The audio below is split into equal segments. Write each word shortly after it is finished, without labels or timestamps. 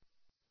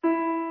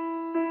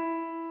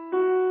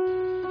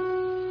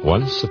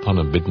Once upon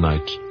a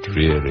midnight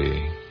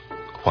dreary,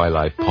 while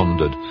I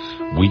pondered,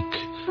 weak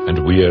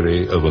and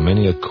weary, over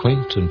many a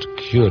quaint and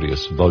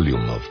curious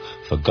volume of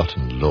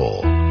forgotten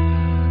lore,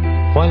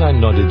 while I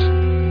nodded,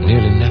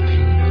 nearly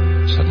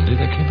napping, suddenly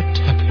there came a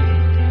tapping,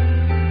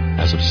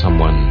 as of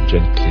someone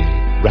gently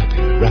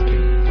rapping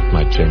at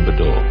my chamber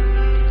door.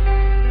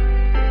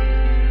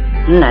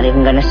 I'm not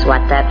even going to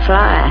swat that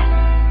fly.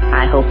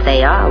 I hope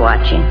they are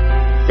watching.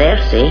 They'll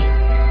see.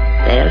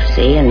 They'll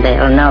see and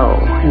they'll know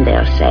and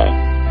they'll say,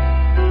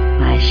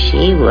 why,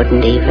 she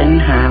wouldn't even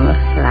harm a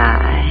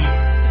fly.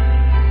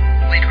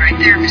 Wait right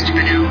there, Mr.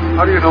 Fede.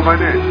 How do you know my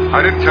name?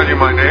 I didn't tell you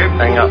my name.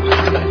 Hang up.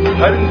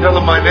 I didn't tell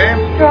them my name.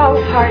 They're all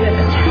a part of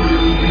it.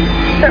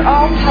 They're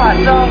all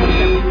parts, all of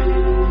them.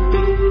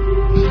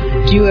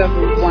 Do you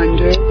ever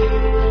wonder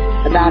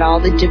about all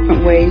the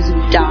different ways of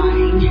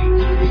dying?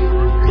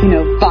 You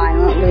know,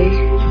 violently?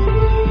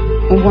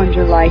 I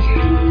wonder, like,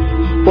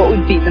 what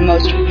would be the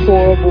most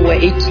horrible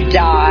way to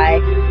die?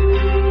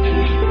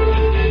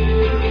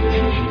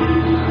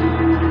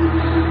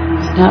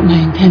 It's not my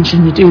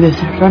intention to do this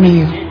in front of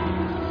you.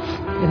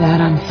 For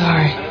that, I'm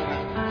sorry.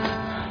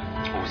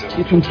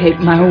 You can take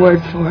my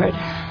word for it.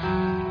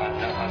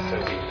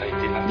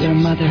 Your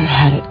mother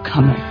had it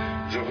coming.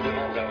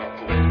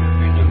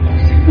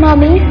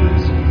 Mummy,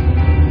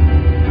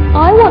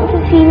 I want to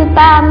see the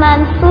bad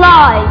man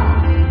fly.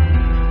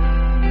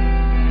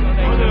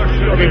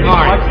 Make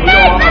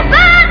the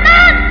bad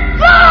man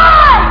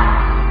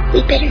fly! We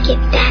better get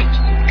back,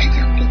 because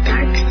it'll be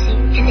dark soon,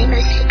 and they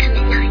mostly come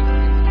at night.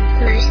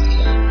 Mostly.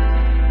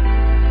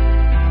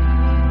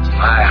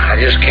 I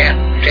just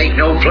can't take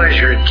no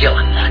pleasure in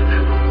killing that.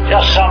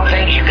 Just some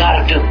things you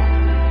gotta do.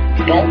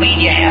 Don't mean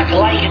you have to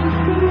like it.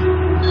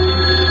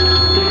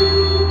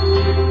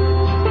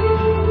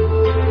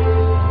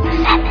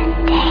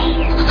 7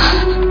 days.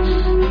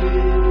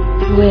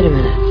 Wait a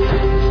minute.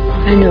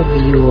 I know who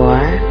you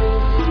are.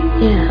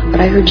 Yeah, but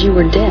I heard you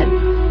were dead.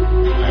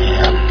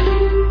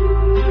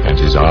 And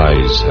his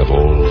eyes have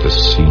all the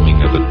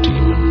seeming of a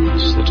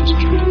demon's that is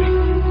dreaming,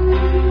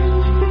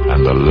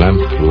 and the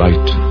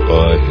lamplight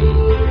o'er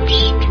him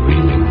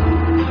streaming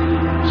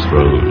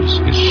throws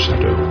his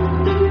shadow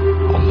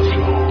on the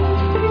floor.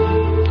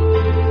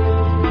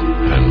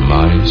 And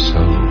my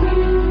soul,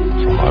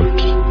 from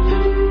out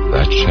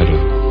that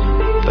shadow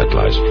that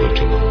lies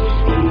floating on the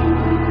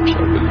floor,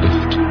 shall be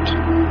lifted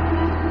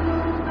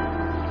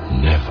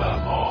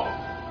nevermore.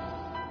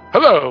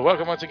 Hello,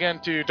 welcome once again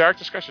to Dark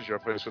Discussions, your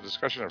place for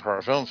discussion of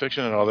horror film,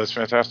 fiction, and all that's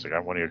fantastic.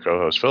 I'm one of your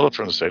co-hosts, Philip,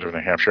 from the state of New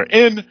Hampshire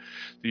in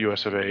the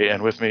US of A,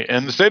 and with me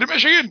in the state of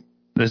Michigan.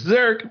 This is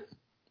Eric.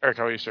 Eric,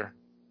 how are you, sir?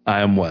 I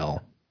am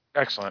well.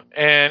 Excellent.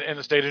 And in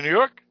the state of New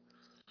York?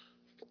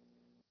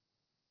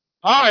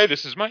 Hi,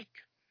 this is Mike.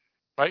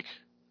 Mike,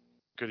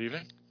 good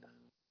evening.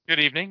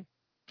 Good evening.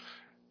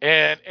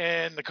 And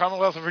in the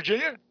Commonwealth of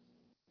Virginia?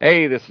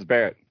 Hey, this is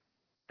Barrett.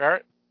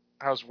 Barrett,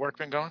 how's work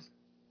been going?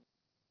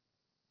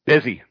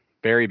 Busy.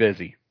 Very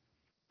busy.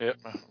 Yep,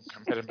 I'm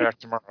heading back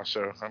tomorrow,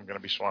 so I'm going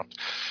to be swamped.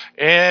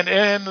 And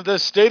in the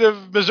state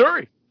of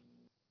Missouri?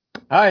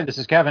 Hi, this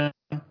is Kevin.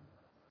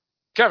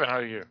 Kevin, how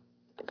are you?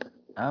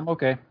 I'm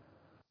okay.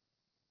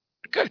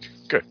 Good.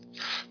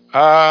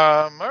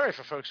 All right,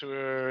 for folks who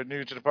are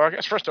new to the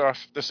podcast, first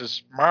off, this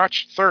is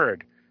March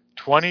 3rd,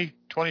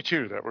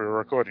 2022 that we're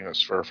recording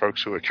this, for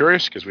folks who are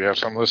curious, because we have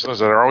some listeners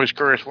that are always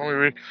curious when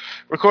we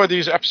record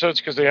these episodes,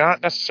 because they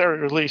aren't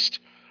necessarily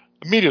released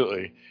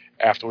immediately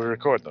after we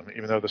record them,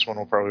 even though this one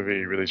will probably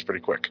be released pretty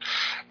quick.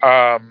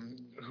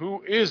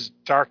 Who is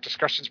Dark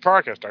Discussions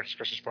Podcast? Dark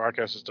Discussions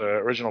Podcast is the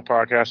original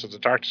podcast of the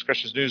Dark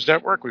Discussions News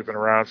Network. We've been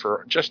around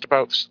for just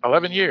about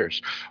 11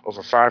 years,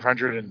 over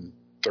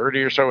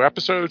 530 or so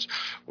episodes.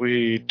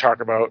 We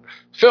talk about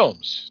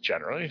films,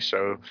 generally,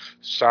 so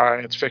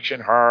science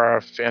fiction,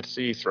 horror,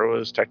 fantasy,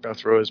 thrillers, techno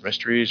thrillers,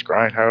 mysteries,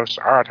 grindhouse,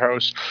 art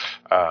house,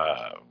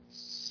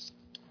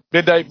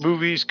 midnight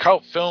movies,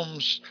 cult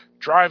films,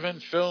 drive-in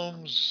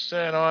films,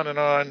 and on and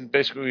on.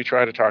 Basically, we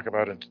try to talk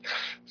about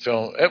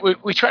film.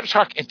 We try to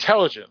talk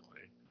intelligently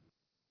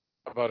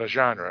about a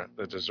genre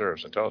that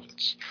deserves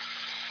intelligence.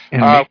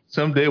 And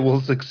someday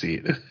we'll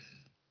succeed.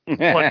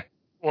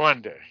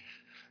 One day.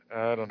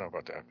 I don't know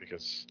about that,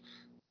 because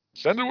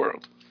it's the end of the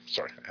world.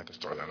 Sorry, I had to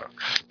throw that out.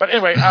 But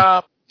anyway,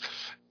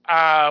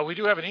 we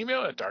do have an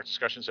email at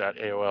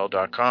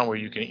darkdiscussions@aol.com where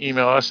you can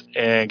email us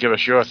and give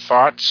us your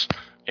thoughts,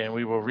 and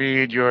we will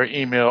read your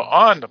email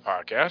on the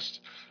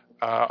podcast.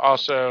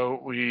 Also,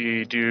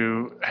 we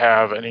do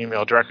have an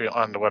email directly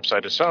on the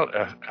website itself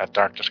at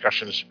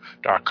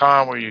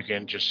darkdiscussions.com where you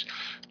can just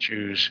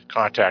choose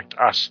Contact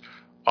Us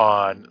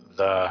on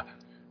the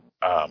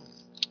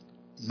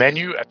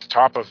menu at the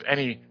top of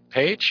any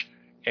page,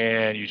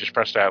 and you just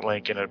press that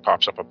link and it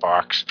pops up a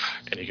box,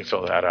 and you can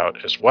fill that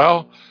out as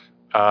well.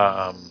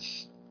 And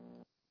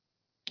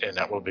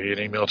that will be an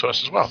email to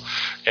us as well.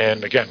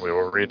 And again, we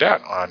will read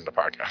that on the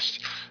podcast.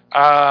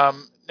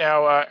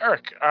 Now,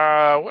 Eric,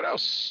 what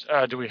else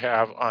do we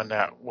have on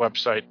that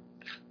website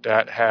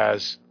that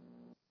has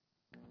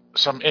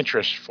some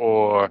interest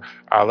for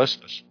our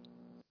listeners?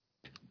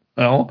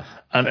 Well,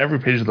 on every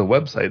page of the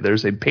website,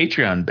 there's a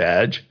Patreon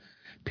badge.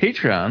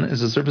 Patreon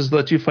is a service that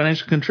lets you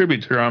financially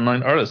contribute to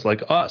online artists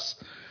like us.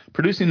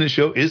 Producing this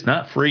show is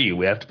not free.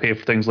 We have to pay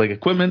for things like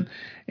equipment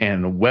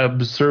and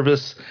web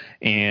service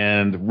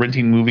and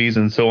renting movies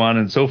and so on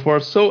and so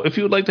forth. So if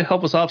you would like to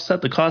help us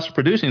offset the cost of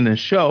producing this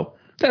show,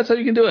 that's how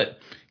you can do it.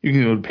 You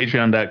can go to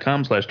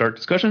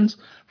patreon.com/darkdiscussions.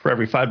 For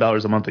every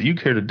 $5 a month that you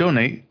care to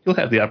donate, you'll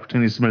have the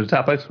opportunity to submit a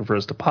topic for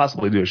us to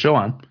possibly do a show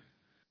on.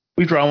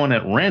 We draw one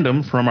at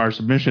random from our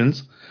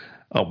submissions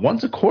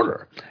once a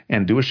quarter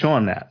and do a show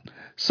on that.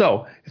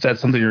 So if that's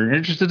something you're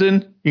interested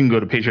in, you can go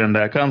to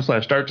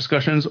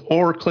patreon.com/darkdiscussions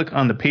or click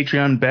on the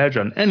Patreon badge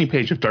on any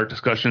page of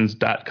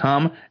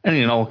darkdiscussions.com.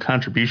 Any and all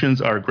contributions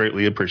are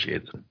greatly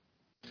appreciated.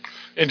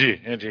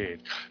 Indeed,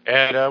 indeed.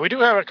 And we do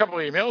have a couple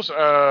of emails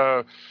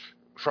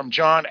from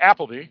John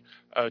Appleby.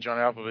 John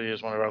Appleby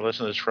is one of our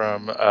listeners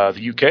from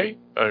the UK.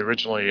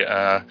 Originally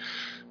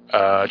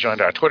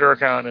joined our Twitter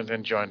account and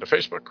then joined the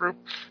Facebook group.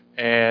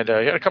 And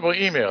he had a couple of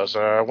emails.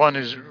 One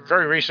is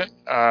very recent,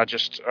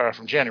 just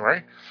from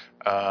January,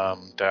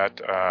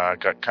 that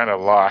got kind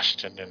of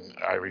lost, and then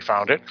I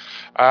refound it.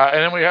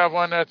 And then we have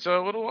one that's a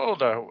little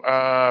older,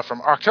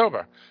 from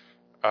October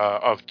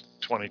of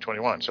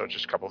 2021, so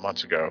just a couple of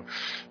months ago.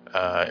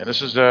 And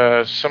this is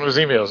some of his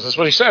emails. This is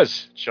what he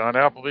says. John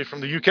Appleby from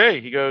the UK.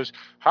 He goes,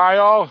 "Hi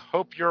all,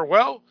 hope you're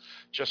well.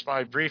 Just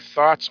my brief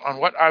thoughts on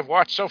what I've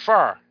watched so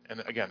far." And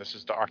again, this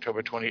is the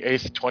October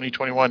 28th,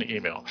 2021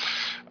 email.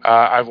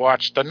 I've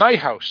watched The Night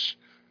House,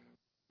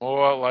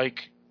 more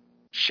like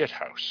Shit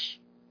House.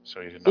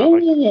 So you did not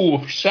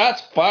like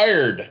shots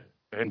fired.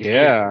 Indeed,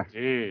 Yeah.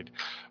 Indeed.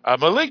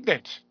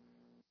 Malignant,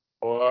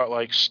 or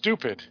like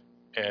Stupid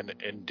and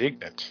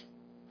Indignant.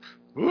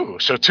 Ooh,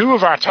 so two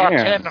of our top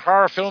 10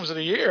 horror films of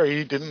the year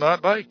he did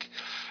not like.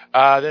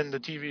 Then the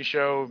TV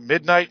show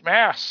Midnight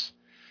Mass.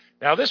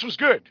 Now, this was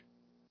good.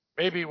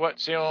 Maybe what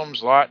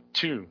Salem's Lot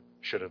 2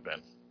 should have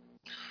been.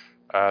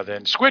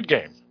 Then Squid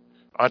Game.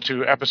 On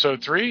to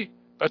episode 3,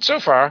 but so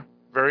far,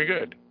 very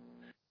good.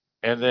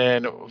 And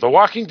then The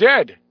Walking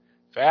Dead.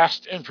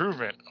 Vast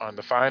improvement on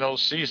the final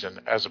season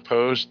as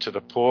opposed to the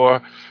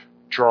poor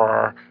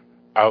draw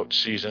out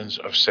seasons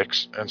of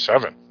 6 and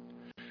 7.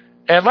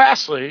 And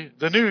lastly,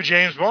 the new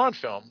James Bond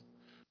film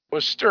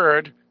was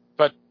stirred,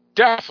 but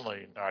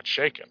definitely not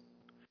shaken.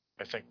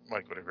 I think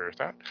Mike would agree with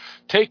that.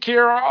 Take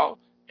care all,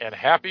 and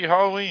happy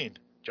Halloween.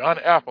 John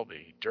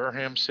Appleby,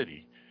 Durham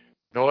City,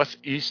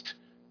 Northeast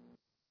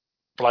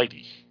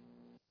Blighty.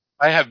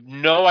 I have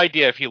no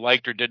idea if he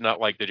liked or did not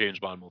like the James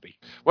Bond movie.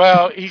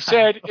 Well, he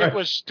said it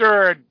was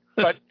stirred,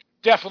 but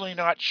definitely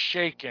not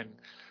shaken.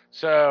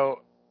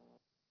 So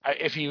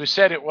if he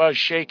said it was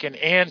shaken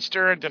and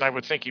stirred, then I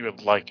would think he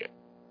would like it.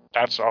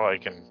 That's all I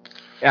can...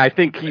 Yeah, I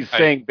think he's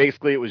saying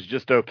basically it was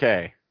just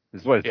okay,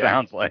 is what it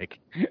sounds like.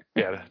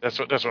 Yeah, that's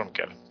what I'm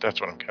getting. That's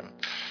what I'm getting.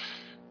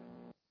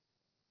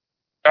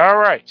 All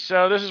right,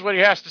 so this is what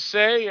he has to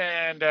say,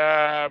 and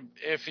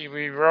if he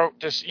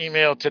rewrote this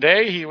email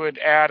today, he would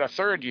add a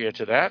third year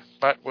to that,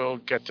 but we'll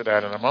get to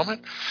that in a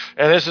moment.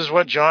 And this is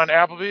what John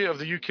Appleby of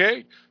the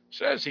UK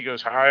says. He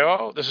goes, "Hi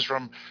all." This is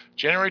from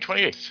January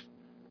 28th,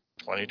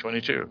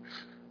 2022.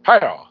 "Hi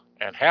all,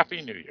 and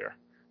Happy New Year.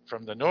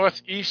 From the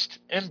Northeast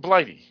in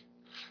Blighty.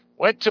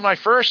 Went to my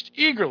first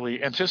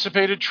eagerly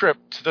anticipated trip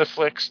to the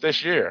flicks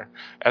this year,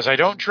 as I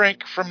don't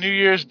drink from New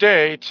Year's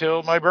Day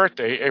till my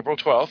birthday, April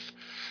 12th,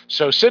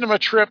 so cinema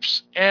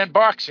trips and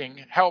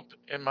boxing help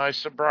in my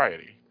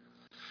sobriety.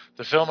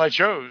 The film I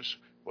chose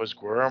was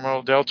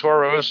Guillermo del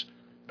Toro's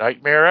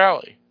Nightmare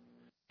Alley,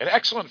 an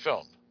excellent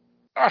film,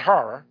 not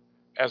horror,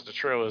 as the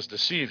trailers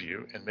deceive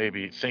you and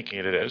maybe thinking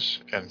it is,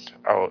 and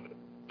I'll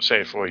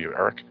say it for you,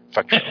 Eric,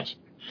 fuck trailers."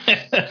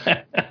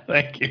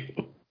 Thank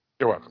you.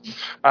 You're welcome.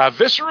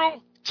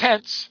 Visceral,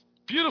 tense,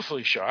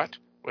 beautifully shot,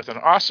 with an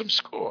awesome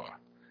score.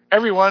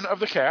 Everyone of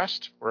the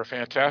cast were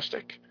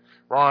fantastic.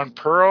 Ron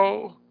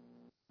Perlman,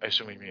 I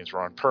assume he means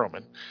Ron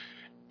Perlman,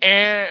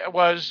 and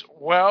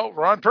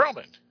Ron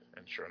Perlman.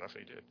 And sure enough,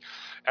 he did.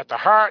 At the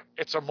heart,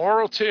 it's a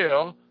moral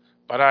tale,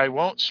 but I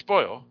won't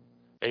spoil.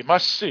 A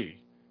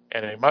must-see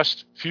and a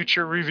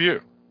must-future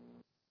review.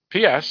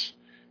 P.S.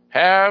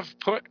 Have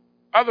put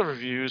other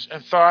reviews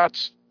and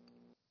thoughts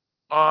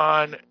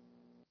on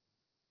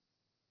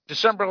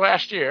December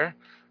last year,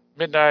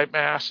 Midnight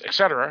Mass,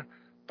 etc.,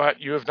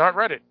 but you have not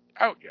read it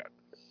out yet.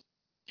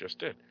 Just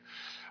did.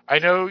 I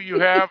know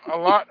you have a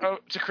lot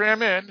to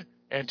cram in,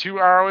 and 2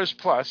 hours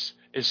plus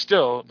is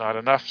still not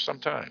enough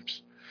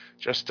sometimes.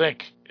 Just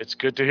think, it's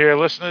good to hear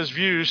listeners'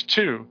 views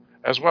too,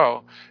 as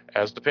well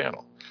as the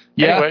panel.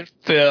 Yeah, anyway,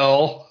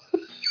 Phil.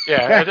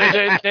 Yeah,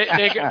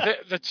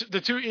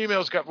 the two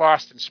emails got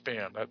lost in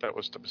spam. That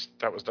was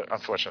the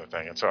unfortunate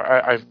thing, and so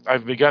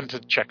I've begun to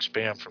check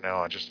spam from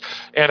now on.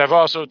 And I've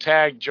also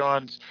tagged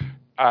John's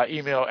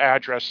email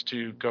address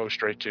to go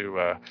straight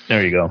to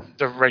there you go,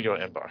 the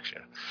regular inbox.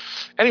 Yeah.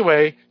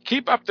 Anyway,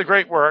 keep up the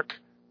great work.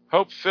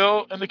 Hope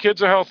Phil and the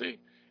kids are healthy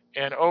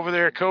and over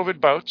their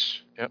COVID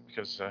bouts. Yep,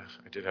 because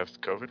I did have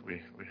COVID.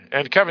 We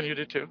and Kevin, you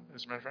did too,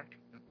 as a matter of fact.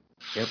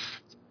 Yep.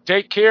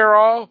 Take care,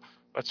 all.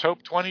 let's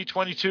hope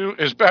 2022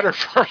 is better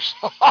for us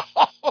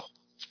all.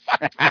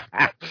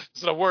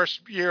 It's the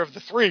worst year of the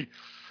 3.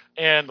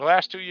 And the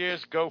last 2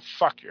 years, go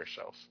fuck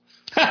yourself.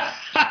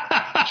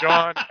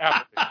 John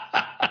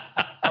Appleby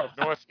of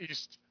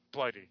Northeast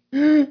Blighty.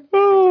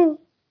 Well,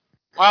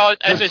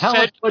 as I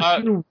said,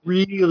 what you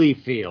really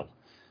feel.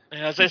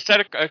 As I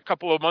said a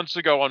couple of months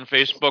ago on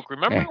Facebook,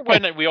 remember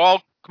when we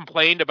all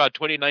complained about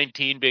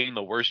 2019 being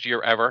the worst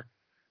year ever?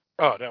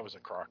 Oh, that was a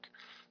crock.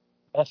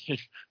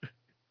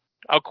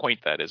 How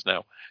quaint that is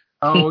now.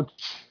 Oh,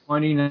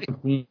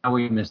 2019, how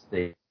we missed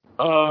it.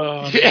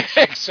 Yeah,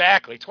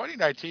 exactly.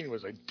 2019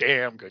 was a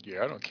damn good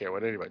year. I don't care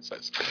what anybody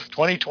says.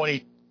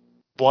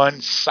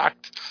 2021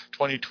 sucked.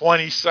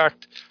 2020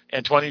 sucked.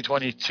 And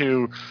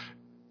 2022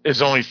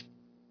 is only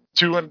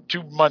 2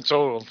 months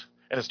old,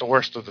 and it's the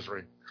worst of the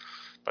 3.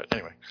 But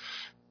anyway.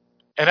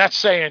 And that's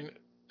saying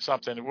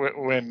something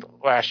when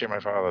last year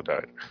my father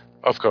died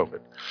of COVID.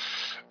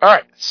 All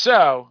right.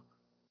 So,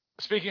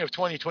 speaking of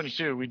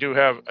 2022, we do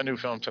have a new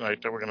film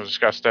tonight that we're going to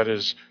discuss. That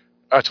is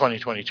a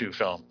 2022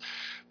 film.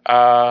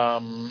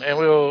 And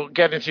we'll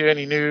get into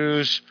any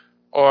news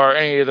or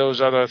any of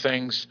those other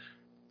things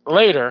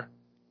later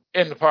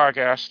in the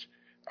podcast.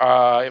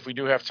 If we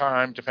do have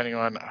time, depending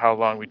on how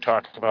long we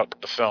talk about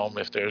the film,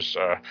 if there's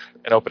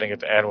an opening at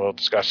the end, we'll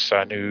discuss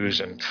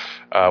news and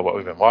what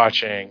we've been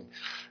watching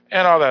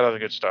and all that other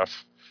good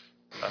stuff.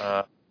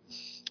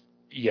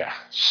 Yeah.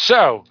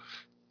 So,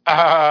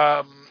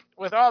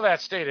 with all that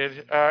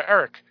stated,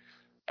 Eric,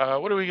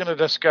 what are we going to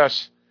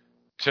discuss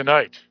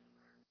tonight?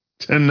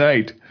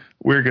 Tonight,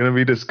 we're going to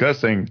be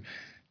discussing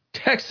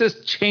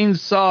Texas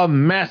Chainsaw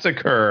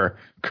Massacre,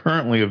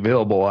 currently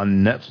available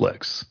on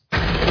Netflix.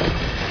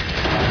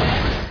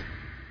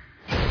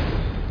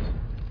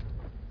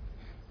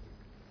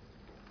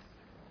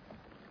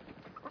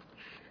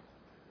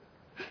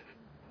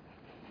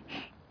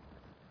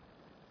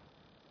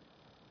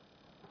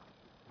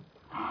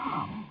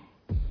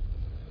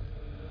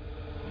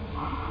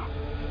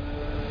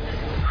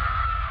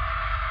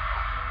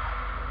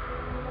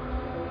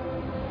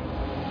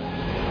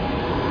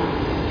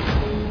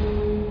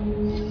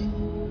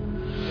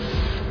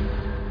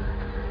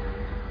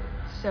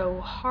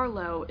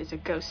 Harlow is a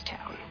ghost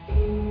town.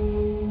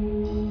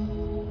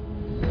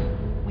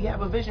 We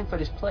have a vision for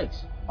this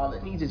place. All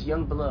it needs is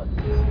young blood.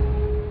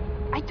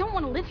 I don't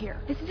want to live here.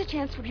 This is a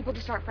chance for people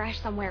to start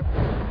fresh somewhere.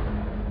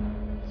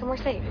 Somewhere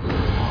safe.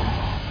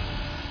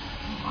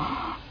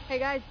 Hey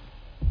guys,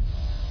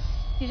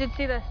 you should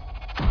see this.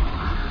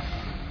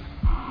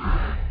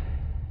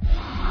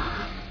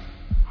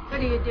 What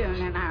are you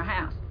doing in our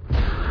house?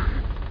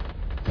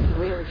 You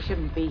really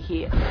shouldn't be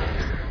here.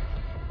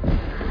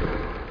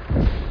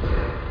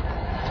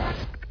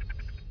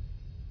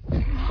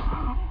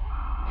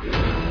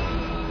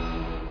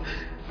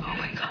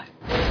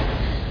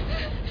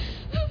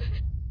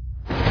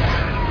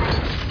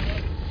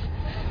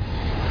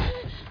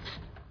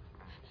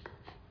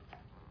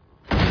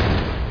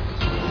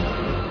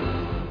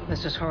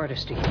 This is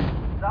Hardesty.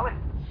 Sally?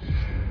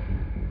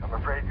 I'm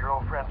afraid your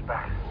old friend's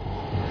back.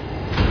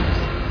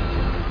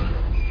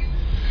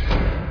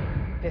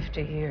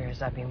 50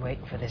 years I've been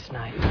waiting for this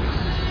night.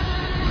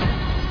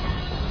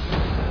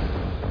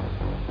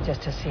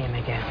 Just to see him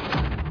again.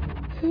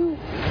 Who?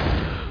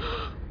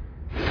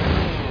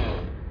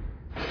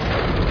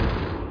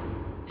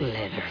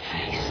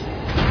 Leatherface.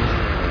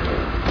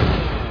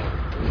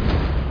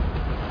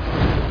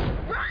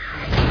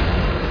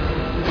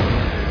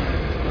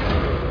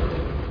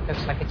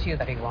 Looks like it's you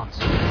that he wants.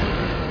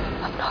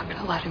 I'm not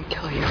gonna let him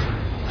kill you.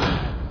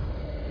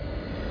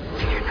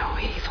 Fear no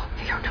evil.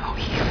 Fear no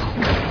evil.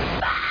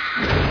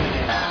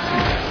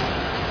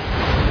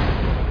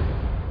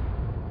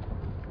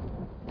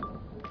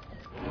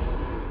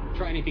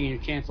 Try anything and you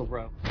cancel,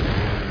 bro.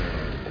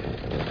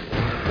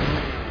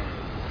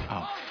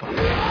 Oh, fuck.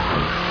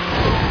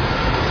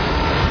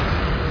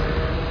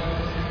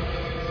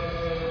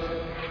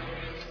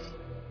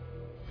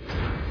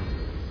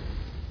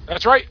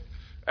 That's right.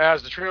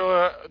 As the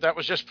trailer that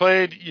was just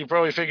played, you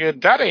probably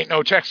figured that ain't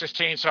no Texas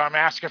Chainsaw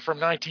Massacre from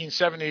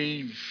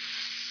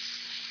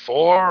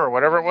 1974 or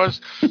whatever it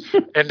was.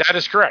 And that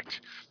is correct.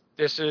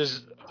 This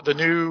is the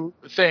new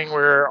thing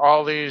where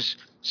all these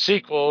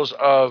sequels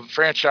of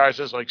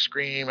franchises like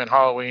Scream and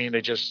Halloween,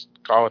 they just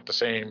call it the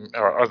same,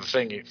 or the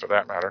thing for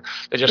that matter.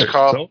 They just They're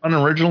call so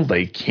unoriginal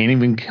they can't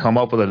even come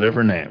up with a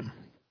different name.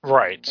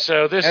 Right.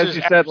 So this As is,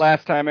 you said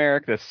last time,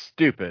 Eric, that's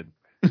stupid.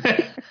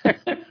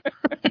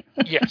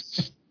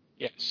 Yes.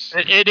 Yes.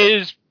 It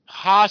is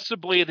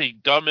possibly the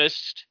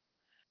dumbest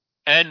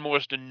and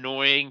most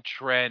annoying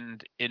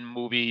trend in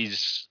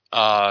movies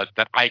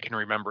that I can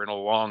remember in a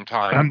long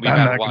time. I'm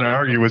not going to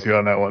argue with you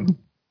on that one.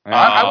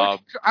 I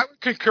would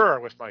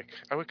concur with Mike.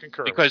 I would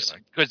concur because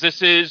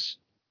this is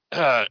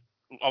a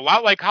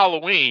lot like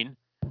Halloween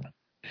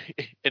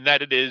in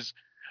that it is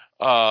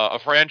a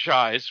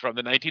franchise from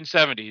the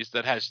 1970s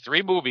that has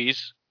 3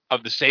 movies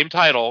of the same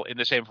title in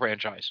the same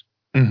franchise.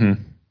 Mm-hmm.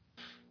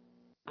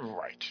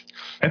 Right.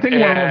 I think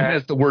one of them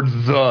has the word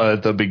 "the"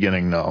 at the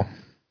beginning, though.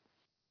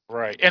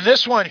 Right. And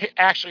this one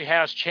actually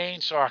has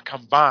chainsaw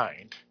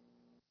combined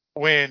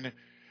when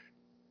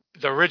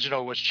the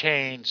original was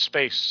chain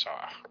space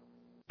saw.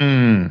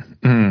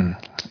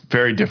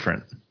 Very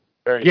different.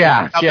 Very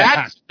different.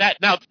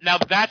 Now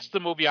that's the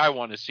movie I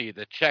want to see.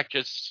 The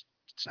Texas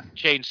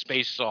Chain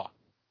Space Saw.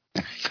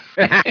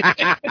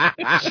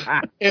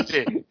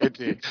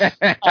 Indeed.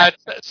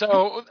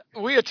 So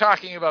we are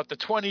talking about the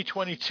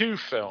 2022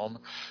 film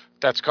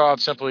that's called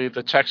simply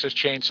The Texas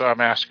Chainsaw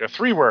Massacre.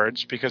 3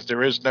 words, because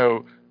there is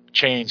no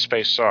chain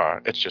space saw.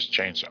 It's just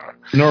chainsaw.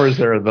 Nor is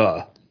there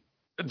the.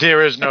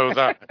 There is no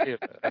the.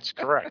 That's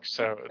correct.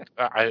 So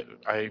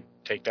I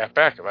take that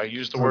back. If I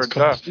use the word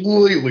the.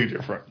 Completely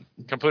different.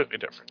 Completely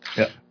different.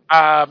 Yeah.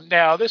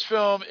 Now, this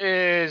film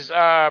is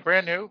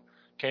brand new.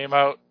 Came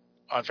out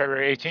on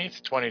February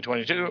 18th,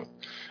 2022.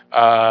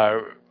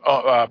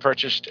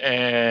 Purchased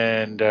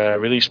and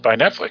released by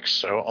Netflix,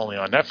 so only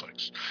on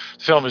Netflix.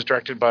 The film is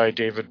directed by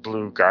David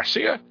Blue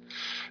Garcia,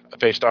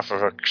 based off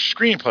of a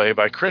screenplay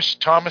by Chris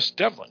Thomas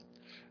Devlin,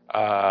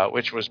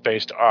 which was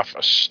based off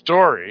a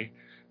story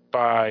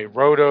by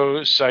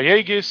Rodo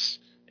Sayegis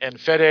and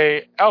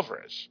Fede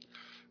Alvarez.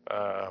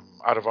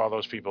 Out of all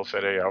those people,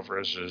 Fede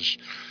Alvarez is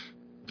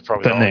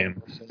probably the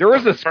name. There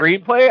was a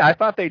screenplay? I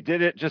thought they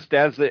did it just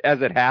as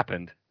it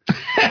happened.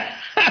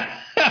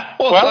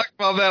 We'll talk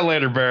about that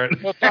later,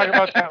 Barrett. We'll talk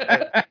about that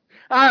later.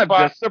 I'm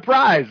just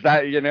surprised.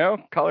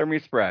 Color me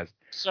surprised.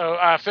 So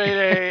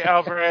Fede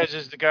Alvarez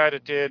is the guy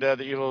that did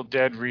the Evil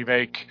Dead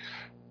remake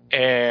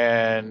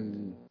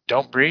and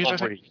Don't Breathe.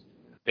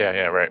 Yeah,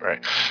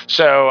 right.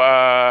 So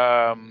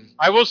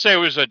I will say it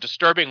was a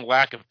disturbing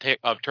lack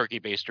of turkey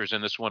basters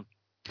in this one.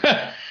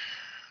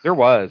 There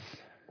was.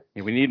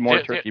 We need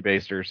more turkey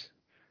basters.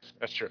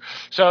 That's true.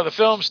 So the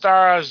film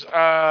stars,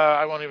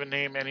 I won't even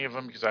name any of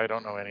them because I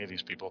don't know any of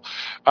these people,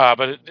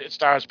 but it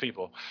stars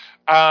people.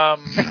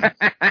 Now,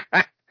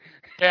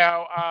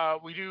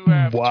 we do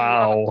have...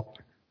 Wow.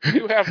 We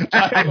do have...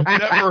 I've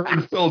never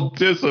heard Phil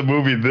diss a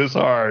movie this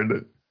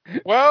hard.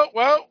 Well,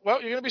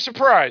 you're going to be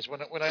surprised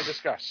when I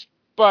discuss.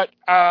 But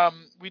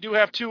we do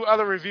have 2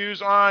 other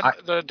reviews on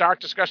the Dark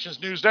Discussions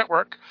News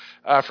Network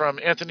from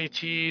Anthony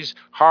T's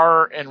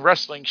Horror and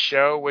Wrestling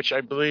Show, which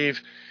I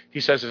believe he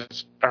says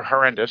is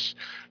horrendous.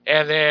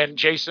 And then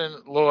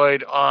Jason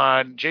Lloyd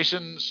on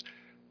Jason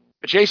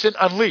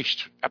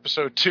Unleashed,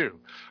 episode 2,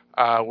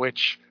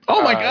 which...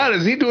 Oh, my God.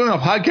 Is he doing a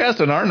podcast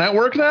on our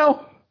network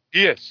now?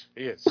 He is.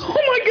 Oh,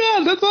 my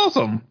God. That's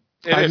awesome.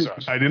 It is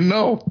awesome. I didn't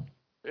know.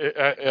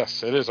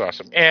 Yes, it is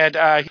awesome. And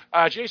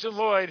Jason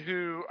Lloyd,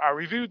 who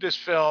reviewed this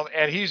film,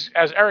 and he's,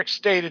 as Eric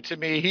stated to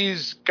me,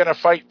 he's going to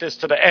fight this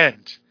to the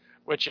end,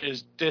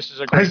 this is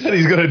a great I said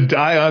he's going to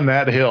die on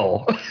that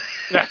hill.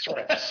 That's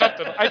right.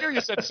 Something. I knew you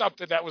said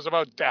something that was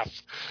about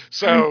death.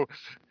 So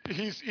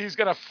he's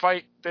going to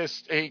fight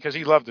this because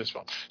he loved this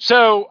film.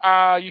 So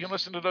you can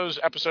listen to those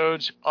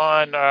episodes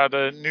on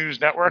the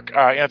News Network,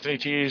 Anthony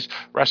T's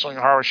Wrestling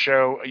Horror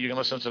Show. You can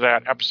listen to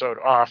that episode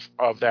off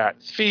of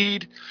that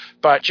feed.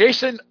 But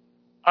Jason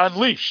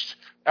Unleashed,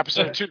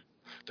 episode 2,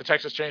 The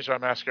Texas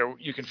Chainsaw Massacre,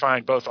 you can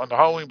find both on the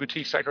Halloween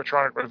Boutique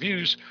Psychotronic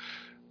Reviews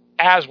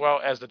as well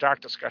as the Dark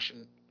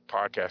Discussion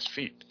podcast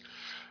feed.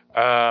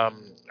 All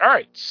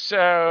right,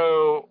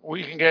 so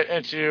we can get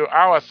into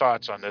our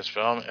thoughts on this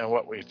film and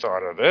what we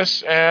thought of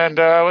this. And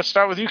let's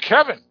start with you,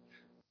 Kevin.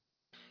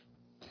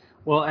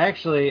 Well,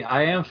 actually,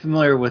 I am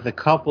familiar with a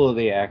couple of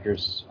the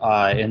actors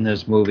in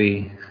this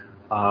movie.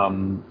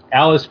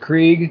 Alice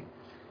Krige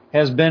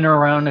has been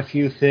around a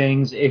few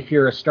things. If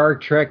you're a Star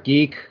Trek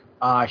geek,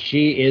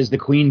 she is the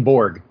Queen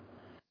Borg.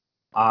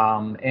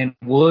 And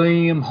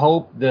William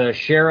Hope, the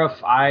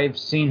sheriff, I've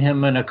seen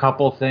him in a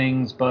couple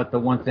things, but the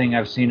one thing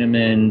I've seen him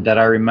in that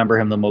I remember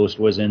him the most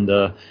was in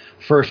the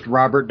first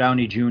Robert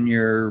Downey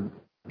Jr.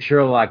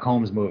 Sherlock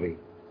Holmes movie.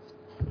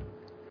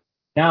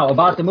 Now,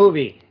 about the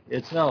movie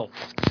itself.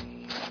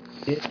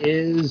 It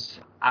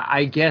is,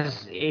 I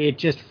guess, it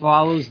just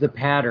follows the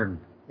pattern.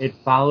 It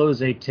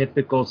follows a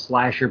typical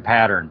slasher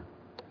pattern.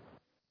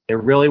 There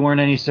really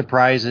weren't any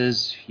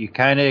surprises. You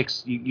kind of,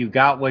 you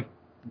got what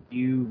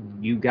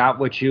you got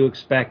what you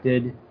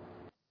expected.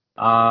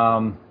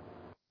 Yeah,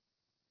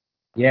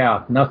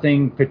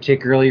 nothing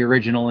particularly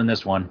original in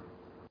this one.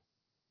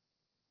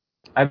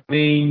 I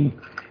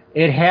mean,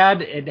 it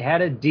had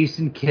a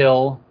decent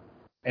kill,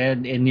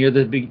 and near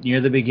the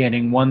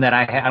beginning, one that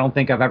I don't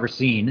think I've ever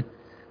seen.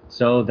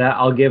 So that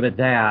I'll give it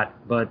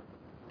that. But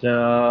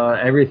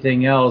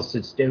everything else,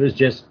 it was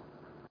just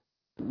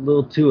a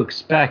little too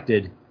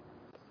expected,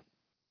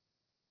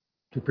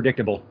 too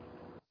predictable.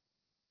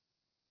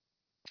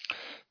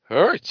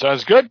 All right,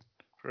 sounds good.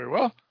 Very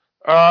well.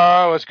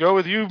 Let's go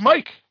with you,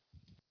 Mike.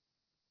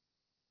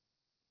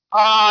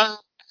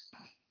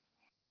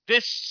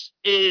 This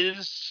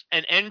is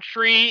an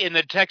entry in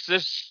the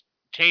Texas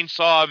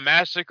Chainsaw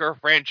Massacre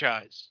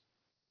franchise.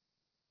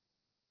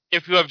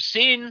 If you have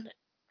seen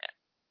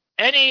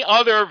any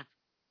other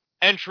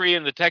entry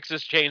in the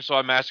Texas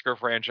Chainsaw Massacre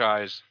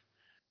franchise,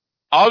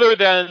 other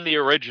than the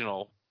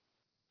original,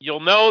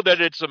 you'll know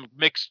that it's a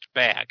mixed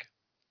bag.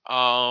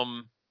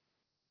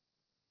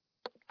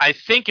 I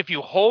think if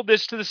you hold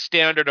this to the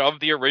standard of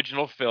the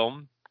original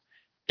film,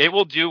 it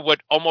will do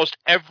what almost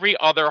every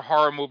other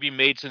horror movie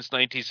made since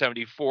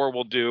 1974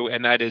 will do,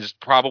 and that is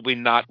probably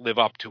not live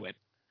up to it.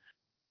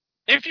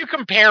 If you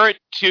compare it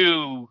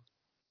to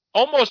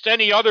almost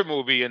any other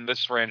movie in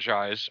this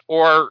franchise,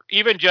 or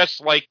even just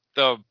like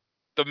the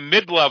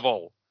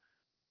mid-level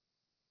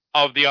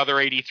of the other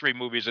 83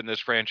 movies in this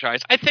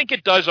franchise, I think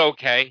it does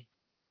okay.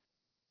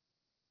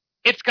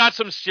 It's got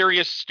some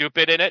serious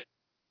stupid in it,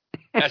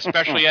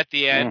 especially at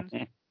the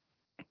end,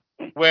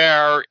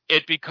 where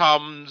it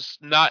becomes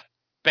not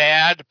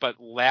bad, but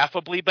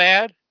laughably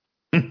bad.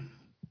 There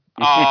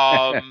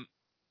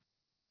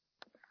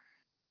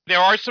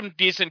are some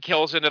decent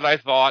kills in it, I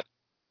thought.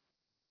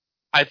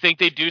 I think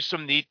they do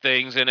some neat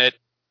things in it.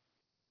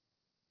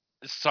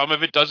 Some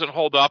of it doesn't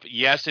hold up.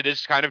 Yes, it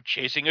is kind of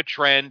chasing a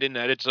trend in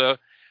that it's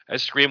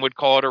as Scream would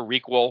call it, a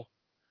requel.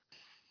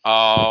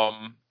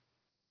 But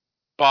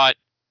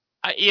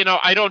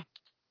the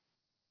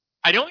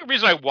only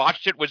reason I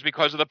watched it was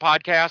because of the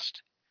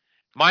podcast.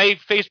 My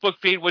Facebook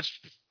feed was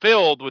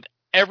filled with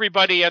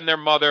everybody and their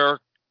mother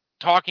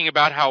talking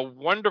about how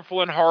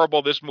wonderful and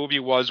horrible this movie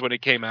was when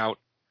it came out.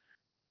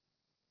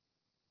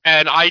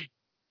 And I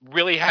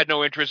really had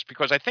no interest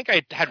because I think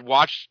I had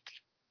watched,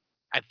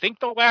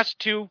 the last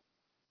two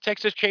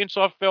Texas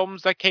Chainsaw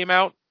films that came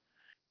out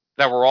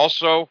that were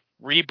also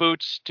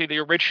reboots to the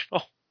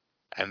original,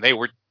 and they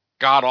were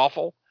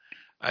god-awful.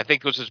 I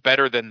think this is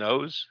better than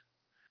those.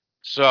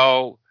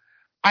 So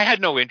I had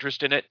no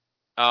interest in it.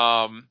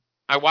 I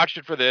watched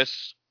it for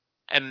this,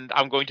 and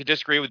I'm going to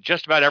disagree with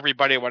just about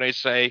everybody when I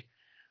say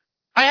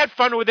I had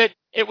fun with it.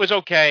 It was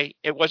okay.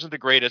 It wasn't the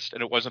greatest,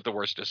 and it wasn't the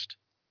worstest.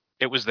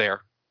 It was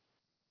there.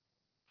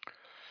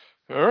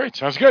 All right,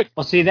 sounds good.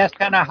 Well, see, that's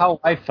kind of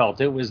how I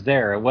felt. It was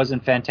there. It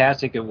wasn't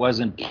fantastic. It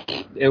was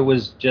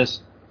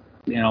just,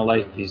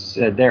 like you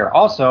said there.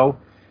 Also,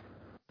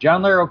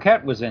 John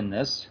Larroquette was in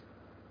this.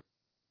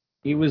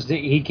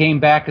 He came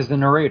back as the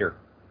narrator.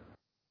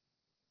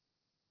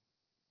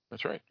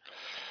 That's right.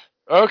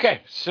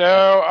 Okay,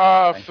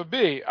 so for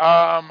me,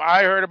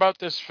 I heard about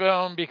this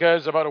film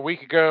because about a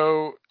week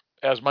ago,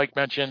 as Mike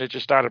mentioned, it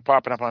just started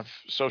popping up on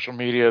social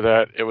media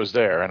that it was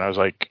there, and I was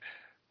like,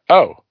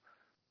 oh,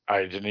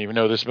 I didn't even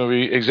know this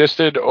movie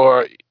existed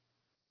or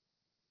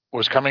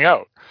was coming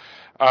out.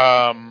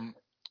 And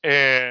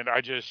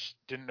I just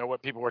didn't know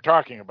what people were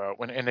talking about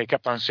and they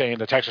kept on saying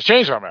the Texas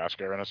Chainsaw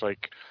Massacre, and it's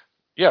like,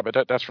 yeah, but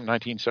that's from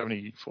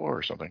 1974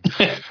 or something.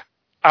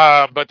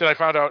 But then I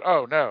found out,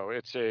 oh no,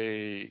 it's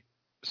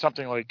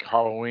something like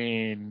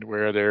Halloween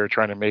where they're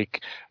trying to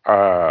make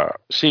a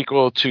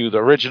sequel to the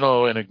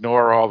original and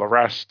ignore all the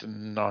rest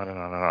and on and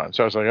on and on.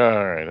 So I was like,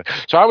 all right.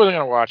 So I wasn't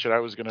going to watch it. I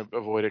was going to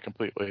avoid it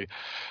completely.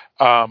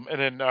 And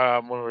then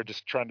when we were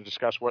just trying to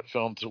discuss what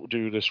film to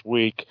do this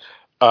week,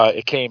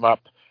 it came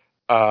up,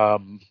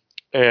 and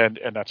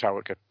that's how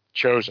it got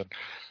chosen.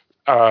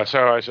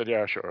 So I said,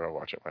 yeah, sure, I'll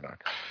watch it. Why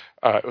not?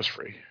 It was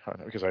free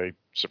because I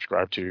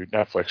subscribed to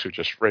Netflix, who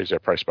just raised their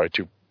price by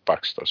 $2,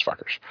 those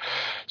fuckers.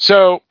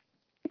 So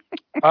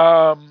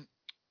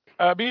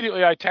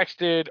immediately I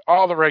texted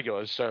all the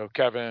regulars, so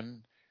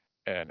Kevin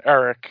and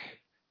Eric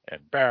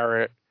and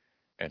Barrett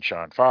and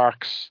Sean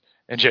Fox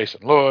and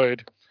Jason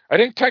Lloyd. I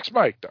didn't text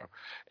Mike, though.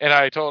 And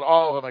I told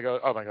all of them, I go,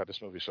 oh my God,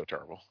 this movie's so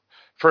terrible.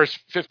 First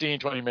 15,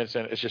 20 minutes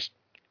in, it's just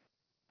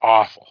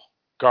awful.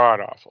 God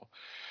awful.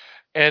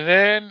 And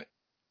then,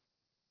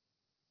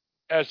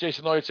 as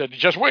Jason Lloyd said,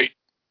 just wait.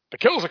 The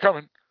kills are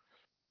coming.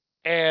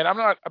 And I'm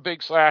not a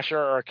big slasher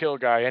or a kill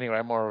guy anyway.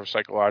 I'm more of a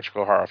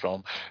psychological horror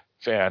film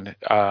fan.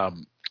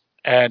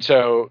 And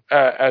so,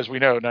 as we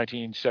know,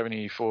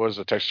 1974's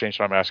The Texas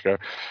Chainsaw Massacre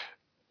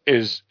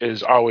is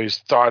always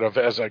thought of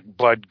as a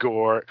blood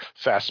gore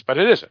fest, but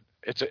it isn't.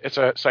 It's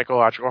a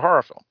psychological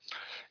horror film.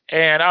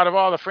 And out of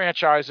all the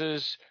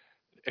franchises,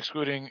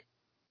 excluding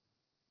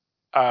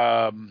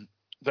The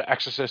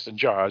Exorcist and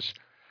Jaws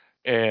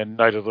and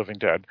Night of the Living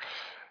Dead,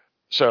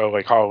 so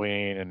like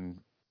Halloween and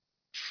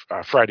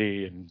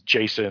Freddy and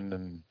Jason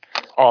and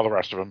all the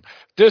rest of them,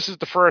 this is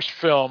the first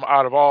film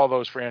out of all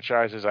those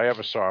franchises I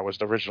ever saw was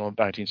the original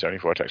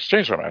 1974 Texas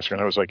Chainsaw Massacre,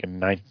 and it was like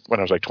when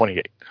I was like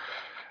 28.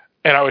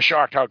 And I was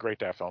shocked how great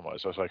that film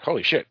was. I was like,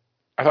 holy shit.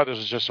 I thought this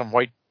was just some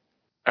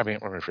let me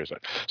rephrase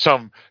that.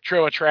 Some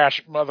trailer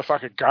trash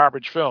motherfucking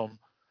garbage film.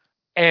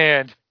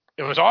 And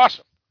it was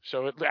awesome.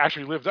 So it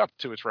actually lived up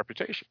to its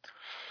reputation.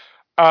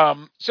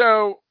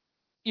 So,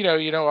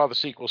 all the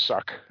sequels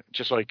suck,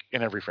 just like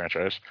in every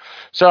franchise.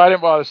 So I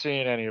didn't bother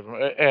seeing any of them.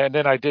 And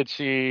then I did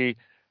see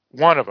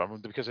one of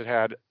them because it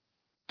had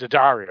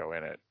Daddario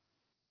in it.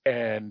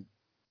 And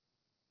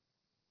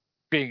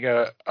being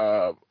a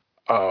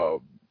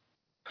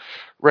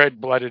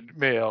red-blooded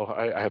male,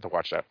 I had to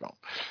watch that film.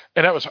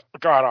 And that was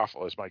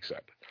god-awful, as Mike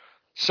said.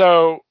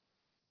 So,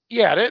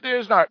 yeah,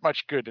 there's not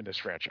much good in this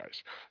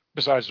franchise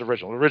besides the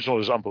original. The original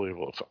is an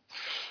unbelievable film.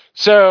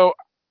 So,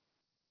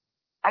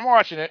 I'm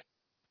watching it,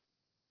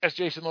 as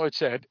Jason Lloyd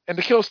said, and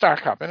the kills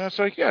start coming. And it's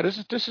like, yeah, this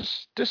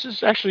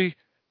is actually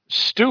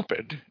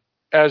stupid,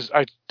 as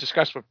I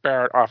discussed with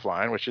Barrett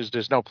offline, which is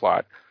there's no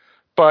plot.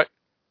 but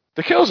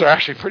the kills are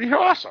actually pretty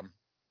awesome.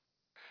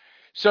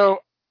 So,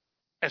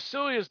 as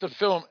silly as the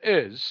film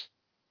is,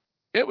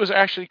 it was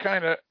actually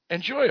kind of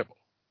enjoyable.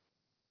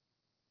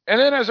 And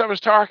then as I was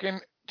talking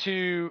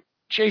to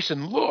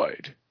Jason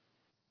Lloyd,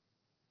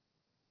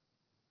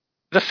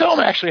 the film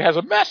actually has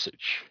a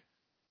message.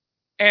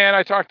 And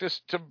I talked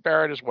this to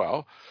Barrett as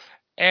well.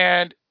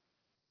 And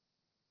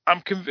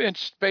I'm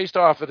convinced, based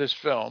off of this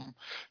film,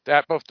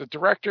 that both the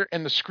director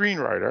and the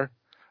screenwriter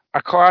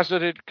are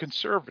closeted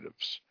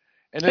conservatives.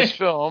 And this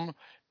film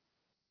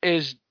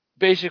is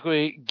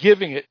basically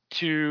giving it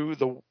to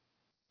the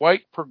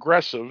white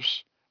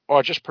progressives,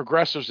 or just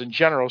progressives in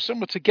general,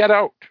 similar to Get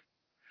Out,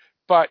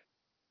 but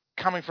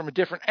coming from a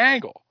different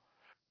angle,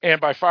 and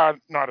by far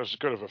not as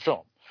good of a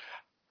film.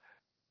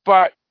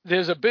 But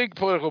there's a big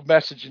political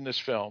message in this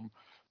film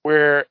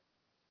where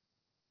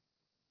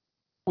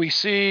we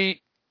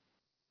see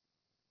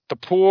the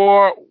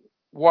poor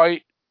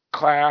white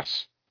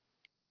class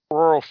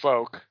rural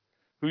folk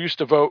who used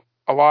to vote,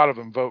 a lot of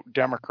them vote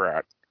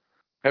Democrat,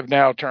 have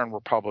now turned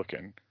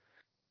Republican.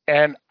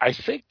 And I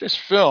think this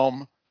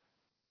film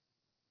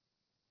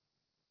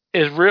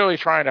is really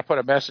trying to put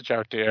a message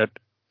out there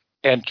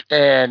and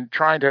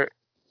trying to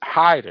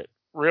hide it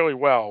really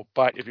well.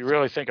 But if you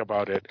really think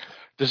about it,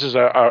 this is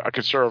a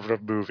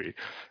conservative movie,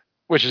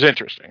 which is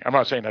interesting. I'm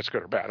not saying that's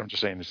good or bad. I'm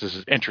just saying this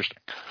is interesting.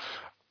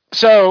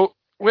 So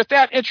with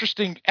that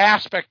interesting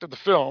aspect of the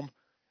film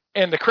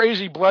and the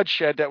crazy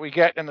bloodshed that we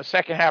get in the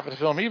second half of the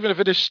film, even if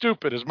it is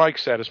stupid, as Mike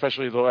said,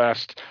 especially the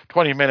last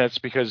 20 minutes,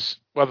 because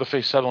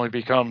Leatherface suddenly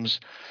becomes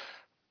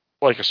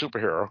like a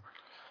superhero,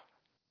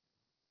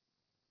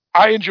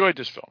 I enjoyed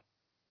this film,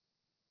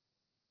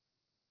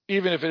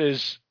 even if it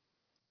is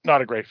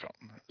not a great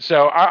film.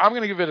 So I'm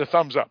going to give it a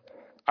thumbs up.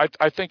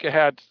 I think it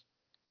had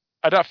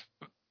enough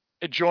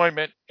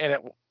enjoyment, and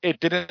it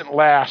didn't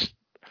last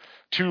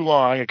too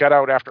long. It got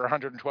out after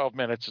 112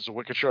 minutes. It's a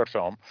wicked short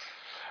film.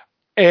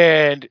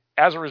 And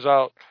as a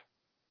result,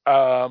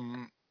 I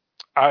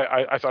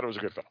thought it was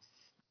a good film,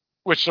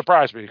 which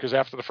surprised me, because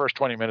after the first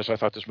 20 minutes, I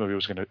thought this movie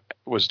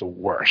was the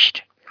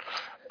worst.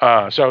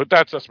 So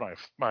that's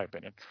my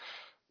opinion.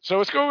 So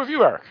let's go with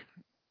you, Eric.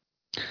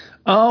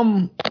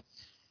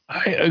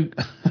 I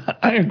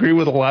agree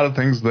with a lot of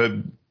things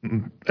that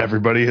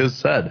everybody has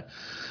said.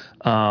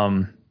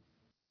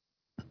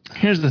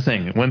 Here's the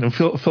thing. When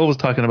Phil was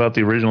talking about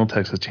the original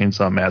Texas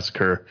Chainsaw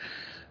Massacre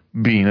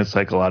being a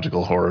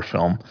psychological horror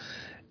film,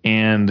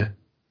 and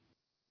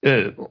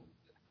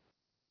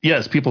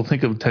yes, people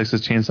think of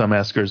Texas Chainsaw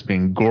Massacre as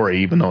being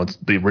gory, even though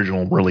the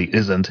original really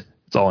isn't.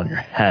 It's all in your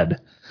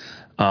head.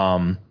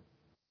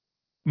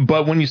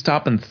 But when you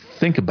stop and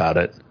think about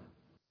it,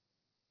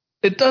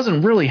 it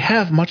doesn't really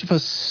have much of a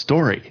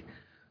story.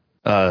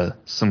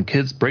 Some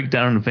kids break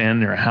down in a van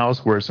near a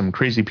house where some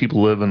crazy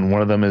people live, and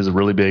one of them is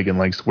really big and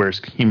likes to wear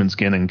human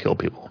skin and kill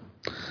people.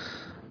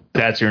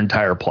 That's your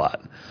entire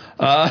plot.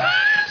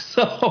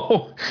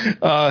 So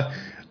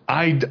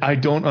I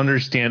don't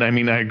understand. I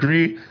mean, I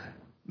agree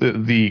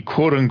the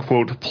quote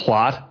unquote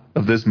plot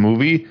of this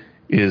movie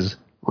is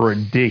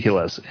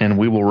ridiculous, and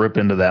we will rip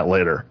into that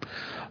later.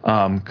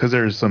 Because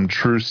there's some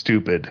true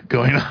stupid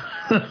going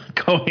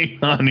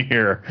on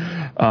here.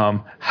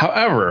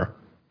 However,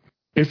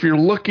 if you're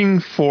looking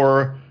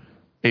for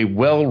a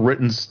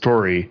well-written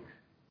story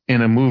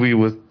in a movie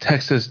with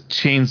Texas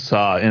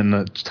Chainsaw in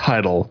the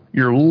title,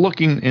 you're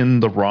looking in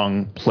the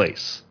wrong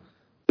place.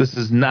 This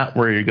is not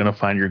where you're going to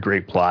find your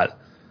great plot.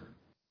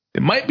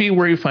 It might be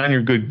where you find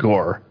your good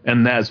gore,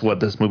 and that's what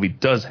this movie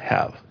does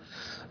have.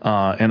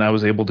 And I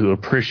was able to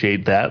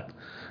appreciate that.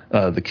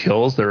 The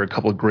kills, there were a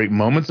couple of great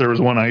moments. There was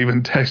one I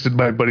even texted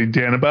my buddy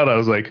Dan about. I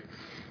was like,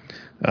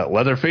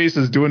 Leatherface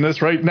is doing this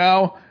right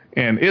now,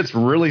 and it's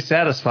really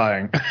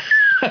satisfying.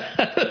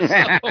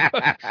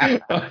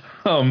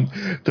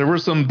 There were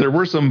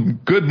some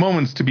good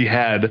moments to be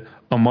had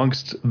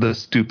amongst the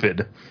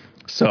stupid.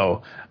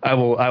 So I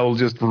will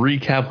just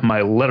recap my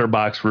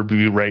Letterboxd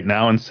review right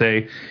now and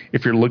say,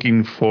 if you're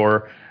looking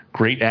for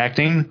great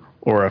acting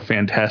or a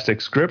fantastic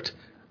script,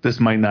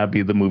 this might not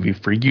be the movie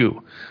for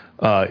you.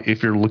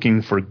 If you're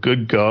looking for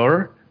good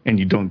gore and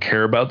you don't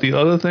care about the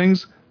other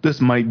things, this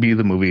might be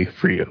the movie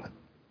for you.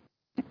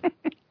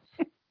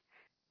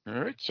 All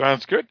right,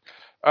 sounds good.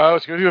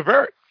 Let's go to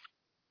Barrett.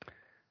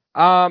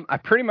 I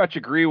pretty much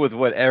agree with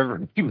what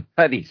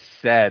everybody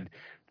said.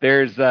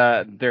 There's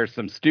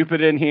some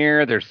stupid in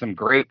here. There's some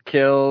great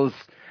kills.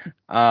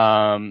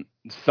 Some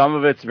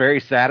of it's very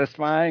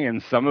satisfying,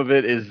 and some of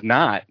it is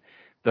not.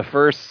 The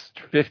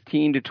first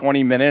 15 to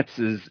 20 minutes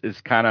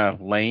is kind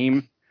of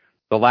lame.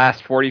 The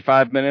last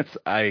 45 minutes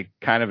I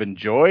kind of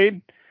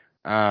enjoyed,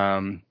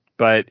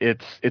 but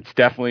it's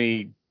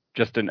definitely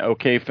just an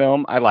okay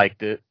film. I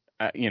liked it,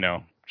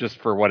 just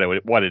for what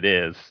it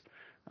is.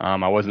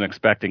 I wasn't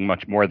expecting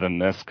much more than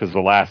this, because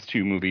the last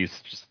two movies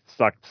just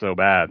sucked so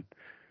bad.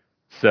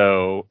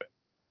 So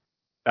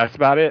that's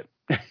about it.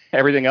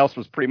 Everything else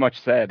was pretty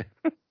much said.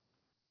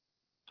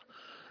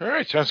 All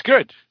right, sounds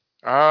good.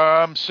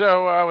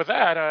 So with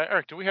that,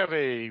 Eric, do we have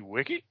a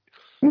wiki?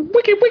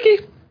 Wiki.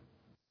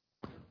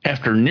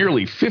 After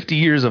nearly 50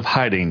 years of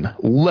hiding,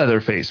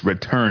 Leatherface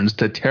returns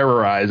to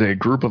terrorize a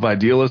group of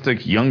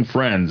idealistic young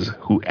friends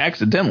who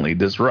accidentally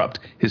disrupt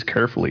his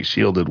carefully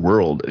shielded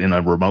world in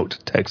a remote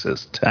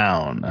Texas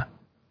town.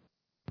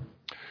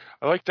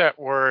 I like that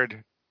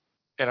word,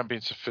 and I'm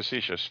being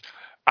facetious,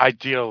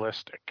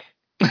 idealistic.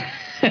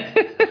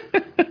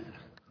 If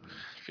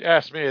you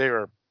ask me, they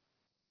were a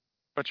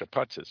bunch of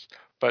putzes,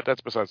 but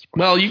that's besides the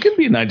point. Well, you can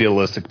be an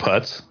idealistic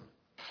putz.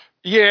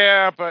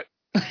 Yeah, but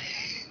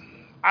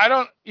I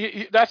don't.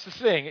 That's the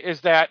thing,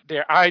 is that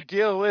they're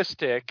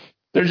idealistic.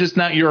 They're just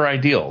not your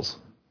ideals.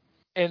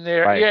 And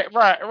they're right.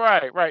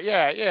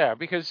 Yeah.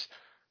 Because,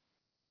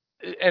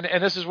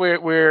 and this is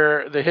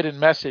where the hidden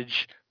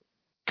message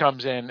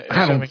comes in.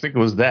 I don't think it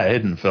was that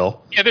hidden,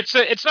 Phil. Yeah,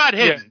 it's not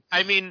hidden. Yeah.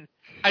 I mean,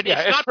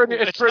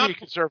 it's pretty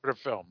conservative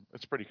film.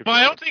 It's pretty conservative.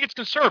 Well, I don't think it's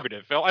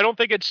conservative, Phil. I don't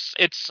think it's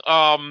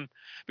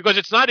because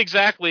it's not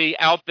exactly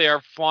out there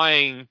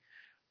flying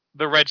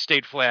the red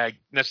state flag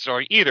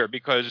necessarily either,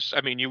 because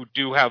I mean you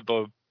do have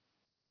the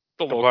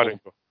local, blood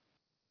and gore.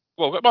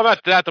 Well,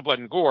 not the blood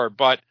and gore,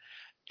 but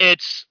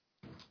it's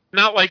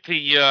not like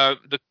the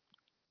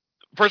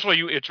first of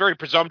all, it's very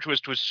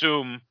presumptuous to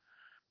assume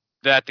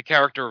that the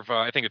character of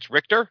I think it's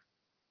Richter.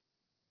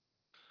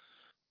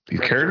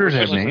 These characters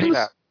have names.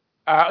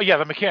 Yeah,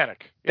 the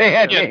mechanic. They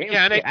had names.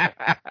 Mechanic.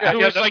 Who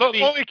was like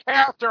the only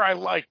character I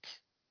liked.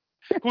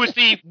 Who's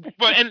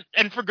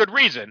and for good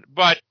reason,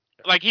 but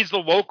like he's the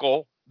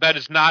local that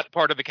is not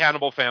part of the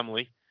cannibal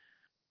family.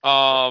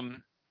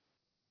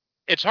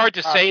 It's hard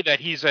to say that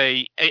he's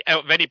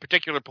of any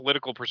particular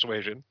political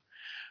persuasion.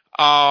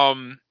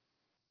 You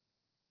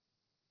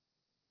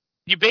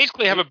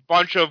basically have a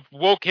bunch of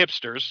woke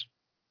hipsters,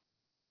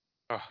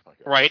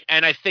 right?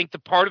 And I think the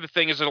part of the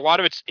thing is that a lot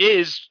of it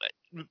is,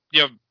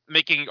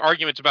 making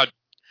arguments about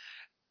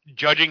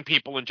judging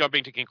people and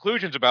jumping to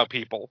conclusions about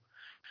people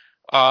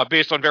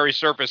based on very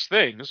surface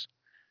things,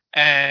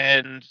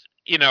 and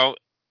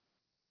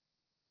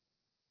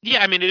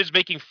yeah, I mean, it is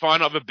making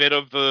fun of a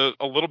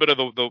little bit of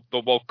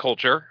the woke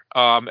culture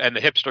and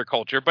the hipster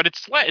culture, but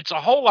it's a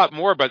whole lot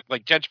more about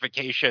like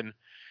gentrification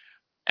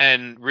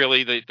and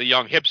really the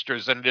young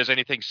hipsters than it is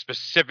anything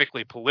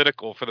specifically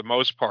political for the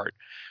most part.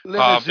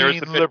 There's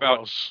the bit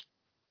liberals.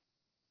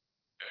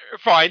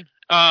 Fine,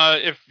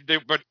 but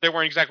they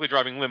weren't exactly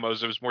driving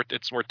limos.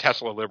 It's more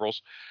Tesla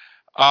liberals.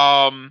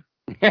 But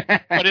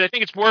I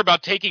think it's more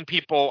about taking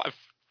people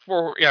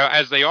for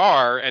as they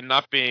are and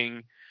not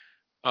being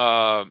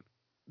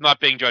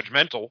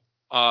judgmental.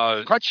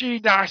 Crunchy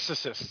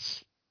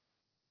narcissists.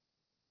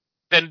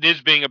 Than it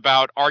is being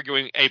about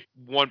arguing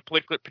one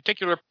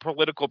particular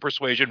political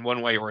persuasion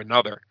one way or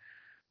another.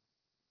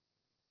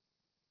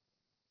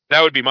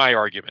 That would be my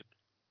argument.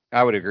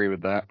 I would agree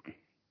with that.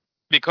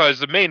 Because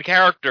the main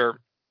character,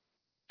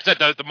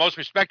 the most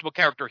respectable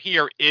character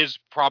here is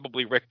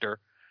probably Richter.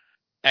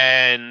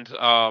 And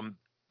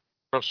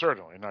most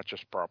certainly, not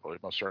just probably,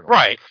 most certainly.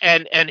 Right.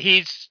 And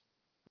his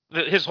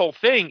whole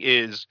thing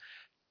is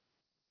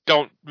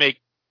don't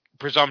make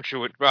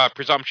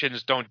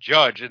presumptions, don't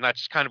judge, and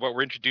that's kind of what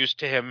we're introduced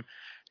to him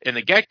in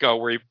the get-go,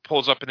 where he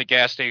pulls up in the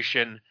gas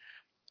station,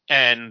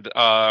 and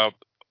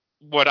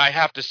what I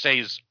have to say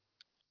is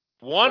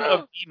one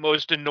of the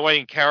most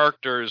annoying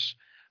characters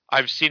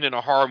I've seen in a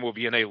horror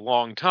movie in a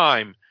long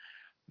time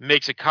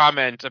makes a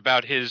comment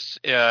about his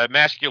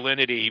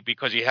masculinity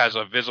because he has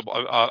a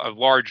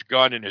large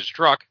gun in his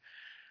truck,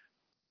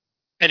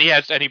 and he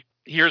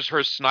hears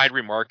her snide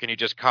remark, and he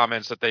just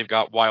comments that they've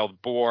got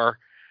wild boar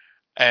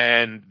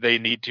and they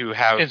need to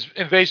have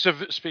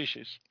invasive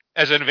species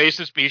as an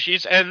invasive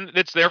species, and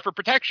it's there for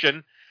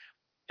protection.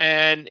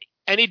 And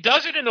he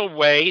does it in a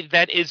way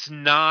that is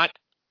not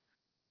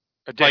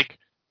right.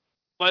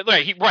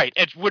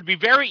 It would be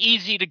very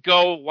easy to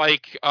go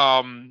like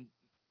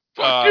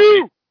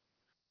to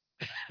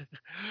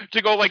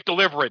go like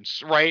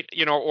Deliverance, right?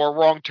 Or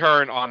Wrong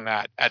Turn on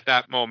that at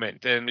that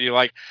moment, and you're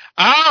like,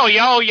 oh,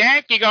 yo,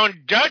 Yankee, gonna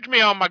judge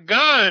me on my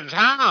guns,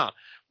 huh?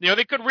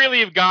 They could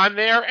really have gone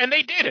there, and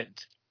they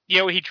didn't.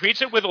 He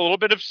treats it with a little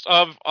bit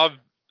of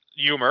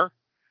humor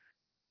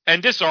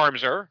and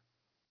disarms her,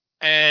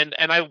 and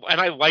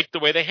I like the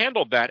way they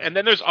handled that. And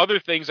then there's other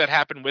things that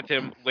happen with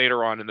him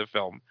later on in the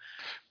film,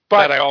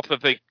 but that I also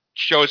think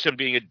shows him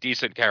being a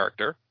decent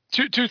character.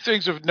 Two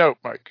things of note,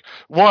 Mike.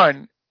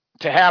 One,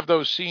 to have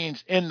those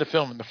scenes in the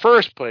film in the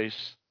first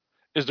place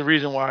is the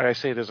reason why I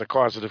say there's a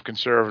causative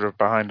conservative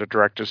behind the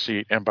director's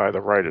seat and by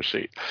the writer's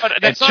seat. But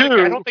that's I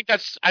don't think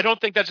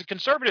that's a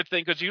conservative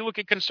thing, because you look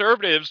at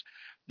conservatives,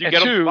 you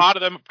get a lot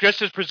of them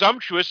just as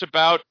presumptuous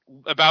about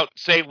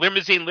say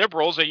limousine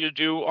liberals that you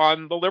do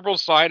on the liberal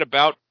side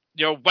about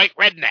white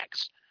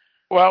rednecks.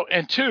 Well,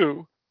 and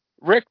two,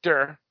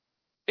 Richter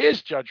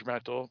is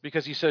judgmental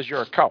because he says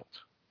you're a cult.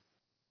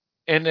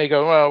 And they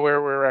go, well,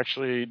 we're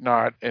actually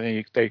not,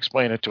 and they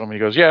explain it to him, and he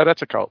goes, yeah,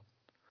 that's a cult.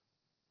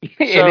 And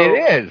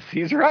it is.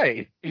 He's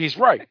right. He's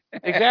right.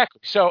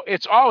 Exactly. So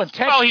it's all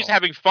intentional. Well, he's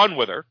having fun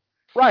with her.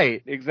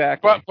 Right.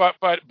 Exactly.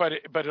 But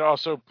it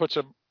also puts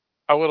a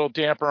little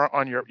damper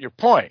on your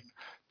point,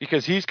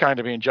 because he's kind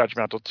of being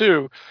judgmental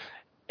too.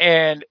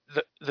 And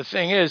the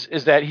thing is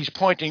that he's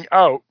pointing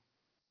out,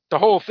 the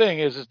whole thing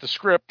is the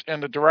script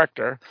and the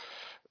director,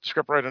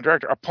 scriptwriter and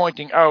director, are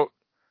pointing out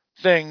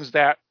things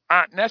that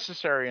aren't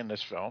necessary in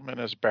this film. And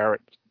as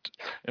Barrett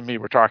and me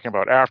were talking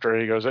about after,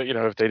 he goes,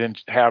 if they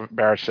didn't have,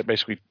 Barrett said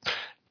basically,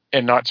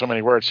 in not so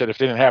many words, said if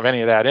they didn't have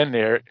any of that in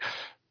there,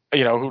 I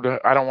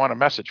don't want a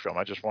message film.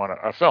 I just want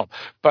a film.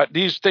 But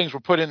these things were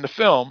put in the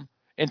film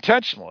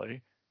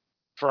intentionally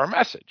for a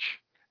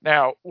message.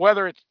 Now,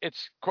 whether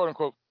it's quote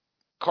unquote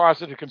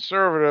closeted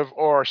conservative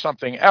or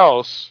something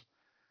else,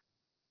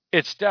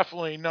 it's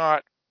definitely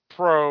not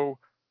pro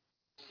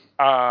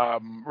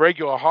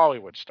regular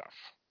Hollywood stuff,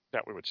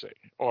 that we would say,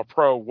 or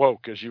pro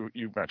woke, as you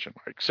mentioned,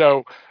 Mike.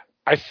 So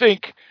I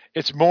think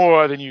it's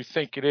more than you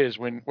think it is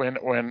when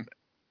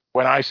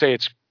I say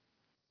it's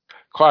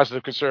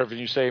closeted conservative,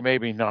 you say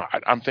maybe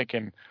not.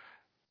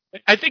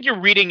 I think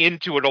you're reading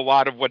into it a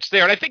lot of what's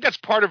there, and I think that's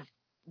part of,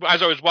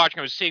 as I was watching,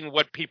 I was seeing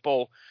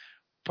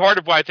part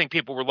of why I think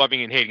people were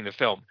loving and hating the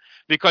film,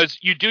 because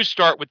you do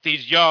start with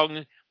these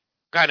young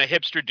kind of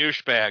hipster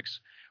douchebags,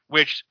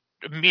 which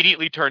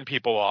immediately turn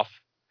people off.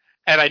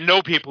 And I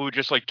know people who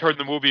just like turn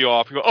the movie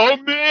off and go, "Oh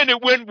man,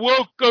 it went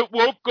woke go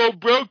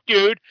broke,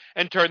 dude,"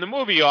 and turn the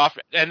movie off,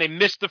 and they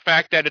miss the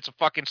fact that it's a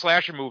fucking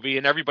slasher movie,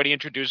 and everybody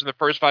introduced in the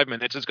first 5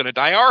 minutes is going to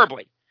die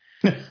horribly.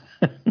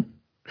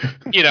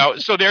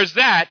 So there's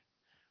that,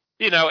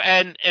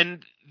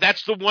 and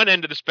that's the one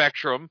end of the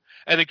spectrum.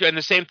 And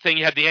the same thing,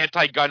 you have the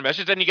anti-gun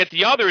message, and you get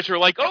the others who are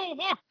like, "Oh,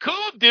 look,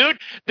 cool, dude.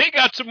 They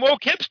got some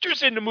woke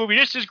hipsters in the movie.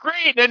 This is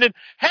great." And then,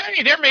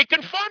 hey, they're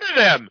making fun of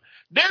them.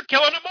 They're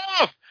killing them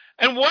off.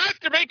 And what?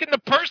 They're making the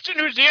person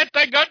who's the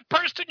anti-gun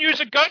person use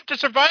a gun to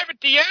survive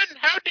at the end?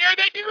 How dare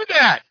they do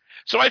that?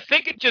 So I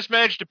think it just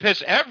managed to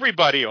piss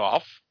everybody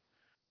off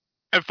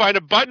and find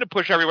a button to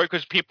push everywhere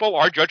because people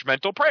are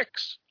judgmental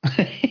pricks.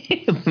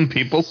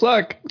 People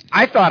suck.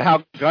 I thought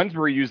how guns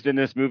were used in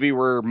this movie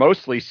were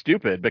mostly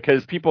stupid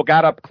because people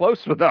got up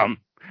close with them.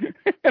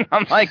 And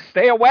I'm like,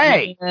 stay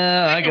away.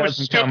 Yeah, it was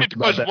stupid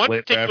because one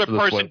particular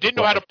person didn't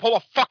know how to pull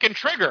a fucking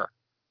trigger.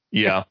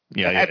 Yeah.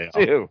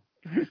 Too.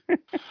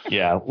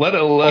 Yeah. Do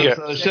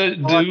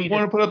you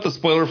want to put up the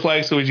spoiler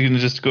flag so we can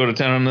just go to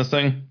town on this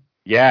thing?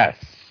 Yes.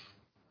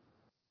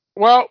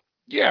 Well,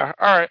 yeah.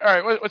 All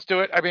right. Let's do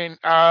it. I mean,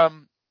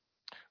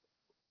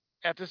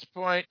 at this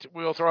point,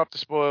 we'll throw up the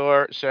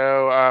spoiler.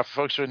 So,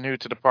 folks who are new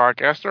to the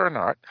podcast or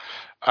not,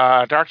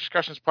 Dark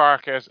Discussions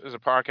Podcast is a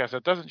podcast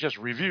that doesn't just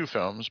review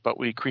films, but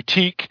we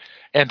critique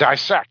and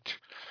dissect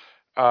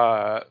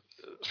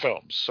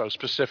films. So,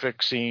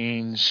 specific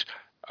scenes,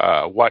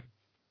 what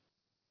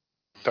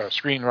the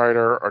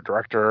screenwriter or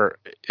director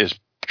is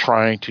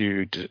trying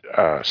to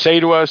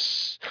say to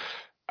us,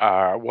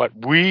 what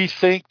we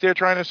think they're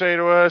trying to say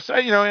to us,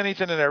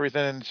 anything and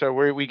everything. And so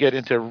we get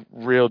into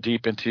real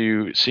deep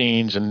into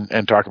scenes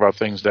and talk about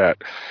things that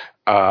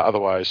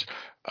otherwise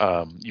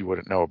you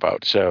wouldn't know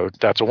about. So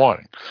that's a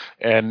warning.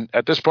 And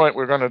at this point,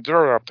 we're going to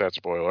throw up that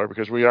spoiler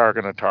because we are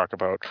going to talk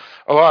about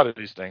a lot of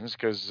these things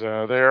because they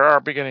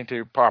are beginning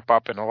to pop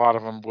up and a lot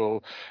of them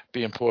will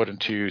be important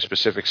to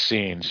specific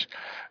scenes.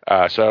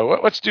 So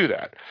let's do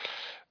that.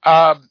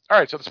 All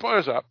right, so the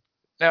spoiler's up.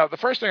 Now, the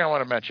first thing I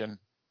want to mention,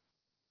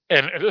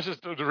 and this is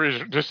the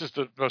reason, this is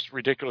the most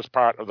ridiculous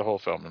part of the whole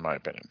film, in my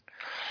opinion.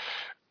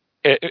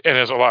 And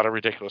there's a lot of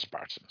ridiculous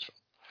parts in this film.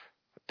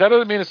 That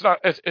doesn't mean it's not.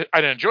 I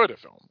didn't enjoy the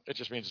film. It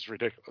just means it's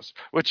ridiculous.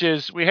 Which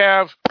is, we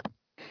have.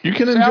 You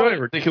can enjoy a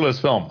ridiculous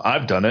film.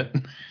 I've done it.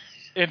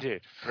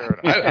 Indeed, fair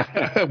enough.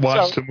 I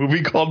watched a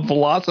movie called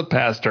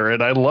Velocipaster,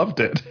 and I loved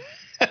it.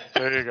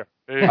 There you go.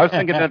 I was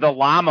thinking of the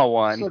llama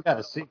one. Still got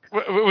to see.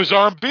 It was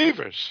on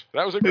Beavers.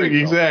 That was a great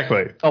film.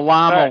 Exactly. The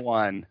llama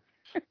one.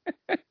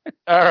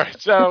 All right.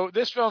 So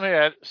this film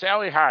had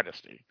Sally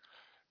Hardesty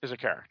is a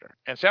character,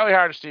 and Sally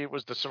Hardesty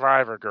was the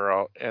survivor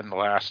girl in the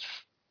last.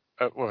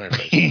 The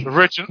last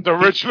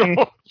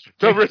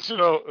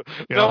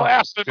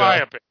in my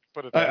opinion.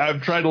 Put it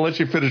I'm trying to let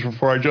you finish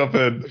before I jump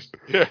in.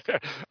 The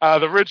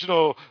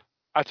original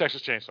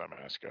Texas Chainsaw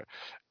Massacre,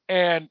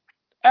 and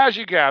as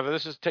you gather,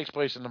 takes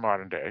place in the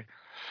modern day.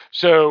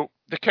 So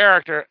the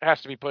character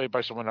has to be played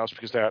by someone else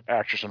because that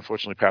actress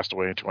unfortunately passed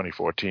away in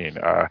 2014,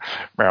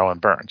 Marilyn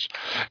Burns.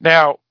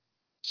 Now,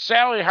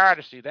 Sally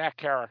Hardesty, that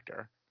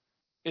character,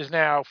 is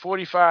now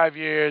 45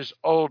 years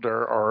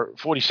older or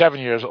 47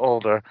 years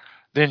older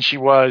than she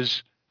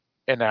was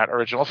in that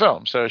original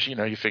film. So,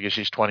 you figure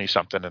she's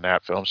 20-something in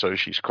that film, so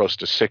she's close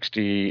to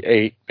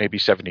 68, maybe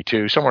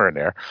 72, somewhere in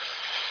there.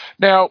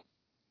 Now,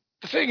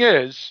 the thing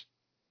is,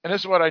 and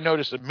this is what I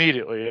noticed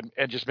immediately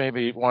and just made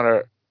me want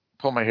to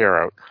pull my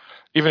hair out,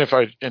 even if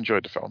I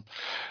enjoyed the film,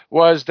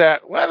 was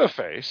that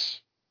Leatherface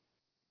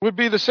would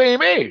be the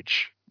same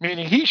age,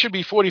 meaning he should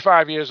be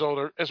 45 years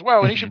older as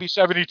well, and he should be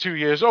 72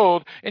 years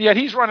old, and yet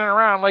he's running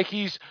around like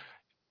he's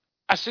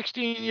a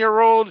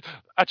 16-year-old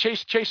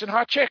chasing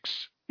hot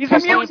chicks. He's a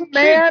mutant,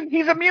 man.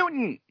 He's a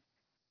mutant.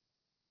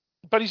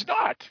 But he's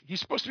not. He's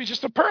supposed to be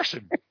just a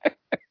person.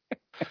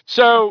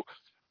 So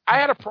I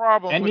had a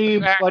problem with the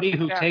fact Anybody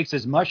who takes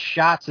as much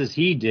shots as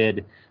he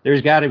did,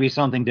 there's got to be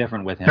something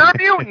different with him. You're a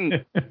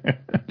mutant.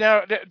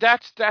 Now,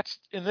 that's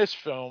in this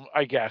film,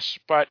 I guess,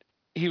 but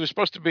he was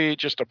supposed to be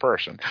just a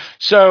person.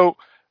 So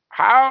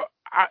I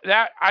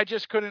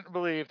just couldn't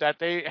believe that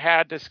they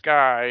had this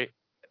guy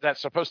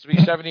that's supposed to be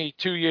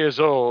 72 years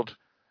old,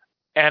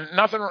 and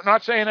not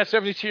saying that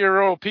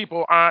 72-year-old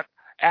people aren't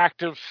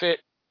active,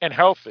 fit, and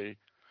healthy,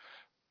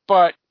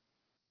 but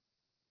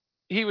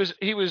he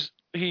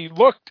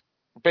looked,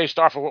 based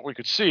off of what we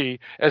could see,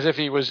 as if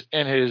he was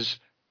in his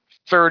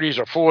 30s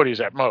or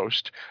 40s at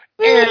most.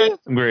 And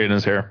gray in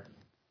his hair.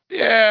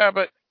 Yeah,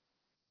 but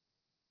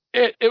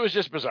it was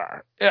just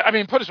bizarre. I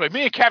mean, put it this way,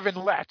 me and Kevin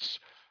Letts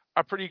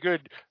are pretty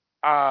good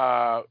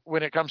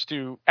when it comes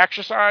to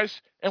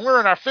exercise, and we're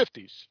in our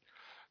 50s.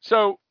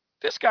 So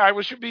this guy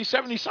should be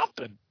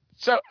 70-something.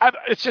 So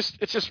it's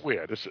just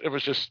weird. It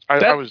was just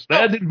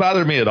that didn't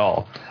bother me at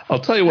all. I'll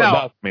tell you what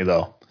bothered me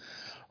though.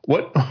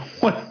 What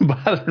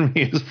bothered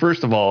me is,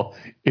 first of all,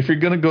 if you're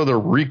going to go the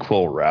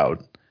requel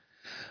route,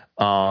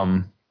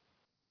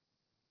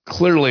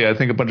 clearly I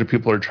think a bunch of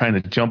people are trying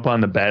to jump on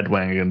the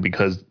bandwagon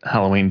because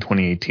Halloween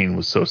 2018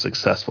 was so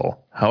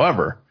successful.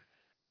 However,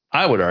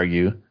 I would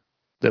argue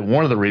that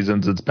one of the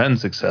reasons it's been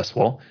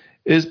successful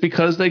is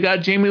because they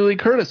got Jamie Lee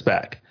Curtis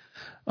back,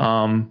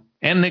 and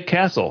Nick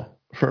Castle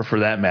for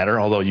that matter.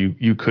 Although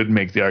you could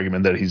make the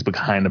argument that he's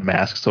behind a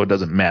mask, so it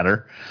doesn't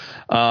matter.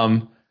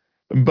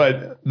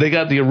 But they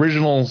got the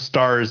original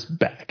stars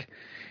back.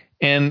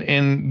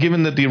 And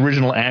given that the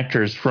original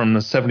actors from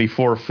the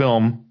 74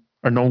 film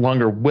are no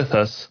longer with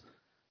us,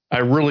 I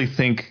really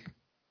think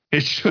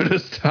it should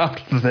have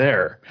stopped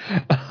there.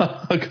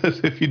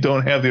 Because if you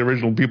don't have the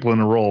original people in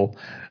the role,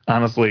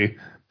 honestly,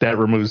 that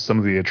removes some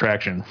of the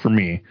attraction for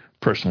me,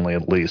 personally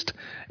at least.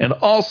 And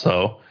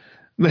also,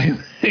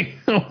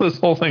 this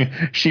whole thing,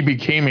 she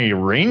became a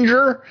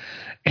ranger?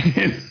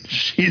 And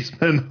she's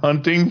been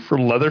hunting for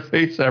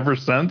Leatherface ever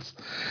since.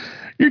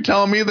 You're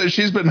telling me that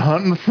she's been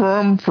hunting for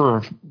him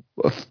for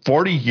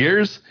 40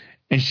 years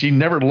and she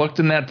never looked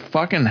in that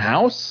fucking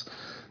house?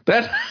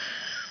 That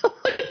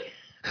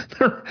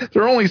there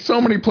are only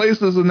so many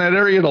places in that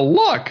area to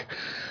look.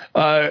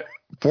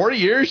 40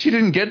 years she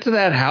didn't get to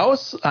that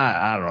house?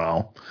 I don't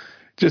know.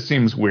 Just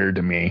seems weird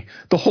to me.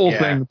 The whole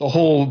thing, the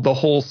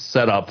whole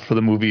setup for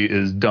the movie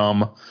is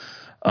dumb.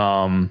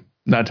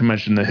 Not to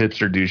mention the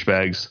hipster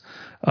douchebags.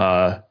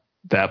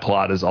 That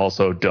plot is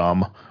also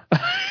dumb.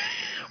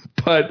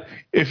 But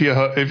if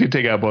you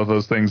take out both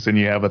those things, then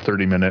you have a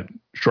 30-minute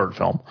short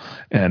film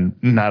and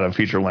not a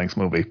feature-length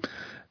movie.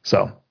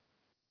 So,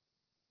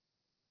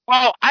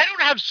 well, I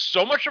don't have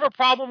so much of a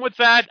problem with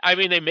that. I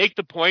mean, they make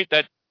the point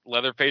that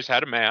Leatherface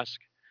had a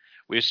mask.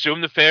 We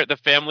assume the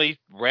family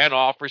ran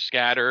off or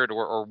scattered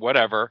or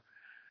whatever.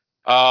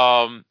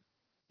 Yeah,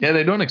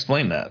 they don't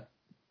explain that.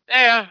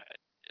 Yeah,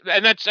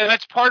 and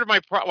that's part of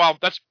my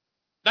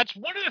that's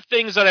one of the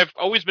things that I've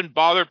always been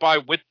bothered by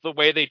with the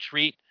way they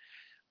treat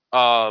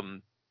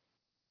the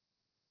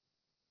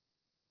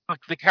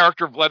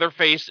character of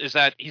Leatherface, is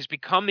that he's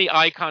become the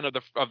icon of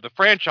the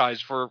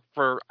franchise for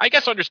I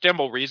guess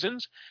understandable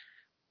reasons.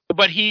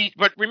 But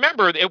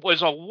remember, it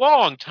was a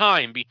long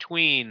time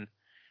between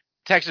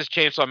Texas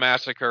Chainsaw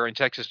Massacre and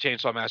Texas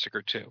Chainsaw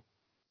Massacre 2.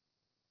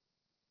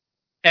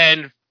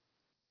 And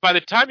by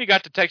the time you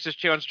got to Texas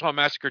Chainsaw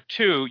Massacre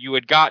 2, you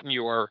had gotten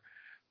your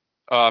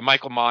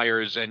Michael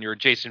Myers and your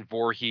Jason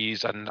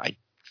Voorhees, and I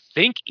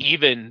think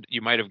even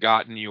you might have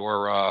gotten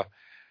your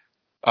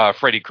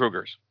Freddy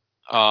Krueger's.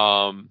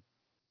 But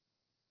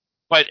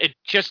it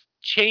just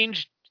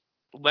changed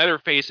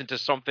Leatherface into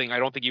something I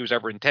don't think he was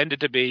ever intended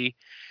to be,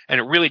 and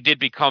it really did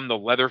become the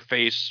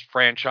Leatherface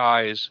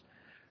franchise.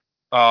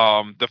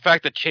 The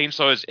fact that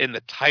Chainsaw is in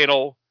the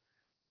title,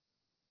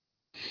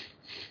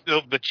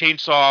 the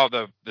Chainsaw,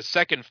 the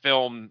second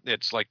film,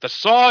 it's like the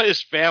Saw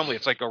is family.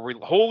 It's like a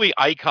holy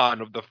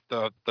icon of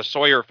the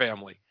Sawyer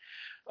family.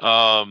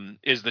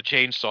 Is the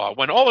chainsaw,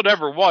 when all it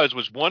ever was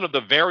one of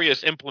the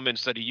various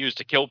implements that he used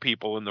to kill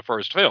people in the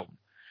first film.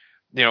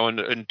 You know,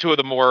 and two of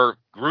the more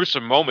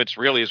gruesome moments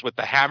really is with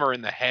the hammer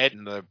in the head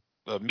and the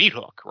meat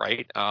hook,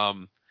 right?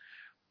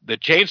 The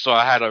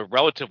chainsaw had a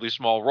relatively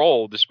small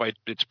role despite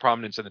its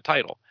prominence in the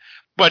title.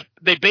 But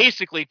they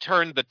basically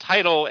turned the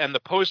title and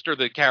the poster of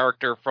the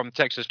character from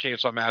Texas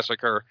Chainsaw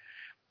Massacre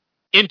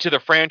into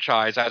the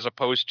franchise as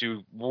opposed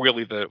to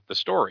really the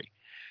story.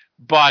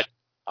 But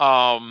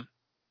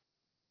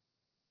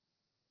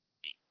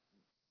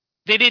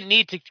they didn't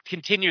need to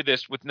continue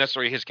this with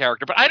necessarily his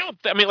character. But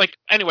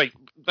anyway,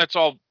 that's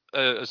all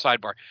a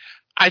sidebar.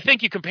 I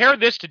think you compare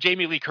this to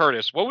Jamie Lee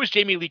Curtis. What was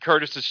Jamie Lee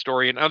Curtis's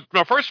story? And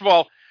now, first of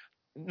all,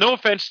 no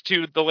offense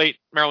to the late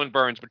Marilyn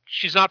Burns, but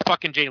she's not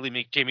fucking Jamie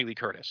Lee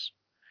Curtis.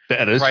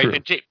 That is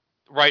right? true.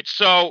 Right.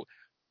 So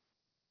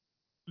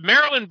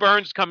Marilyn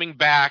Burns coming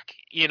back,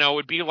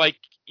 would be like,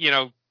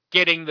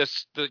 getting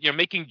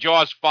making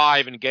Jaws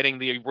 5 and getting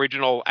the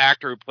original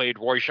actor who played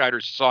Roy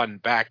Scheider's son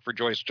back for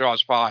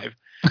Jaws 5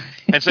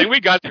 and saying, we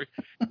got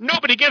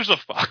Nobody gives a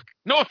fuck.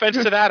 No offense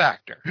to that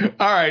actor.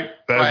 All right.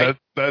 That's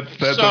a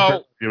fair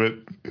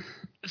argument.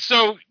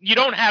 So you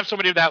don't have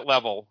somebody of that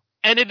level,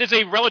 and it is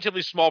a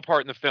relatively small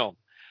part in the film.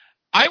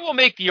 I will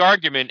make the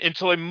argument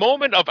until a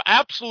moment of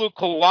absolute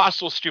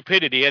colossal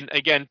stupidity, and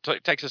again,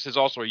 Texas is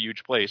also a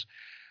huge place,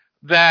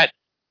 that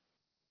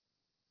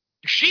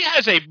she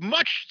has a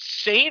much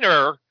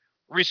saner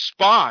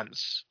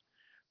response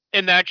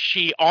in that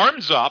she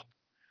arms up,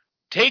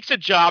 takes a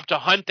job to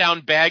hunt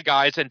down bad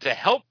guys and to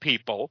help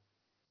people,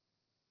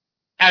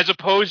 as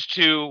opposed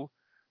to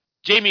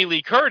Jamie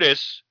Lee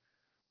Curtis,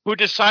 who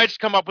decides to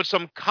come up with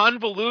some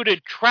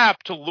convoluted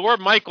trap to lure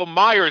Michael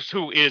Myers,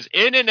 who is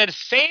in an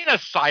insane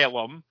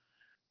asylum,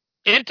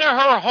 into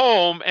her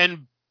home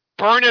and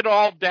burn it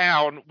all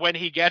down when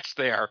he gets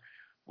there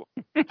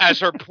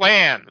as her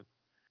plan,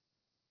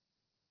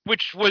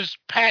 which was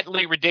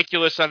patently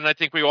ridiculous, and I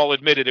think we all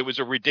admitted it was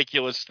a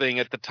ridiculous thing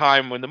at the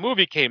time when the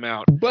movie came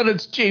out. But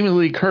it's Jamie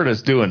Lee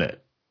Curtis doing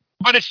it.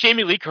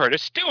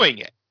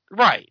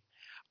 Right.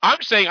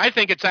 I'm saying I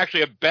think it's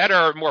actually a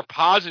better, more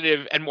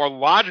positive, and more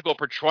logical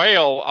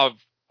portrayal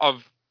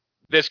of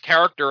this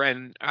character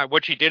and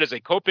what she did as a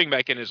coping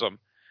mechanism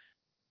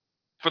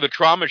for the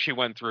trauma she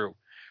went through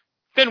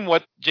than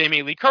what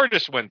Jamie Lee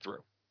Curtis went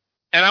through.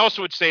 And I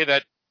also would say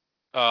that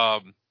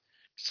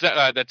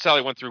that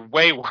Sally went through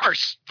way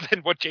worse than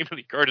what Jamie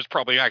Lee Curtis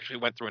probably actually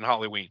went through in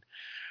Halloween.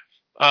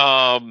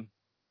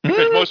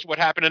 Because most of what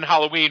happened in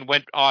Halloween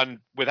went on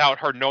without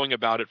her knowing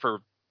about it for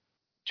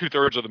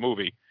 2/3 of the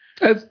movie.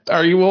 That's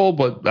arguable,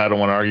 but I don't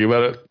want to argue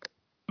about it.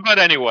 But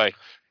anyway,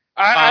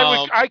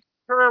 I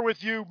concur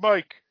with you,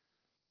 Mike.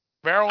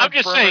 Marilyn I'm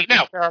just saying,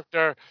 now,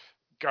 character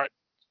got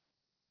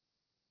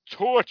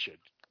tortured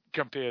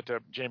compared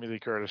to Jamie Lee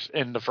Curtis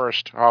in the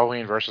first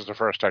Halloween versus the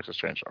first Texas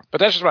Chainsaw. But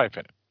that's just my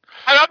opinion.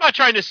 I'm not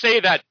trying to say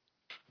that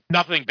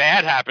nothing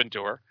bad happened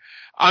to her.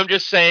 I'm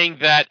just saying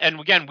that, and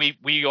again,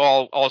 we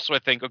all also, I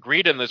think,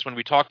 agreed in this when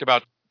we talked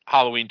about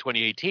Halloween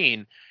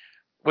 2018,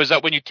 was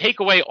that when you take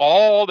away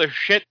all the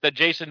shit that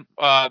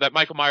that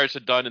Michael Myers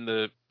had done in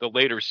the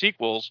later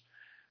sequels,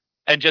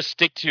 and just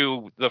stick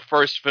to the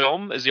first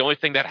film as the only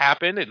thing that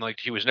happened, and like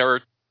she was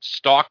never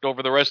stalked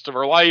over the rest of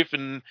her life,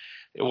 and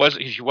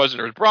she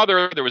wasn't her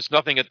brother, there was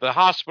nothing at the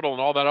hospital and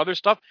all that other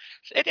stuff.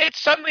 It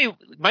suddenly,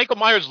 Michael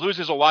Myers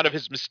loses a lot of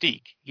his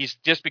mystique. He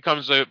just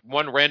becomes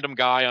one random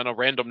guy on a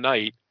random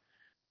night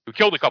who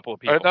killed a couple of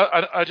people.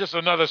 Just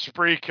another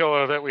spree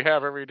killer that we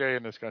have every day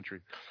in this country.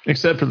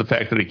 Except for the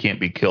fact that he can't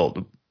be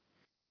killed.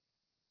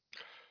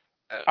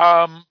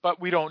 But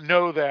we don't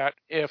know that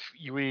if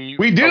we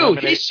do.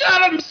 Eliminate... He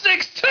shot him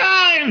 6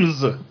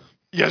 times.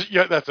 Yes,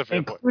 yeah, that's a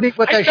fair point. Including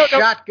with a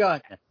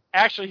shotgun.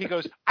 Actually, he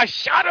goes, I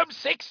shot him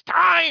 6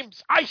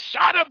 times. I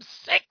shot him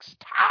 6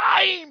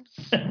 times.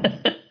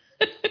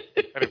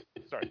 Anyway,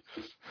 sorry.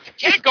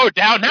 Can't go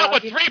down now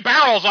with 3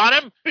 barrels on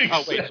him.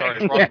 Oh, wait,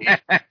 sorry.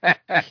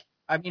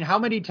 I mean, how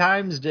many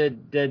times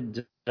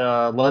did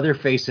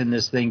Leatherface in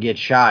this thing get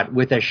shot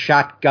with a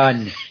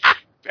shotgun?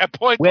 At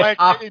point with blank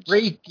a range.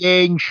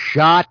 freaking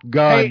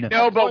shotgun. Hey,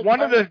 no, but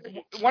one of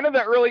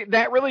the early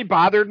that really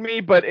bothered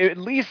me. But at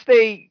least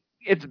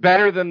it's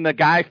better than the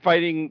guy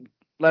fighting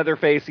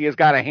Leatherface. He has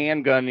got a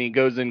handgun and he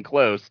goes in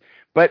close.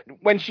 But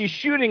when she's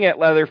shooting at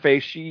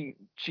Leatherface, she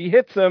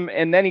hits him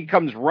and then he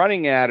comes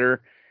running at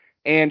her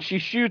and she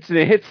shoots and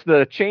it hits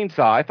the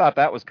chainsaw. I thought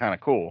that was kind of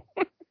cool.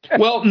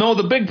 Well, no,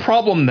 the big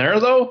problem there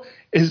though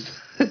is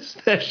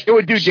that it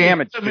would do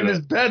damage to him in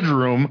his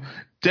bedroom,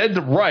 dead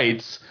to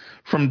rights,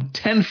 from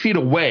 10 feet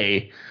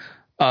away,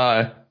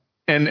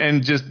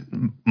 and just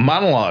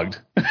monologued.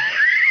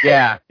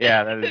 Yeah.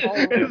 That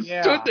is.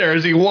 Stood there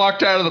as he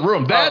walked out of the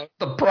room. That's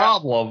the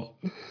problem.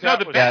 No,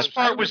 the best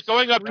part was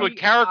going up to a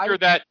character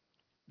that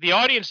the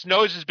audience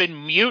knows has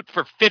been mute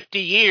for 50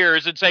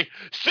 years and say,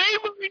 "Say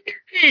my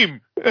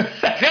name."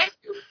 Say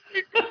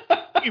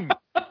my name.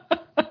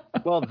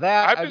 Well,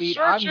 that I've been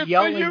searching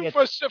for you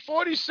for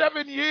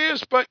 47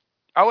 years, but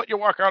I'll let you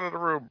walk out of the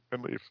room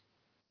and leave.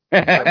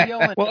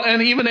 Well,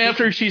 and even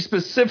after she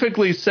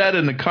specifically said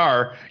in the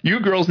car, "You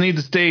girls need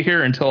to stay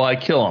here until I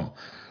kill him."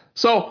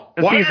 So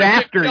why he's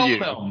after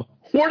you? Him?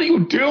 What are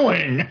you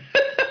doing?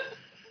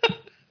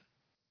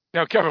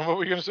 Now, Kevin, what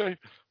were you going to say?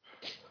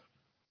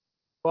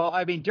 Well,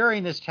 I mean,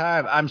 during this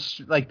time, I'm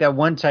like that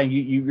one time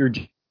you were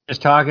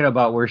just talking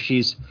about where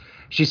she's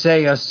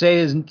saying,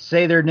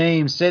 say their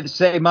name,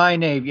 say my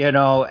name, and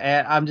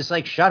I'm just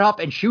like, shut up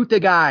and shoot the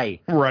guy.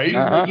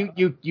 Right.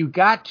 You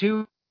got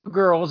two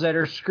girls that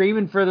are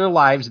screaming for their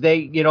lives.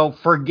 They,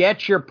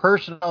 forget your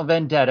personal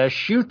vendetta,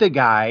 shoot the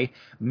guy,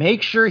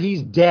 make sure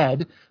he's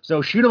dead.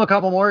 So shoot him a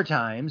couple more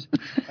times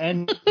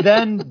and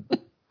then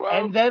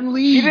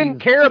leave. She didn't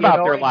care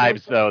about their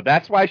lives though.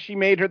 That's why she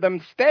made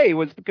them stay,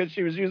 was because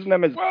she was using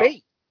them as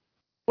bait.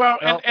 Well,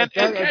 and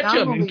catch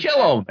him and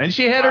kill him. And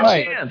she had her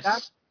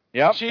chance.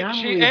 Yep.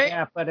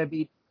 But I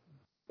mean,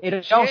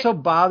 it also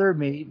bothered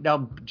me.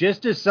 Now,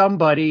 just as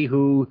somebody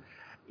who,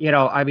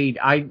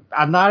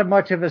 I'm not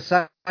much of a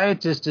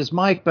scientist as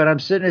Mike, but I'm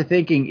sitting there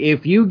thinking,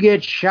 if you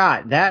get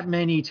shot that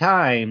many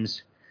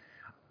times,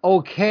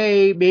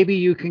 okay, maybe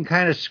you can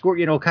kind of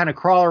kind of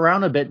crawl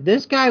around a bit.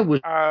 This guy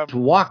was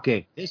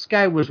walking. This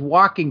guy was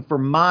walking for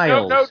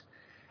miles.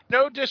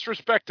 No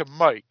disrespect to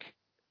Mike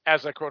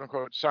as a quote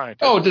unquote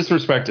scientist. Oh,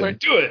 disrespect him.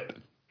 Do it.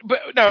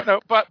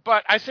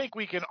 But I think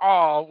we can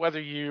all, whether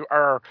you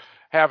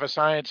have a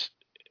science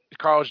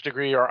college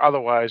degree or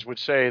otherwise, would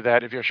say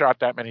that if you're shot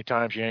that many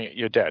times,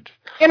 you're dead.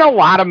 In a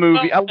lot of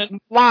movies,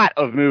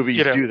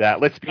 do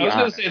that. Let's be honest.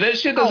 I was going to say, that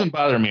shit doesn't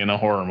bother me in a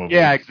horror movie.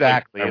 Yeah,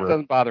 exactly. It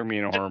doesn't bother me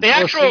in a horror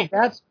movie.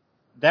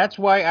 That's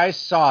why I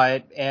saw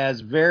it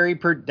as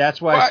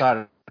that's why I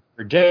saw it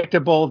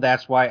predictable.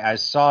 That's why I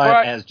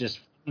saw it as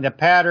just the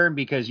pattern,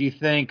 because you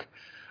think,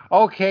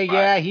 okay,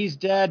 yeah, he's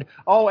dead.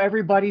 Oh,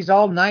 everybody's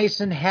all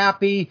nice and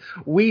happy.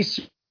 We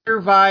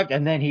survived,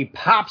 and then he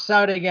pops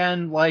out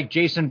again like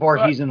Jason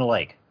Voorhees in the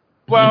lake.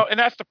 Well, and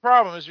that's the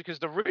problem, is because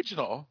the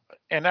original,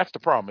 and that's the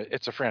problem,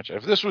 it's a franchise.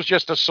 If this was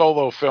just a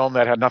solo film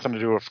that had nothing to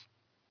do with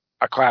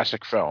a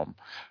classic film,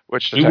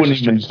 which the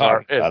Texas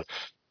Chainsaw is,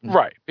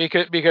 right?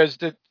 Because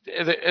the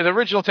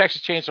original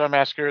Texas Chainsaw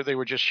Massacre, they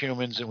were just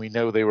humans, and we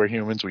know they were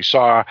humans. We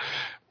saw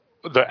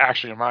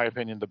actually, in my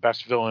opinion, the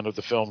best villain of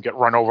the film get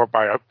run over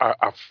by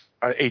a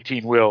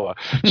 18-wheeler.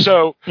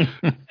 So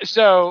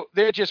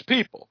they're just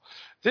people.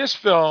 This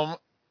film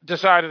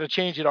decided to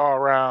change it all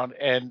around,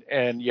 and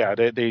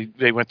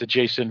they went the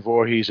Jason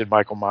Voorhees and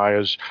Michael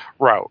Myers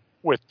route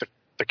with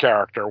the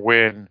character.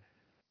 When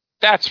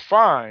that's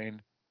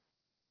fine,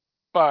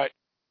 but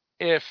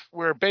if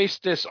we're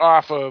based this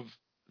off of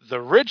the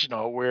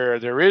original, where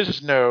there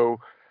is no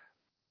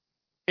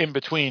in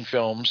between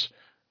films,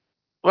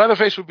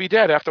 Leatherface would be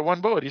dead after one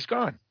bullet. He's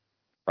gone,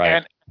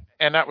 right?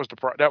 And that was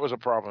that was a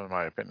problem, in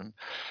my opinion.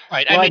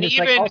 Right. Well, I mean,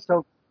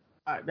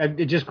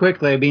 even just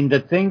quickly, I mean, the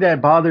thing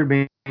that bothered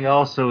me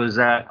also is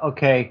that,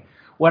 okay,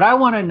 what I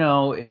want to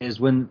know is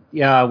when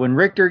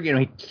Richter,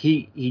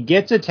 he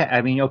gets attacked.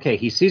 I mean, okay,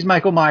 he sees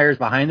Michael Myers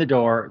behind the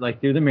door,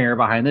 like through the mirror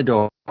behind the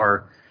door.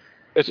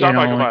 It's not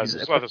Michael Myers.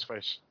 It's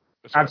Leatherface.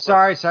 I'm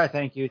sorry.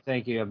 Thank you.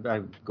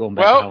 I'm going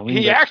back. Well,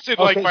 he acted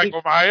like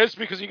Michael Myers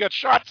because he got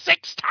shot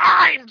 6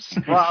 times.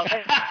 Well,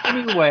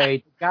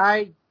 anyway,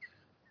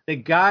 the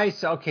guy.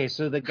 Okay,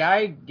 so the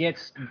guy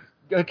gets.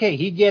 Okay,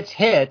 he gets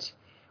hit.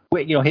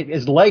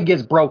 His leg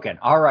gets broken.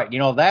 All right,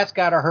 that's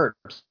gotta hurt.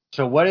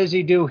 So what does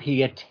he do?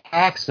 He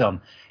attacks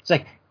him. It's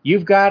like,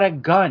 you've got a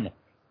gun.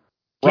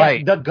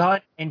 Get the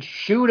gun and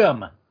shoot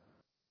him.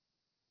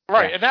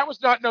 Right, and that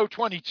was not no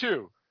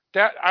 22.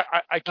 That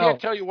I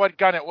can't tell you what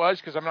gun it was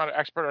because I'm not an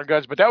expert on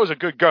guns, but that was a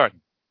good gun.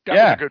 That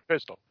was a good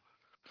pistol.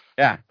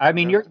 Yeah, I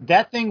mean,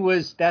 that thing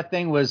was.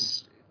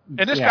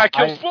 And this guy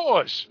killed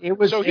 4s. It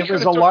was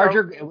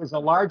a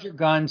larger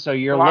gun. So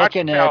you're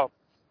looking at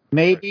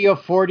maybe a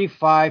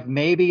 45,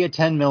 maybe a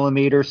 10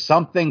 millimeter,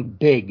 something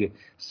big,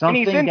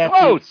 something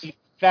that's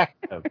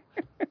effective.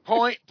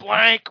 Point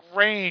blank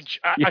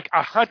range,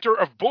 a hunter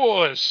of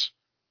boars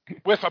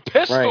with a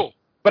pistol. Right.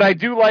 But I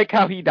do like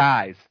how he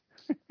dies.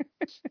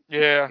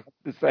 Yeah.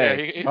 To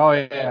say.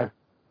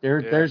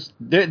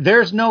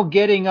 There's no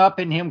getting up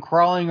and him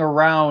crawling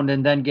around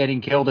and then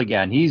getting killed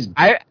again.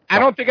 I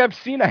don't think I've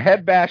seen a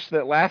head bash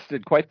that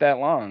lasted quite that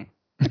long.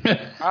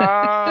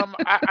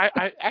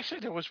 I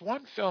actually, there was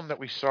one film that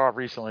we saw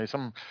recently.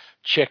 Some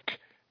chick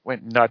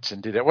went nuts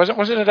and did it. Wasn't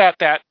it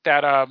that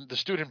the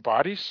Student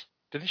Bodies?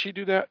 Didn't she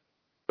do that?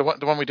 The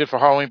one we did for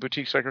Halloween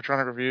Boutique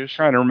Psychotronic Reviews.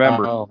 Trying to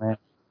remember. Oh man,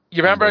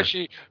 you remember?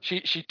 She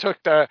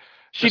took the.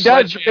 She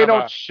does, but they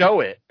don't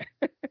show it.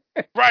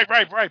 Right.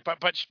 But it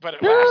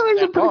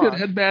there's a pretty good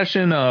head bash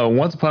in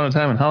Once Upon a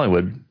Time in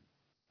Hollywood.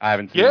 I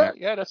haven't seen that.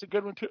 Yeah, that's a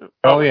good one too.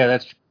 Oh yeah,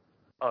 that's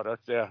a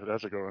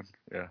good one.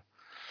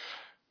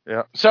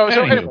 Yeah. So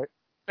anyway,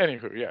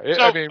 yeah.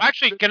 So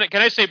actually, can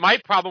I say my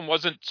problem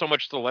wasn't so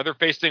much the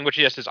Leatherface thing, which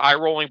yes is eye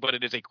rolling, but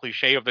it is a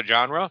cliche of the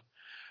genre.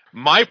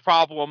 My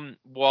problem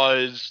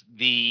was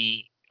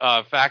the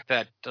fact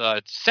that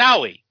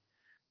Sally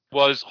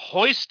was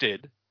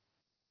hoisted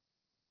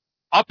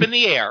up in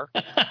the air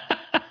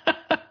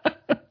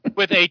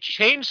with a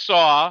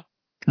chainsaw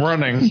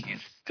running,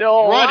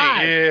 still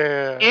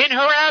running in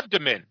her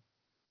abdomen.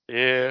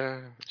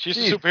 Yeah, she's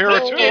a superhero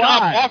too.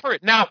 Off her.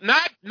 Now,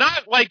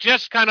 not like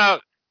just kind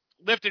of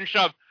lift and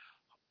shove,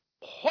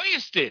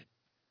 hoisted.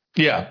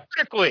 Yeah,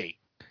 vertically.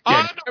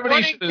 Yeah, on a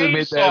running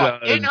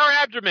chainsaw in her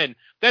abdomen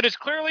that is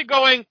clearly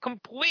going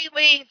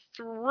completely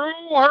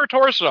through her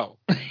torso.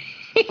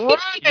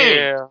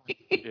 Running.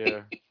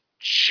 Yeah.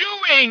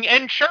 Chewing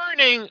and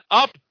churning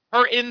up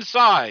her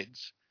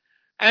insides.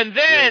 And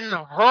then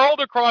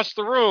hurled across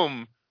the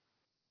room.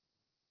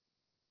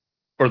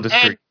 Or the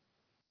street.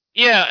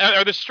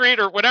 Or the street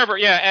or whatever.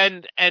 Yeah,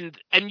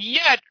 and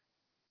yet,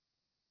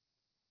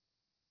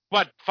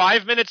 what,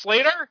 5 minutes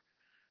later?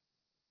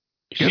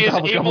 She is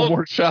able to get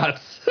more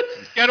shots.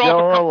 Get off a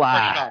couple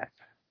more shots.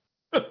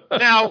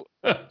 Now,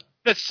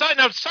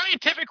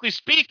 scientifically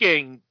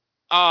speaking,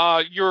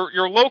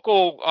 your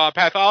local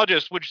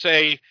pathologist would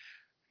say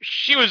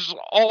she was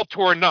all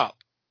torn up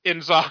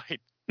inside,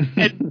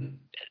 and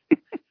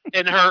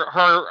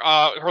her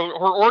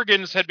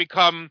organs had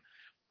become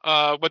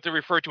what they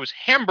refer to as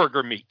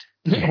hamburger meat.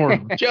 or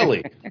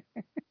jelly.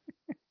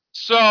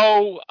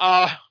 So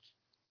that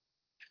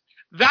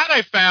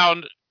I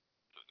found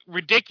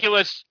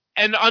ridiculous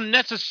and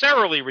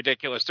unnecessarily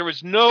ridiculous. There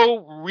was no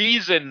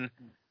reason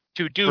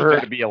to do For her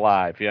that. to be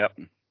alive, yep.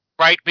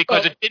 Right?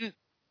 Because it didn't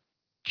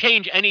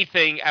change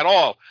anything at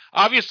all.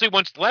 Obviously,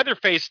 once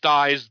Leatherface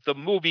dies, the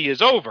movie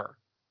is over.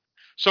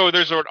 So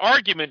there's an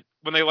argument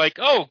when they like,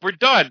 oh, we're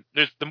done.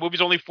 The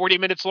movie's only 40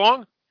 minutes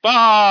long?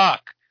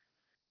 Fuck!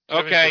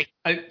 Okay.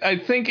 I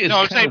think it's. No,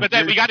 I'm saying, but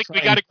then we got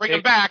to bring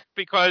him back back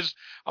because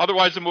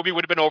otherwise the movie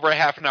would have been over a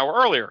half an hour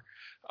earlier.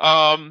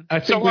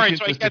 I think we should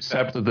just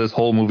accept that this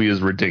whole movie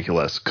is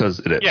ridiculous because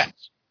it is. Yes.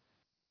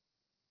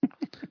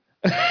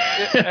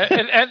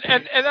 and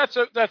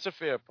that's a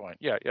fair point.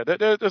 Yeah.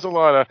 There's a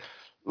lot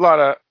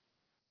of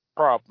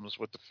problems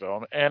with the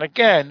film, and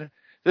again,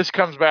 this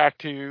comes back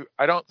to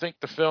I don't think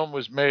the film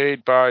was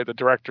made by the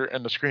director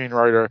and the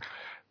screenwriter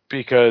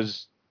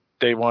because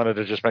they wanted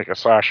to just make a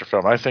slasher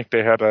film. I think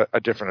they had a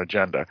different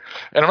agenda,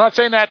 and I'm not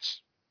saying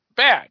that's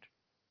bad,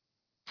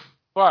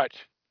 but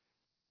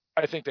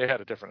I think they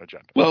had a different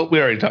agenda. Well, we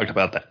already talked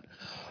about that.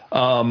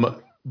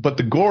 But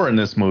the gore in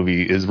this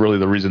movie is really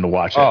the reason to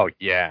watch it. Oh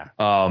yeah.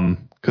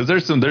 Because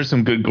there's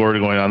some good gore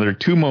going on. There are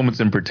two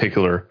moments in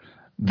particular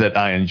that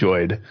I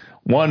enjoyed.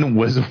 One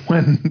was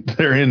when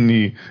they're in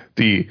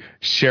the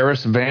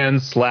sheriff's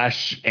van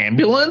 /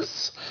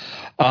 ambulance.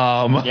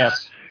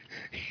 Yes.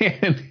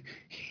 And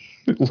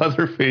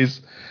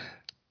Leatherface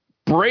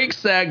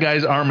breaks that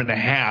guy's arm in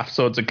half,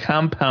 so it's a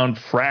compound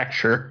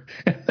fracture,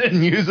 and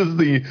then uses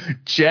the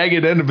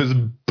jagged end of his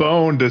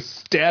bone to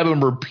stab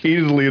him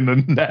repeatedly in the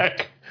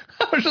neck.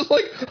 I was just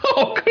like,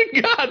 oh,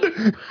 good God.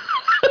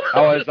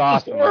 That was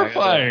awesome.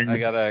 Horrifying. I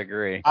gotta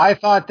agree. I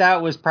thought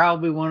that was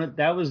probably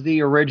that was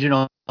the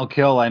original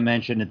kill I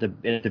mentioned at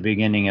the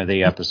beginning of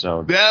the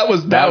episode. That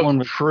one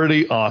was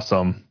pretty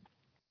awesome.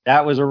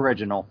 That was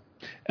original.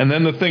 And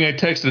then the thing I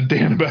texted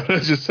Dan about, I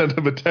just sent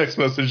him a text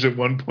message at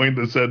one point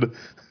that said,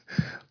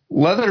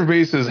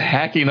 Leatherface is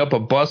hacking up a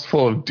bus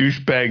full of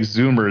douchebag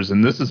Zoomers,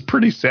 and this is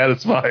pretty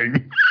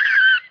satisfying.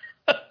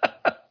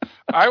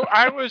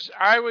 I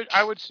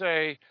would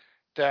say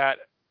that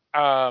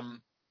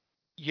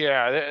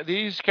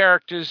these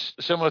characters,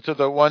 similar to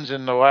the ones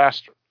in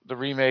the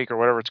remake or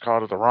whatever it's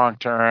called, or The Wrong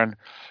Turn,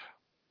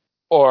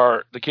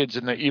 or the kids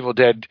in the Evil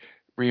Dead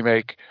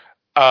remake,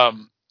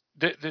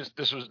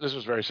 this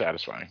was very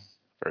satisfying.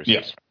 Very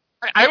satisfying.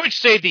 I would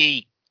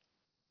say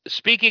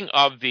speaking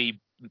of the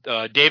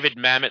David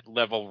Mamet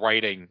level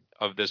writing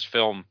of this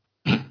film,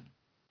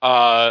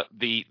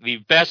 the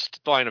best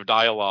line of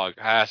dialogue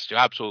has to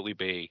absolutely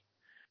be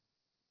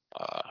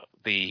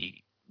the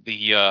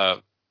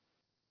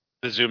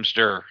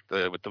Zoomster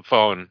with the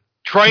phone.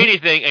 Try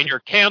anything and you're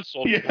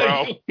canceled,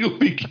 bro. You'll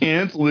be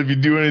canceled if you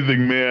do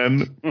anything,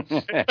 man.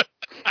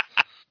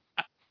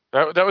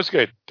 That was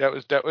good. That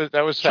was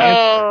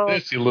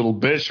this, you little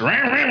bitch.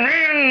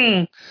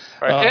 Right.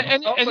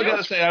 And I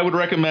gotta say, I would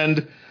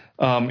recommend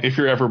if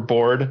you're ever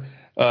bored,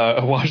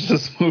 watch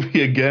this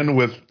movie again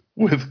with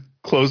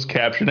closed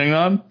captioning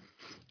on.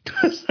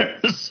 Because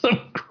there's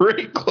some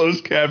great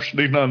closed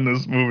captioning on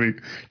this movie.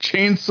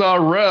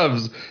 Chainsaw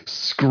revs,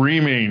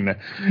 screaming.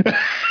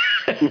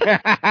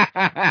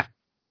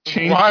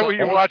 Why were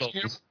you watching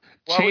it?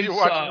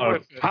 Chainsaw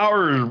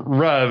power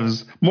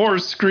revs, more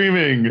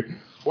screaming.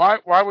 Why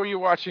were you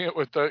watching it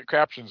with the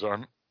captions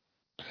on?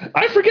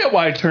 I forget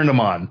why I turned them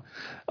on.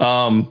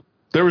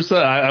 There was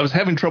I was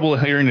having trouble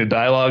hearing the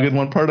dialogue in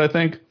one part, I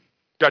think.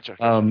 Gotcha.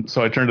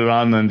 So I turned it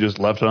on and then just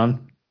left it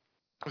on.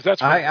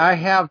 That's I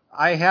have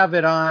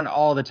it on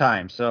all the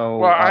time. So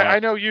well, I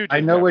know you do.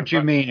 I know what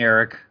you mean,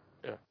 Eric.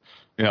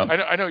 Yeah.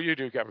 I know you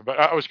do, Kevin, but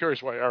I was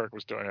curious why Eric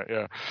was doing it.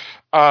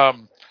 Yeah.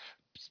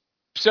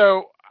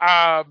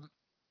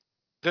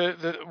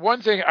 The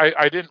one thing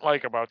I didn't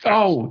like about that.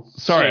 Oh,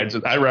 sorry.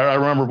 I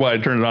remember why I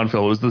turned it on,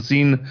 Phil. It was the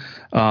scene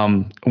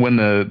when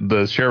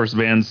the sheriff's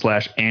van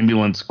 /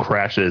 ambulance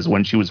crashes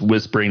when she was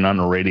whispering on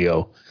the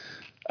radio.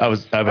 So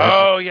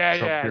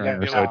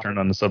I turned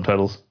on the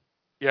subtitles.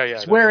 Yeah.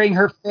 He's wearing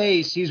her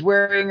face. He's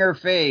wearing her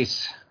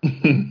face.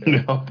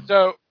 No.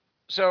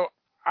 So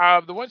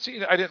the one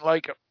scene I didn't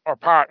like, or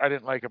part I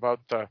didn't like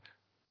about the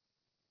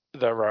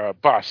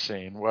bus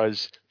scene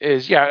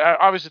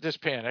obviously there's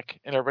panic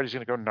and everybody's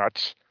going to go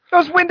nuts.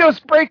 Those windows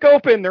break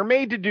open. They're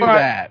made to do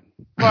that.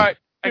 But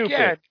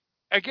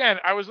again,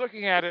 I was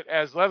looking at it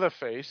as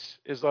Leatherface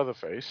is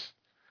Leatherface.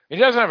 He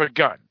doesn't have a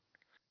gun.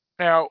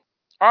 Now,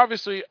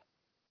 obviously,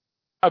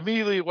 a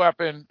melee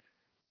weapon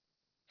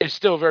is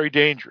still very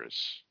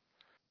dangerous.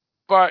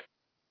 But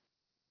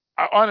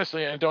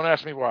honestly, and don't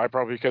ask me why,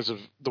 probably because of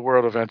the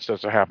world events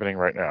that are happening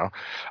right now.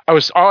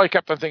 All I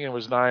kept on thinking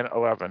was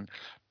 9/11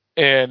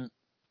 and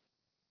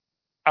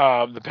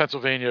the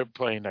Pennsylvania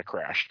plane that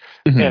crashed,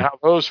 and how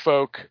those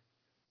folk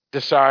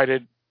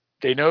decided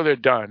they know they're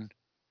done,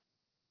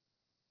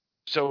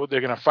 so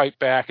they're going to fight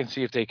back and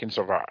see if they can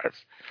survive.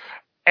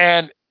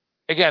 And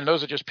again,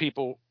 those are just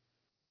people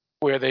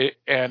where they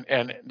and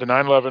the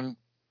 9/11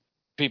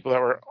 people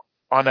that were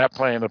on that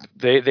plane,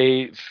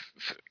 they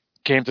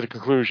came to the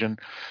conclusion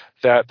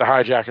that the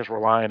hijackers were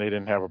lying. They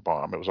didn't have a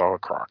bomb. It was all a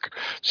crock.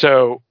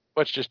 So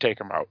let's just take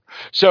him out.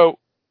 So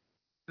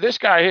this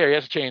guy here, he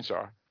has a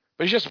chainsaw,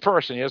 but he's just a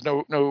person. He has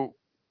no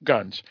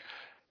guns.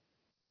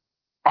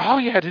 All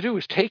you had to do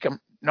was take him,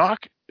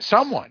 knock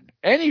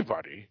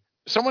anybody,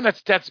 someone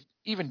that's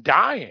even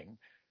dying.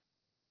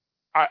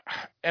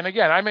 And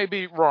again, I may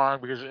be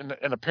wrong because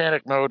in a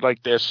panic mode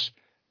like this,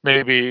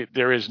 maybe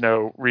there is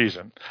no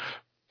reason.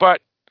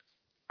 But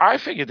I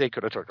figured they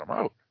could have took him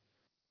out.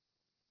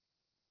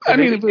 I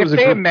mean, if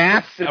they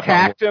mass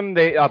attacked him,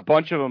 a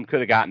bunch of them could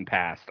have gotten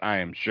past, I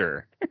am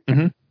sure.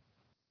 Mm-hmm.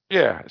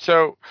 Yeah,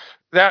 so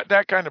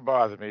that kind of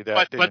bothered me.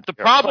 But the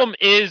problem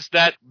is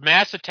that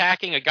mass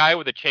attacking a guy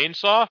with a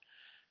chainsaw,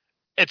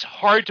 it's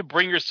hard to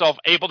bring yourself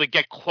able to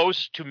get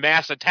close to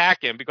mass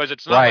attack him because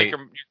it's not like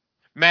you're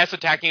mass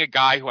attacking a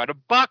guy who had a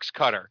box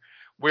cutter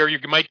where you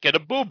might get a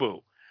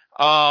boo-boo.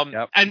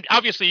 And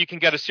obviously you can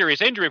get a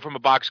serious injury from a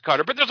box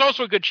cutter, but there's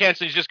also a good chance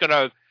that he's just going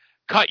to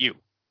cut you.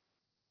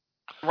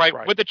 Right.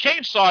 With the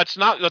chainsaw,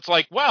 it's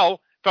like,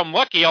 well, if I'm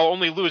lucky, I'll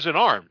only lose an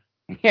arm.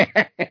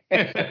 Right.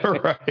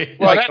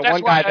 Well, like the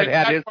one guy that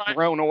had his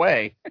thrown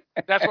away.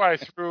 That's why I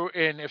threw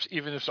in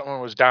even if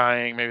someone was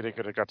dying, maybe they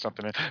could have got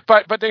something in.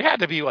 But they had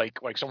to be like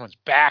someone's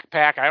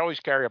backpack. I always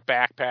carry a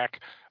backpack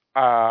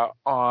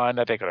on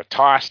that they could have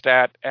tossed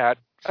at.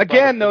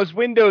 Again, those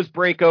windows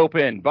break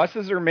open.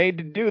 Buses are made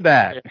to do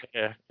that.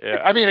 Yeah.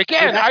 I mean,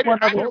 again, that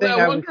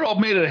one girl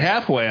made it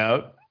halfway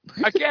out.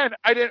 Again,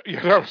 I didn't.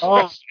 I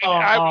was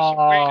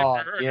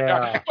waiting for her.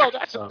 Yeah. Well,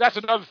 that's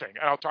another thing,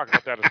 and I'll talk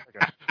about that in a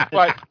second.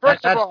 But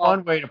that's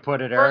one way to put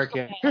it, Eric.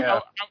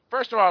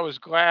 First of all, I was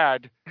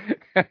glad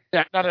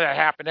that none of that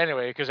happened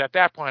anyway, because at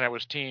that point I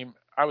was team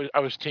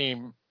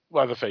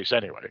Leatherface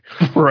anyway.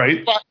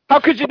 Right. But, how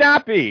could you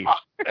not be?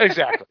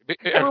 Exactly.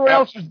 Everyone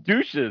else is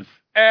douches.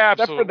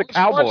 Absolutely. Except for the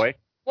cowboy.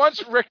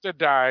 Once Richter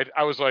died,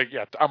 I was like,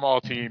 yeah, I'm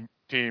all team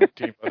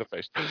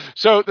Leatherface.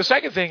 So the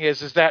second thing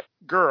is that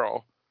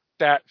girl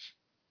that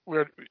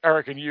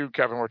Eric and you,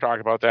 Kevin, were talking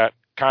about that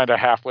kind of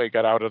halfway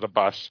got out of the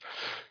bus.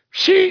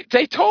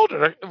 Richter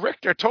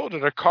told her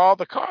to call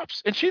the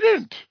cops, and she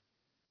didn't.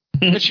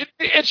 and she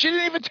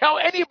didn't even tell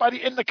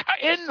anybody in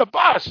the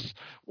bus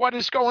what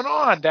is going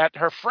on, that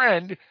her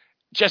friend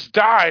just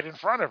died in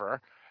front of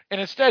her,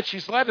 and instead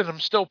she's letting them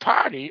still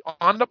party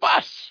on the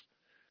bus.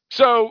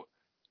 So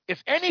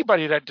if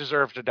anybody that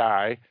deserved to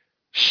die,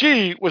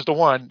 she was the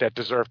one that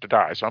deserved to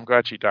die. So I'm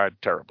glad she died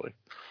terribly.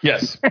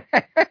 Yes.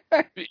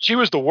 She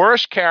was the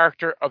worst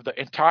character of the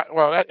entire.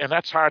 Well, and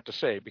that's hard to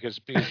say because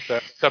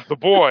the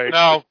boy.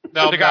 No,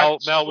 Mel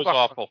was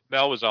awful.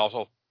 Mel was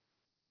awful.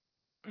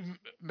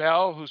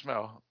 Mel, who's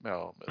Mel?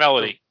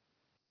 Melody.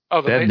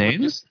 Oh, they had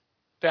names.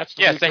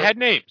 They had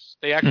names.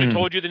 They actually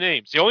told you the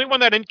names. The only one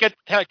that didn't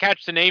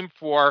catch the name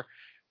for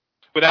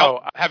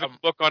without having to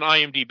look on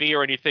IMDb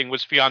or anything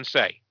was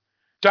Fiancé.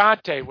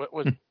 Dante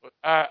was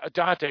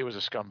Dante was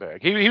a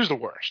scumbag. He was the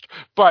worst.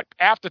 But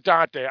after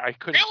Dante, I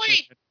couldn't.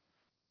 Really?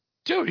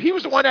 Dude, he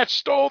was the one that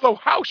stole the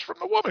house from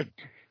the woman.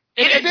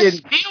 He didn't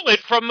steal it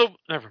from the.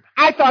 Never mind.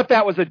 I thought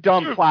that was a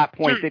dumb plot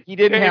point that he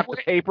didn't have the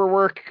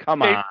paperwork.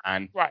 Come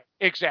on. Right,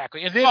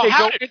 exactly. And then they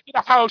go into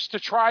the house to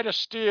try to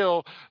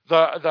steal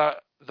the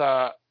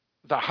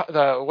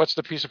what's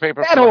the piece of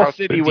paper? That whole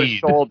city was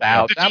sold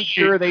out. I'm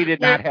sure they did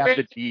not have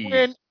the deed.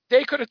 When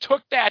they could have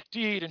took that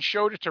deed and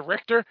showed it to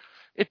Richter,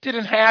 it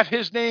didn't have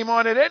his name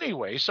on it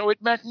anyway, so it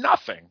meant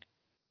nothing.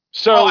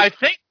 So I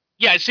think.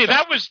 Yeah, see,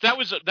 that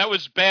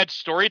was bad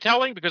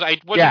storytelling because I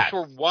wasn't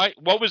sure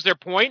what was their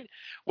point.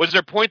 Was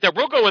their point that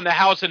we'll go in the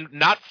house and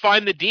not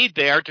find the deed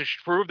there to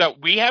prove that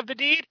we have the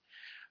deed?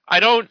 I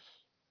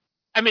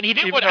mean, he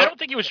did I don't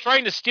think he was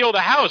trying to steal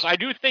the house. I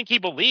do think he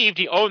believed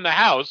he owned the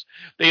house.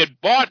 They had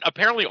bought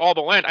apparently all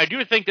the land. I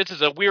do think this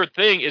is a weird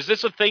thing. Is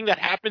this a thing that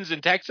happens in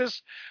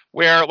Texas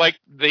where like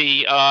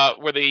the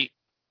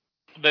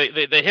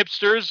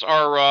hipsters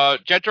are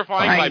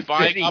gentrifying by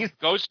buying up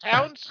ghost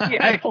towns?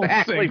 Yeah,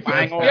 exactly.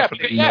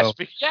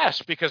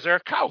 Yes, because they're a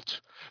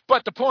cult.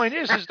 But the point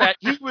is that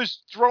he was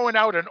throwing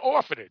out an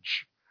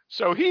orphanage,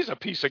 so he's a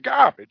piece of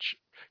garbage.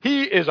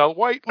 He is a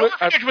white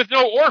orphanage with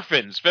no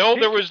orphans, Phil.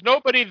 There was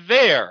nobody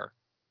there.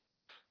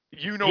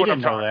 You know what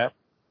I'm talking about?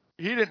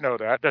 He didn't know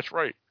that. That's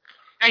right.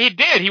 Yeah, he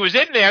did. He was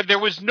in there. There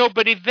was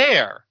nobody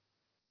there.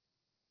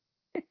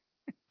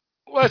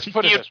 Let's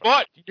put it this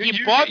way.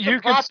 He bought the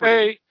property. Can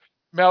say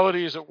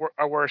Melody is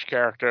a worse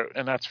character,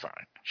 and that's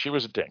fine. She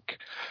was a dink.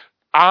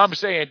 I'm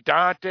saying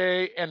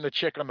Dante and the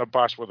chick on the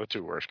bus were the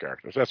two worst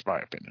characters. That's my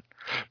opinion.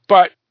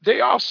 But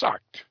they all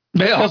sucked.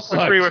 They all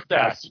sucked. Agree with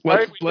that.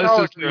 Yes. Let's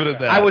just leave it at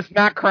that. I was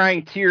not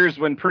crying tears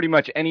when pretty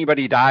much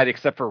anybody died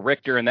except for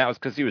Richter, and that was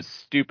because he was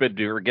stupid.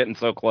 We were getting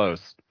so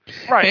close.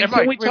 Right. And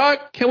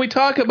can we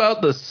talk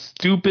about the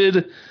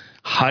stupid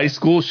high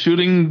school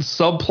shooting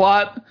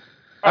subplot?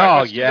 All right, Oh,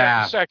 let's do that in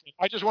yeah. a second.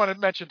 I just want to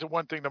mention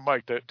one thing to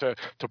Mike to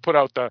put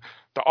out the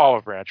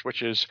olive branch,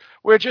 which is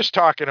we're just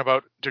talking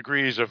about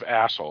degrees of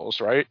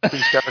assholes, right?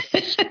 These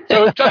characters.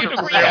 So it doesn't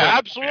really,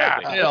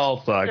 absolutely. They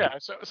all suck. Yeah,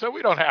 so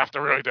we don't have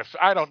to really.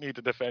 I don't need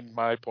to defend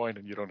my point,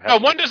 and you don't have. No,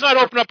 to one does not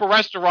open up a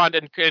restaurant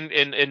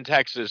in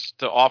Texas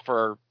to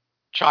offer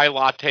chai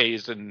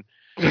lattes and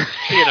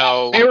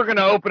They were going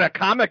to open a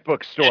comic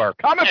book store.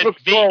 Comic book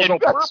store was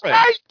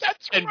perfect.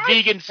 That's and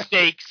vegan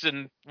steaks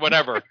and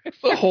whatever.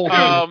 The whole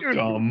thing is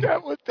dumb.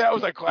 That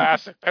was a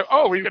classic.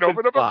 Oh, we can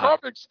open up a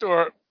comic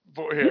store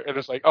here, and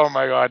it's like, oh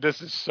my god,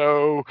 this is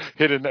so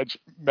hidden message.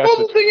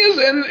 Well, the thing is,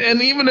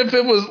 and even if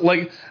it was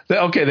like,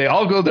 okay, they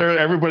all go there,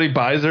 everybody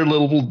buys their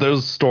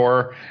little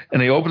store,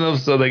 and they open up,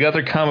 so they got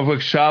their comic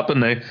book shop,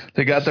 and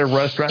they got their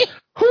restaurant.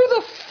 Who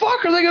the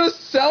fuck are they going to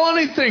sell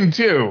anything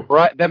to?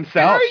 Right,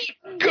 themselves.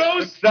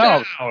 Ghost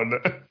town.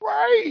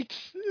 Right,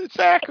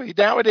 exactly.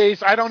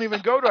 Nowadays, I don't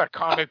even go to a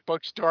comic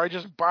book store. I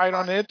just buy it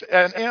on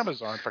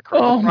Amazon for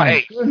Christ's Oh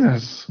my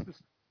goodness.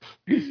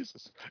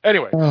 Jesus.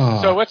 Anyway,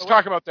 so let's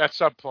talk about that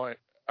subpoint.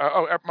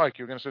 Mike,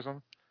 you were going to say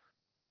something?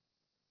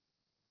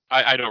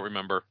 I don't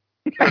remember.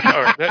 All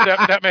right,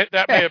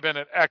 that may have been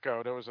an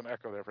echo. There was an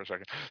echo there for a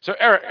second. So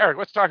Eric,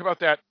 let's talk about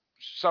that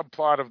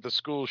subplot of the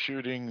school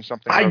shooting.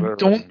 I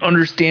don't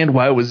understand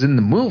why it was in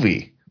the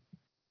movie.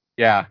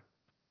 Yeah.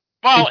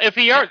 Well,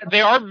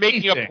 they are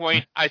making a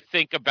point, I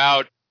think,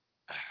 about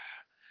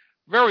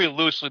very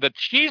loosely that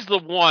she's the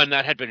one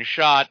that had been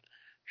shot.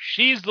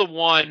 She's the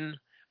one.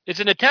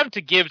 It's an attempt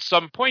to give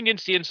some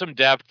poignancy and some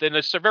depth in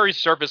a very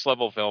surface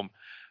level film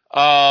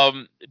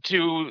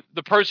to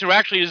the person who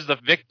actually is the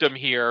victim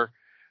here,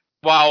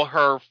 while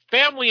her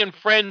family and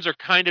friends are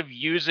kind of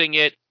using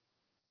it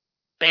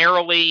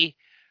barely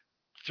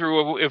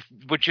through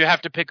which you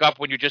have to pick up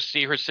when you just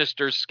see her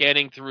sister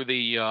scanning through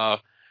the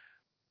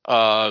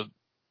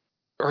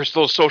her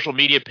social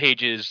media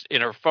pages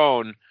in her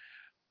phone,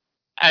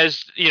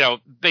 as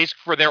based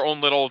for their own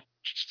little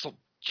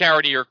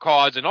charity or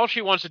cause, and all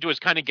she wants to do is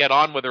kind of get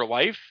on with her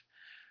life.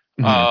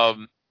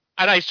 Mm-hmm.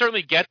 And I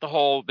certainly get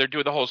they're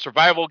doing the whole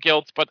survival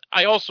guilt, but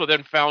I also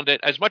then found it,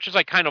 as much as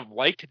I kind of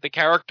liked the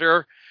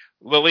character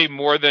Lily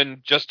more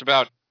than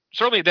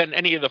certainly than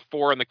any of the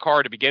four in the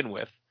car to begin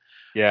with.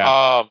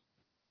 Yeah.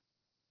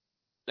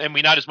 And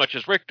not as much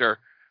as Richter,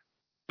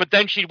 but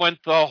then she went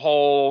the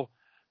whole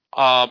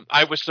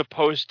I was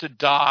supposed to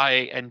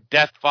die and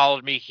death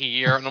followed me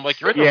here, and I'm like,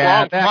 you're in the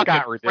wrong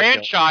fucking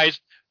franchise.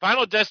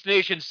 Final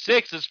Destination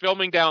 6 is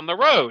filming down the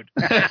road.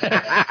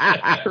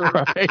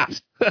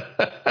 Right.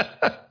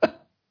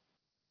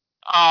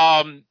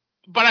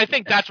 But I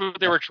think that's what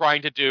they were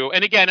trying to do.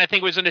 And again, I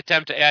think it was an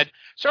attempt to add,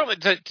 certainly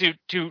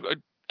to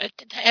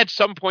add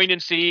some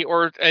poignancy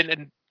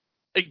and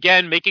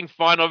again, making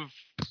fun of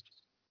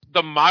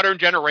the modern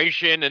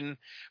generation and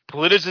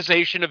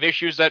politicization of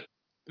issues that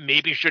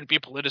maybe shouldn't be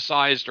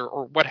politicized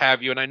or what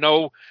have you. And I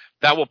know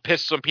that will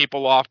piss some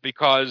people off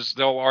because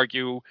they'll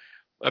argue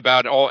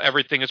about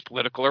everything is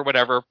political or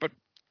whatever, but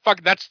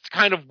fuck, that's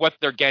kind of what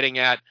they're getting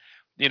at.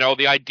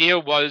 The idea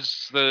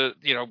was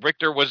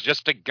Richter was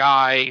just a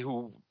guy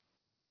who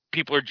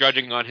people are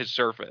judging on his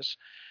surface.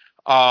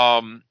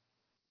 I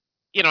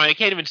can't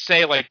even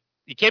say, like,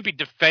 you can't be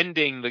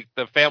defending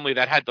the family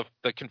that had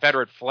the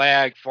Confederate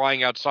flag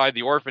flying outside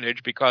the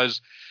orphanage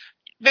because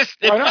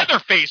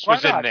Leatherface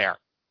was in there.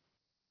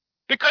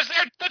 Because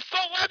that's the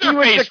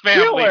Leatherface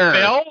family,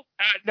 Phil.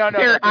 No,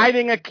 they're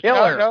hiding a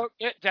killer.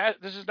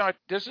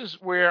 This is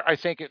where I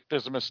think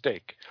there's a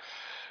mistake.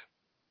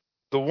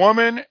 The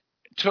woman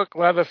took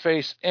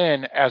Leatherface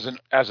in as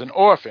an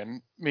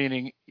orphan,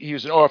 meaning he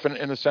was an orphan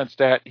in the sense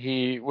that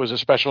he was a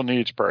special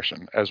needs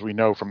person, as we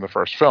know from the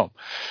first film.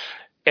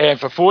 And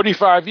for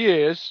 45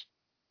 years,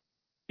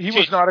 he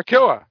was not a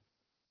killer.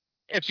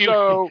 In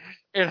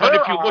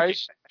her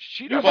eyes,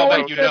 she doesn't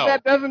know.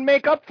 That doesn't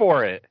make up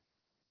for it.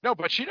 No,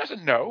 but she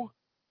doesn't know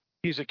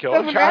he's a killer.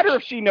 Doesn't matter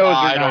if she knows or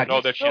not. I don't know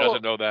that she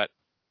doesn't know that.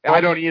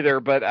 I don't either,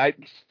 but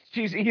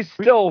he's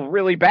still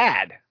really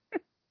bad.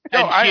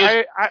 No,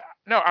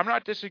 I'm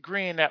not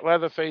disagreeing that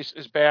Leatherface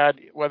is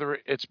bad, whether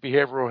it's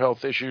behavioral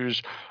health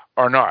issues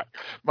or not.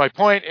 My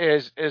point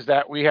is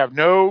that we have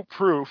no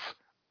proof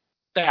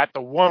that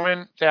the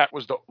woman that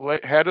was the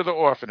head of the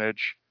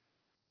orphanage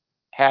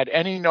had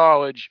any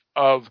knowledge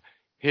of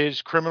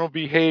his criminal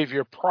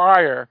behavior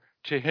prior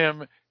to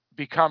him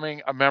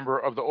becoming a member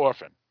of the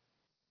orphan.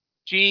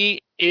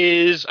 She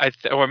is,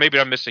 or maybe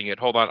I'm missing it.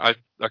 Hold on.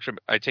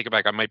 I take it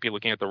back. I might be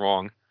looking at the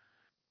wrong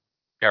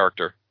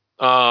character.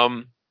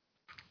 I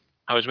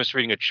was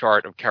misreading a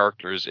chart of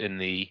characters in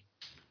the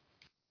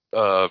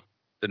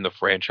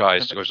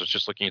franchise. I was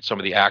just looking at some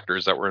of the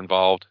actors that were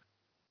involved.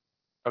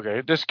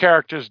 Okay, this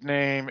character's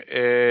name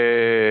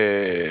is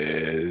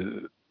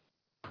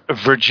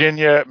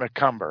Virginia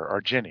McCumber,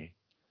 or Ginny.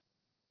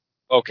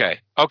 Okay,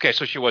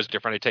 so she was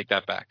different. I take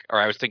that back.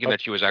 Or I was thinking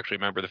that she was actually a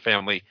member of the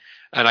family,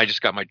 and I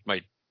just got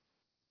my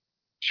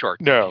chart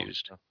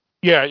confused.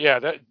 Yeah.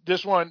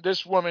 This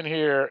woman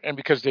here, and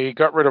because they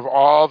got rid of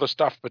all the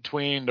stuff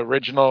between the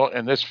original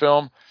and this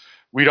film,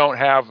 We don't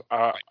have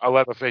a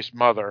Leatherface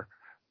mother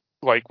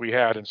like we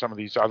had in some of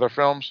these other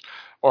films,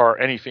 or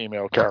any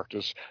female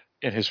characters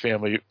in his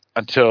family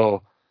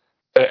until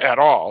at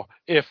all.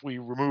 If we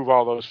remove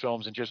all those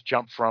films and just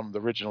jump from the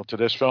original to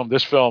this film,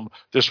 this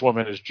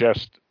woman is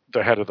just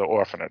the head of the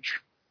orphanage.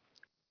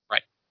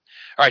 Right.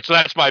 All right. So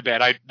that's my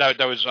bad. That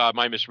was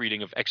my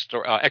misreading of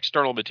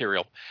external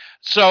material.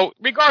 So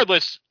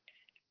regardless,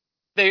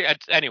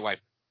 anyway.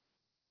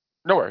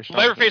 No worries.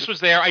 Leatherface was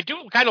there. I do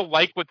kind of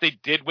like what they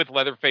did with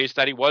Leatherface,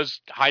 that he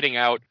was hiding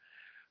out.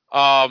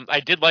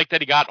 I did like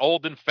that he got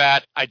old and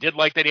fat. I did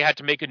like that he had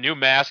to make a new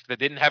mask that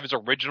didn't have his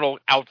original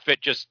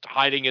outfit just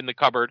hiding in the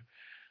cupboard.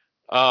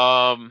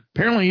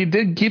 Apparently he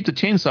did keep the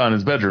chainsaw in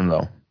his bedroom,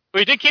 though. Well,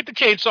 he did keep the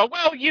chainsaw.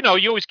 Well, you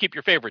always keep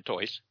your favorite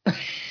toys.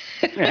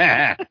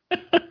 Yeah.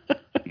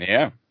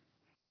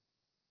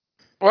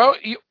 Well,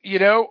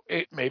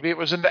 maybe it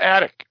was in the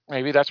attic.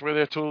 Maybe that's where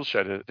their tool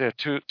shed is.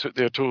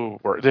 Their tool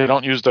work. They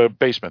don't use the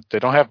basement. They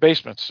don't have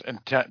basements in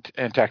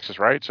Texas,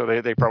 right? So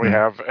they probably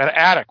have an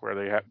attic where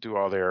they do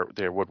all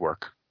their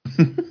woodwork.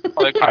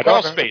 Like a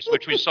crawl space,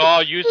 which we saw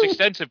used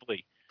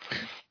extensively.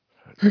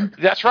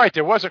 That's right.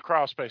 There was a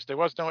crawl space. There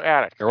was no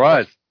attic. There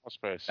was. Crawl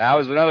space. That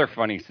was another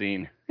funny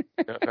scene.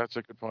 Yeah, that's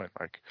a good point,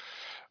 Mike.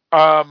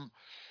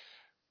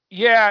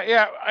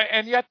 Yeah.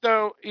 And yet,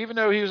 though, even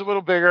though he was a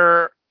little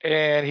bigger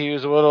and he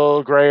was a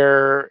little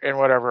grayer and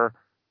whatever,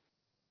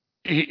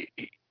 he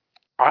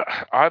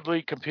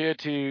oddly compared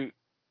to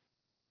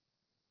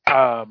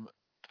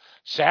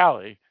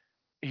Sally,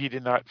 he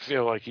did not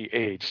feel like he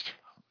aged,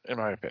 in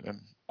my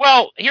opinion.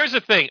 Well, here's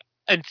the thing.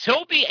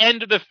 Until the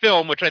end of the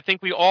film, which I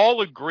think we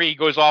all agree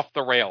goes off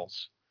the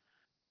rails,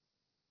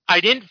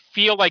 I didn't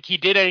feel like he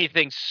did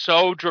anything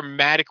so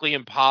dramatically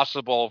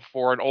impossible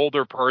for an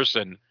older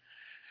person.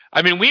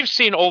 I mean, we've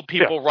seen old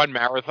people run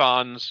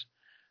marathons.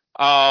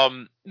 Now,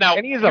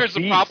 here's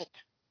the problem.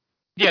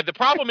 Yeah, the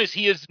problem is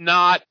he's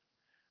not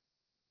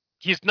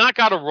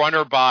got a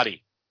runner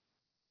body.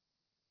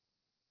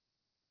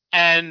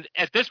 And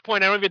at this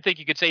point, I don't even think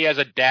you could say he has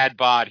a dad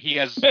bod. He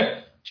has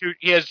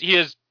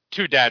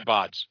two dad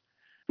bods.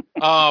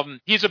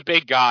 He's a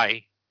big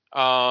guy.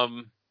 But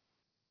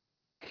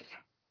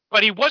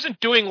he wasn't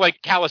doing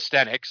like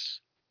calisthenics.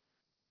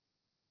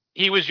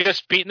 He was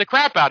just beating the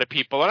crap out of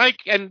people.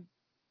 And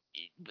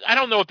I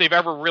don't know if they've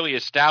ever really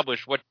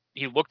established what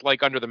he looked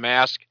like under the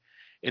mask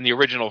in the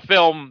original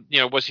film.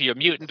 Was he a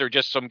mutant or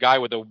just some guy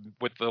with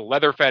the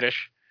leather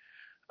fetish?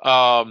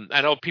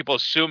 I know people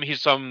assume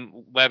he's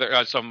some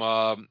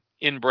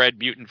inbred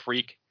mutant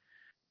freak.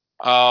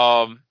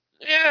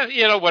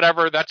 Yeah,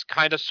 whatever. That's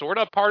kind of sort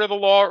of part of the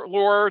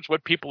lore. It's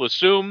what people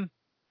assume.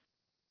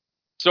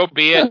 So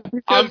be it.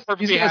 I'm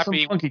perfectly happy.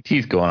 He's got some funky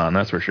teeth going on,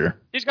 that's for sure.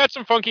 He's got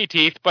some funky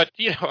teeth, but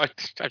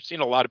I've seen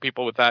a lot of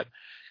people with that.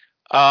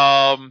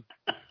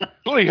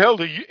 Holy hell,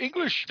 the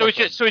English. So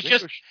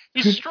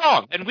he's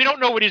strong, and we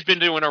don't know what he's been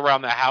doing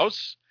around the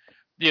house.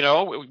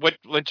 What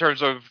in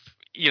terms of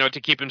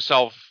to keep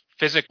himself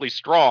physically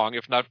strong.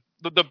 If not,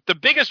 the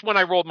biggest one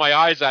I rolled my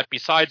eyes at,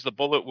 besides the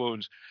bullet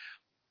wounds,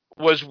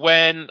 was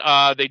when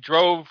they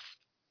drove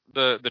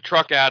the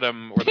truck at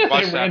him, or the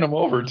bus. They ran him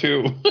over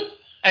too.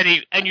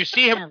 And you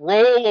see him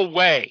roll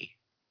away.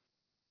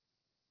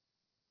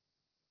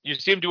 You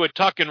see him do a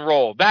tuck and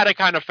roll. That I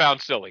kind of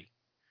found silly.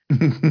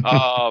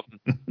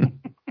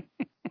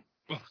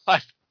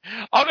 But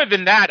other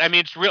than that, I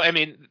mean, it's really. I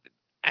mean,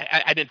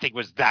 I didn't think it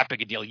was that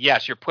big a deal.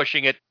 Yes, you're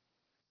pushing it,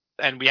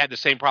 and we had the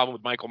same problem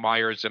with Michael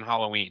Myers in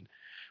Halloween.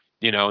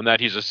 And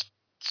that he's a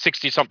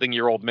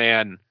 60-something-year-old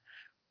man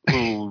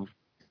who.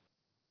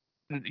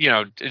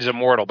 Is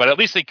immortal, but at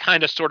least they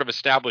kind of sort of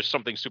established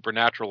something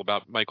supernatural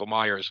about Michael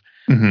Myers.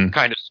 Mm-hmm.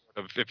 Kind of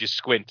sort of, if you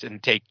squint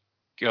and take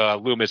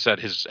Loomis at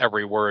his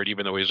every word,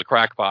 even though he's a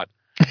crackpot.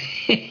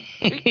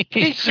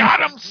 He shot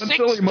him six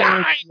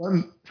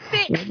times.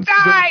 Six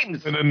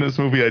times. And in this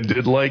movie I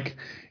did like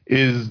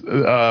is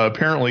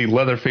apparently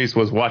Leatherface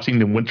was watching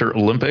the Winter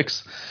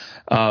Olympics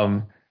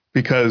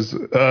because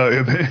in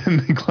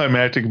the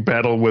climactic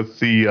battle with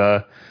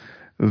the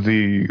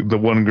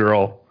one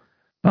girl,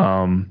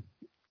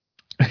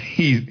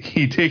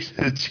 he takes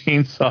his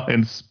chainsaw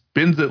and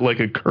spins it like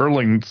a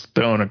curling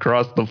stone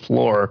across the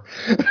floor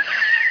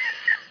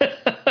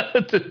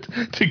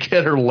to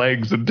get her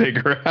legs and take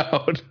her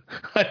out.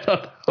 I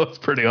thought that was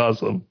pretty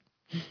awesome.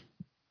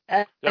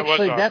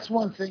 Actually, that's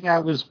one thing I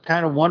was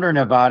kind of wondering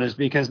about, is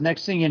because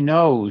next thing you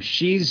know,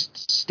 she's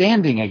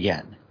standing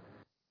again.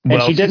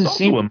 And she didn't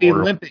seem to be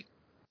limping.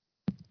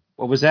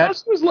 What was that?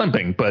 She was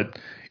limping, but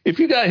if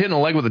you got hit in the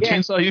leg with a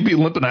chainsaw, you'd be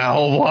limping a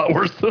hell of a lot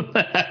worse than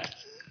that.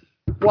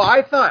 Well,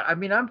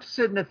 I'm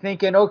sitting there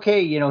thinking,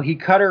 okay, he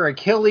cut her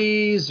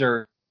Achilles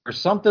or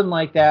something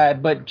like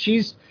that, but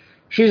she's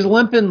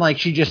limping like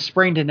she just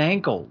sprained an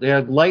ankle.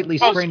 Lightly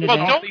sprained an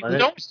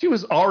ankle. She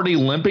was already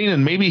limping,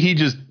 and maybe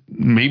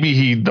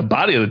the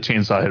body of the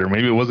chainsaw hit her.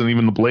 Maybe it wasn't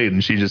even the blade,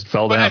 and she just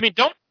fell down. I mean,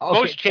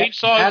 most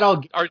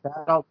chainsaws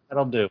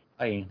that'll do.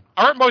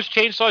 Aren't most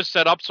chainsaws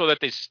set up so that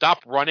they stop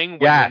running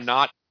when you're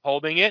not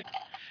holding it?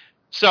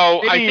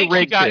 So I think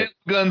he got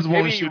guns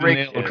won't shoot a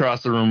nail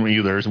across the room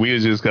either. So we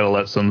just got to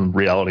let some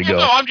reality go.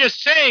 No, I'm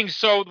just saying.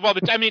 So,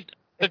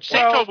 the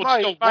chainsaw would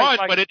still run,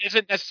 but it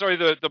isn't necessarily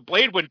the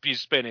blade wouldn't be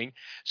spinning.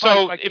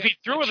 So if he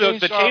threw the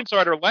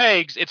chainsaw at her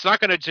legs, it's not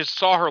going to just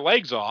saw her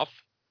legs off.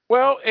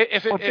 Well,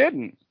 if it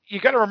didn't,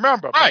 you got to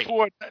remember right.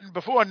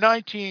 before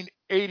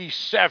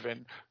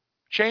 1987,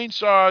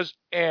 chainsaws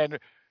and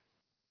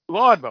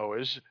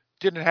lawnmowers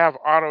didn't have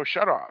auto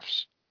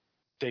shutoffs.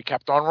 They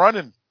kept on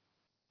running.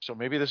 So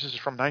maybe this is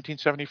from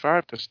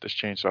 1975. This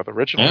chainsaw, the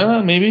original.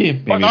 Yeah,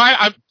 maybe. Well, no,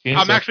 I'm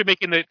actually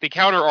making the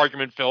counter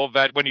argument, Phil,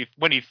 that when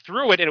he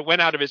threw it and it went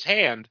out of his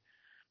hand,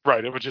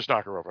 right, it would just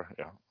knock her over.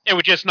 Yeah, it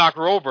would just knock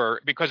her over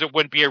because it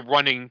wouldn't be a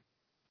running,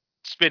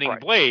 spinning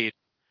blade.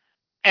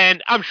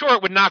 And I'm sure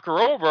it would knock her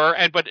over,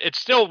 but it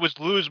still would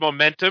lose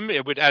momentum.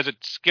 It would as it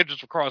skids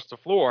across the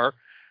floor,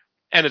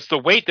 and it's the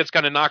weight that's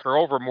going to knock her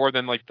over more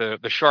than like the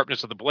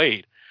sharpness of the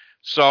blade.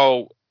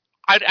 So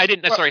I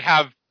didn't necessarily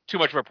have too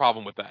much of a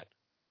problem with that.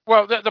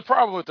 Well, the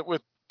problem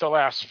with the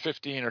last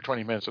 15 or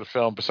 20 minutes of the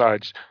film,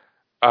 besides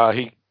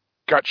he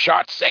got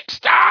shot 6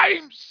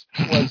 times,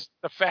 was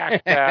the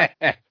fact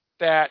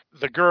that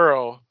the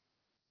girl,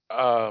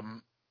 not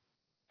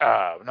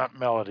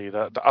Melody,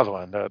 the other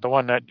one, the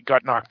one that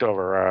got knocked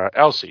over,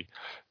 Elsie,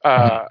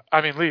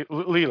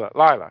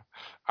 Lila,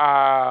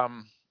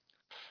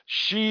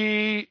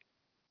 she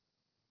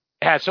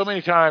had so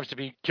many times to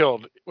be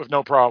killed with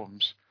no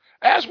problems,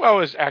 as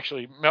well as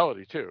actually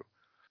Melody too.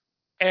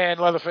 And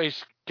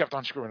Leatherface kept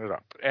on screwing it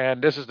up.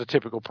 And this is the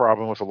typical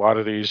problem with a lot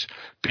of these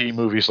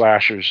B-movie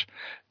slashers,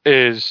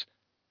 is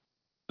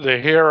the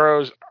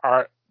heroes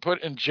are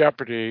put in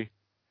jeopardy,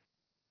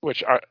 let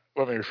me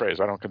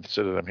rephrase, I don't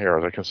consider them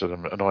heroes, I consider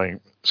them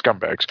annoying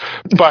scumbags.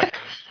 But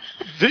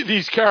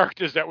these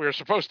characters that we're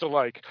supposed to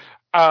like,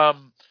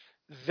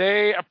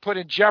 they are put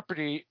in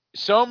jeopardy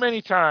so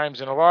many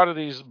times in a lot of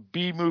these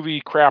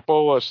B-movie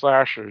crapola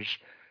slashers.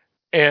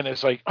 And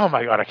it's like, oh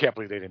my God, I can't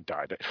believe they didn't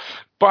die.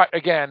 But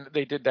again,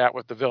 they did that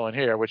with the villain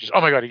here, which is, oh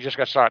my God, he just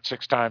got shot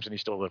 6 times and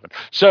he's still living.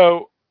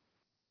 So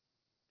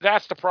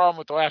that's the problem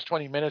with the last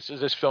 20 minutes,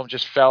 is this film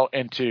just fell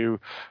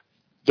into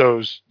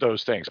those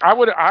things. I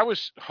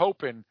was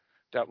hoping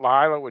that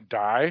Lila would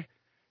die,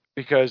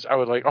 because I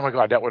would like, oh my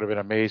God, that would have been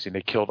amazing.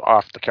 They killed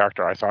off the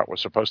character I thought was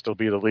supposed to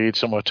be the lead,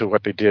 similar to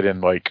what they did in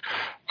what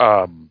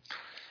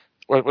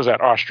was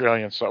that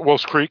Australian song,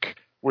 Wolf's Creek,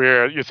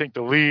 where you think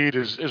the lead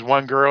is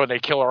one girl and they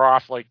kill her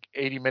off like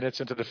 80 minutes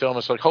into the film.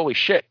 It's like, holy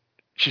shit,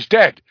 she's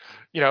dead,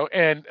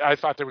 and I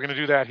thought they were going to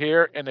do that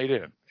here, and they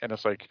didn't. And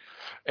it's like,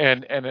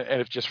 and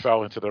it just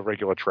fell into the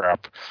regular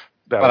trap.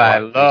 But I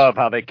love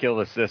how they kill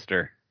the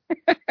sister.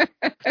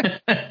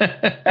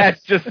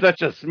 That's just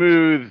such a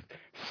smooth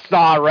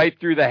saw right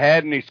through the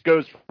head, and he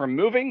goes from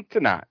moving to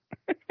not.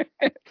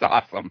 It's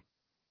awesome.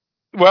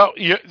 Well,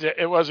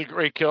 it was a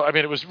great kill. I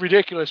mean, it was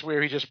ridiculous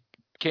where he just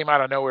came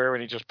out of nowhere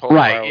and he just pulled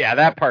right. Yeah,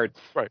 that part's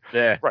right.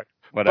 Yeah, right.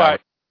 Whatever.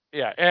 But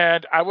yeah,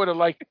 and I would have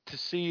liked to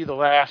see the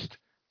last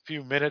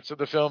few minutes of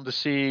the film to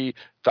see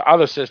the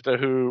other sister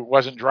who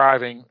wasn't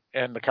driving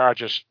and the car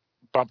just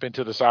bump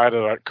into the side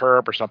of a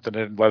curb or something,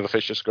 and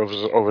Leatherface just goes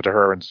over to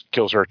her and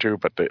kills her too.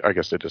 But I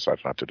guess they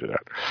decided not to do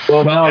that.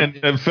 Well,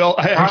 and Phil,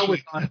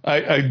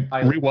 I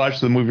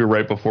rewatched the movie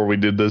right before we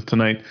did this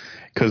tonight,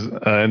 because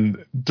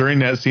during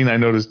that scene I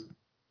noticed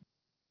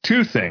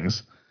 2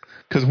 things.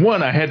 Because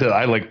one,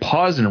 I like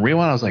paused and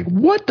rewound. I was like,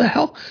 "What the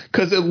hell?"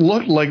 Because it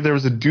looked like there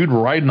was a dude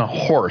riding a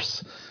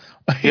horse.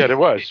 Yeah, there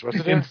was.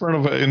 Wasn't in front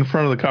of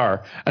the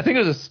car. I think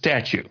it was a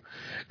statue.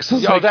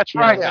 Oh, that's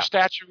right. The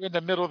statue in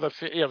the middle of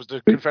it was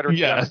the Confederate.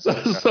 Yeah.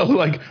 So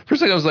like for a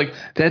second, I was like,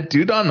 that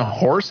dude on the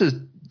horse is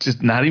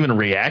just not even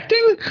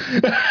reacting.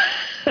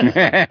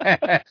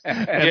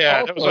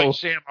 Yeah, it was like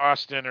Sam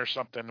Austin or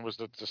something was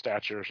the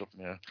statue or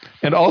something. Yeah.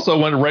 And also,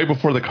 when right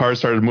before the car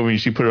started moving,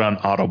 she put it on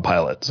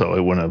autopilot, so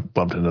it wouldn't have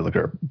bumped into the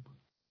curb.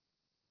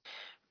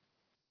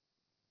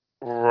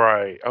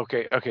 Right.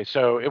 Okay.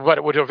 So it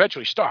would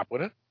eventually stop,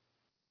 wouldn't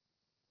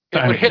it?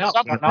 It would hit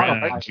something.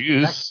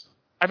 Juice.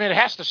 I mean, it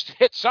has to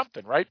hit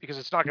something, right? Because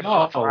it's not going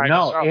to.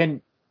 No.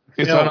 And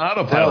it's on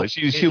autopilot.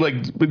 She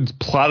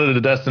plotted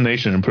a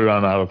destination and put it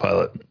on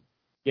autopilot.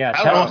 Yeah,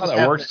 I don't know how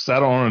that works because I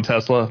don't own a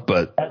Tesla,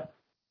 but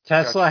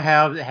Tesla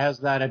has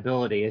that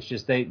ability. It's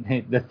just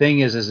the thing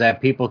is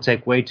that people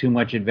take way too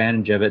much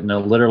advantage of it, and they'll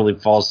literally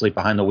fall asleep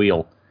behind the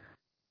wheel.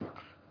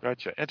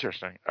 Gotcha.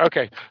 Interesting.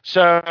 Okay,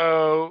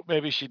 so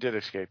maybe she did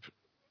escape.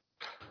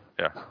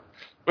 Yeah.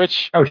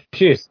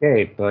 She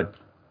escaped, but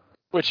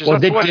which is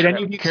did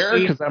any of you care?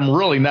 Because I'm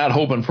really not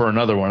hoping for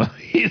another one of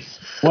these.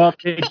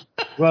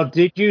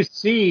 Did you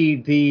see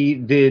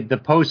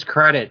the post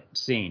credit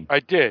scene?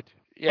 I did.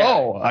 Yeah.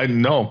 Oh, I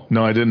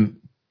didn't.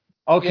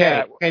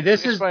 Okay.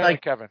 This is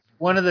like Kevin.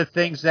 One of the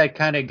things that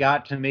kind of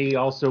got to me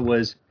also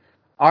was,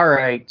 all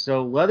right,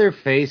 so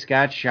Leatherface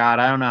got shot,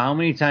 I don't know how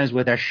many times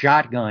with a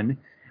shotgun,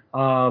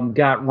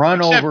 got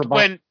run over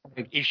by...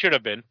 when he should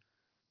have been.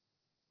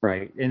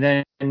 Right. And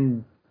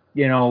then,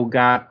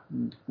 got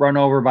run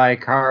over by a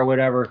car or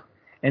whatever.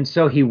 And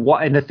so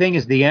and the thing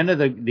is, the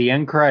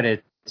end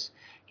credits,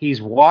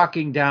 he's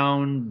walking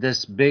down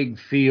this big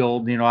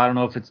field. You know, I don't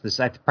know if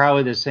it's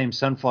probably the same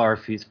sunflower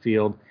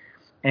field.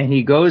 And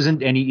he goes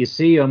and you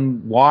see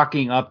him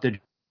walking up the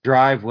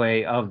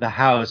driveway of the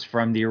house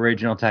from the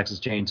original Texas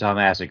Chainsaw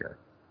Massacre.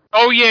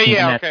 Oh,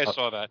 yeah, okay, I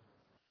saw that.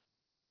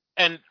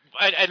 And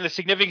the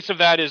significance of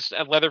that is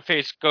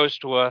Leatherface goes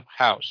to a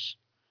house.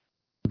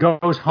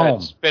 Goes home.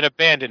 It's been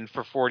abandoned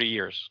for 40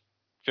 years,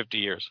 50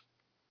 years.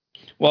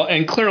 Well,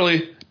 and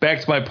clearly,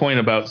 back to my point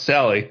about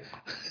Sally,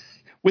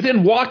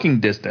 within walking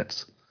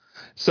distance.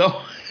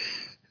 So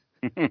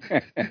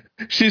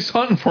she's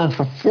hunting for him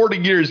for 40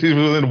 years. He's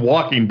within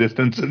walking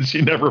distance, and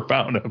she never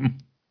found him.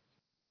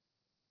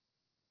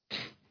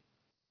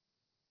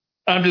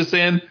 I'm just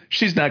saying,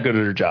 she's not good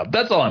at her job.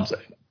 That's all I'm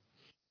saying.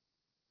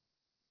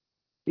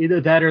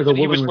 Either that or the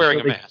woman was wearing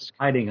really a mask,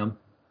 hiding him.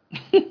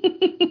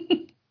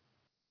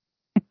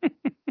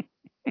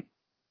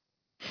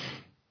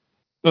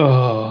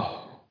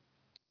 Oh.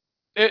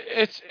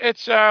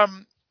 It's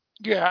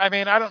yeah. I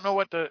mean, I don't know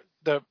what the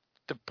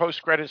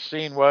post credit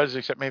scene was,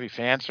 except maybe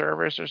fan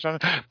service or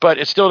something. But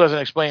it still doesn't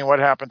explain what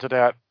happened to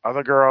that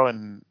other girl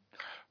and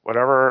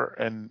whatever.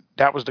 And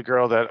that was the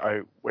girl that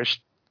I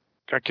wished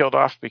got killed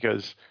off,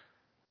 because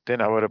then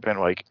I would have been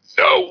like,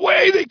 no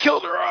way they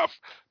killed her off.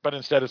 But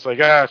instead, it's like,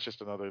 it's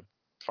just another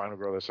final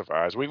girl that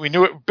survives. We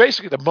knew it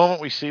basically the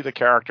moment we see the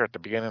character at the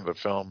beginning of the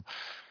film.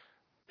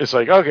 It's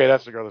like, okay,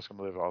 that's the girl that's going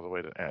to live all the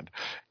way to the end.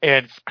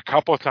 And a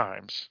couple of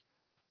times,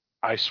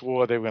 I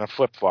swore they were going to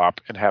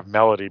flip-flop and have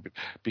Melody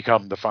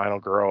become the final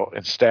girl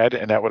instead,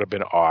 and that would have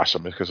been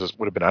awesome because it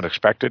would have been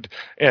unexpected.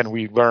 And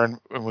we learned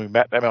when we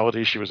met that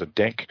Melody, she was a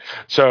dink.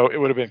 So it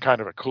would have been kind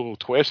of a cool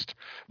twist,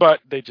 but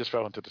they just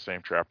fell into the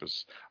same trap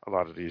as a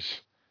lot of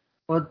these.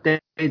 Well,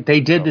 they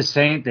did the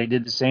same. They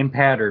did the same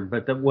pattern.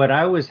 But what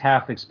I was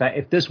half expect,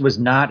 if this was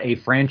not a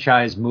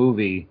franchise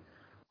movie,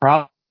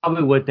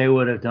 probably what they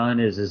would have done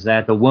is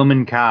that the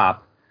woman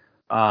cop,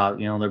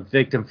 the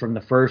victim from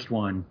the first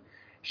one,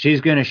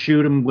 she's going to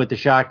shoot him with the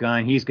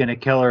shotgun. He's going to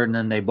kill her, and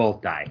then they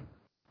both die.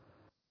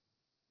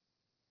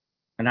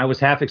 And I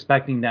was half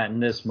expecting that in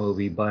this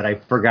movie, but I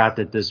forgot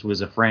that this was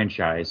a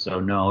franchise,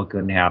 so no, it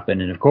couldn't happen.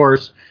 And of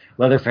course,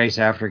 Leatherface,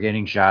 after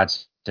getting shot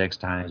 6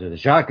 times with a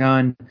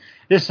shotgun,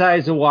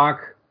 decides to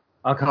walk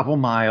a couple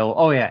miles.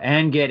 Oh yeah,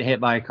 and get hit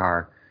by a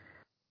car.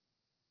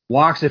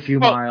 Walks a few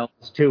miles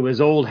to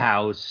his old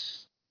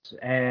house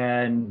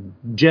and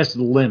just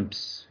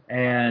limps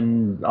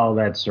and all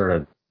that sort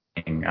of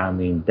thing. I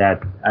mean,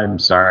 I'm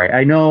sorry.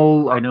 I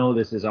know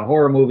this is a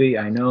horror movie.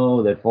 I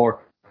know that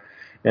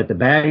the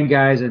bad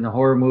guys in the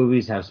horror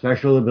movies have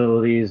special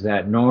abilities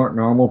that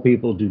normal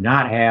people do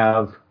not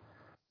have.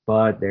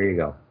 But there you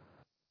go.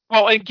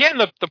 Well, again,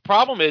 the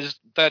problem is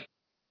that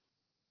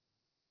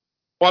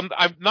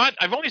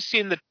I've only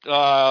seen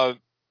the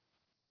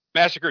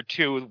Massacre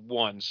 2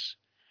 once,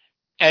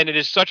 and it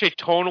is such a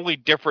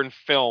tonally different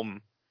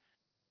film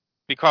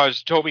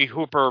because Tobe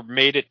Hooper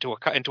made it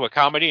into a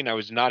comedy, and I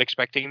was not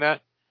expecting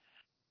that.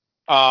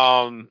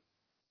 But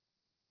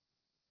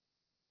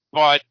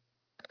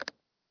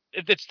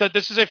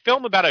this is a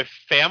film about a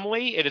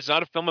family. It is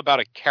not a film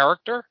about a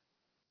character,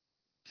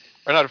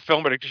 or not a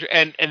film, but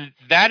and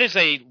that is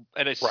an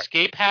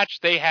escape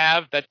hatch they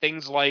have that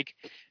things like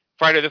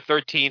Friday the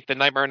 13th, and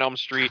Nightmare on Elm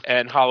Street,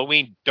 and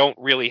Halloween don't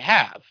really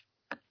have.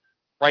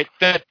 Right?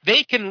 That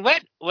they can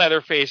let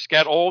Leatherface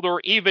get old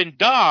or even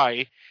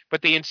die,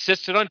 but they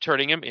insisted on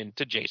turning him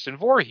into Jason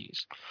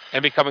Voorhees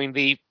and becoming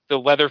the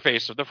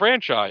Leatherface of the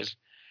franchise,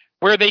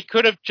 where they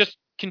could have just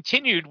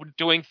continued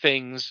doing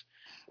things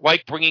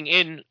like bringing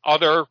in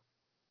other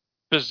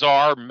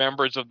bizarre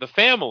members of the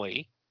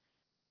family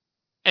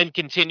and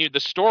continued the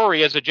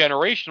story as a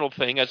generational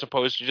thing, as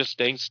opposed to just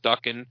staying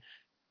stuck in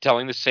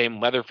telling the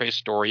same Leatherface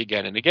story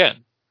again and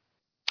again.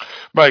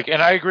 Mike,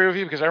 and I agree with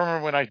you, because I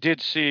remember when I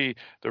did see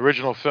the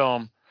original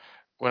film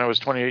when I was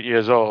 28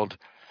 years old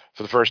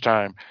for the first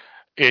time,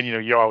 and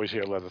you always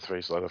hear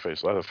Leatherface,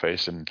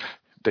 and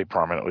they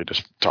prominently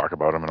just talk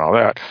about him and all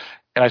that.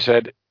 And I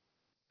said,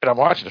 and I'm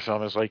watching the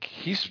film, it's like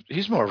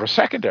he's more of a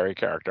secondary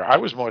character. I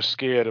was more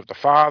scared of the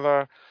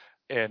father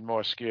and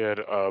more scared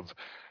of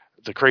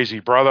the crazy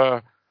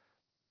brother,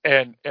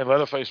 and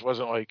Leatherface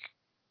wasn't like,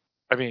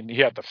 I mean, he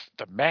had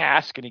the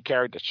mask and he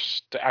carried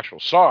the actual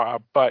saw,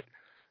 but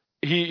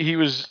he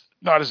was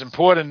not as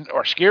important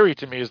or scary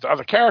to me as the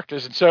other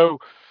characters. And so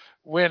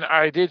when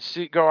I did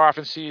go off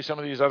and see some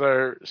of these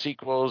other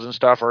sequels and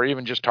stuff, or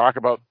even just talk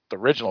about the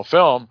original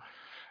film,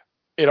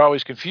 it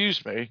always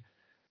confused me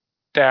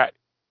that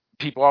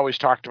people always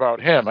talked about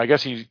him. I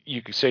guess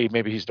you could say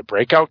maybe he's the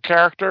breakout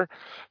character,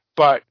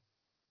 but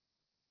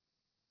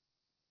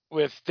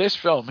with this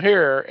film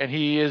here, and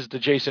he is the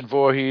Jason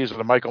Voorhees or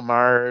the Michael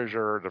Myers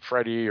or the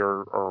Freddy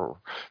or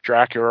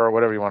Dracula or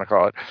whatever you want to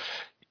call it,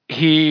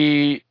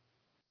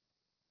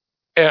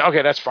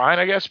 okay, that's fine,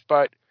 I guess,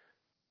 but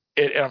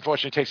it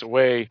unfortunately takes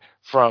away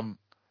from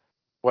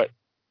what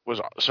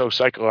was so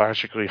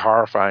psychologically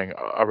horrifying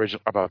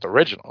about the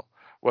original,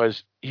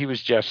 was he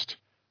was just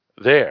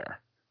there.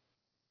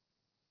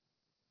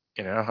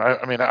 You know,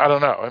 I mean, I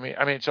don't know.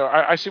 I mean, so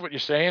I see what you're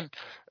saying.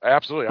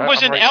 Absolutely, It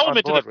was an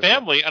element of the with you.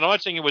 family, and I'm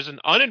not saying it was an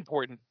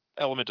unimportant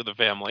element of the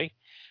family.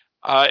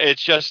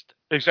 It's just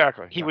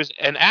exactly he was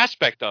an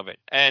aspect of it,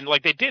 and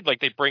like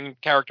they bring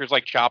characters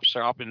like Chop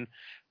Shop and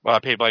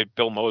played by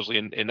Bill Moseley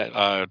in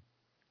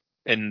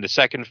the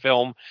second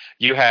film.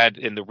 You had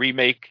in the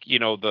remake, you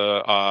know,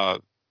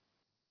 the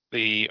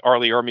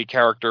Arlie Ermey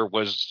character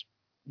was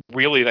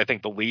really, I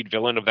think, the lead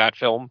villain of that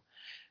film.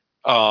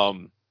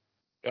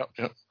 Yep.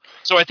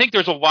 So I think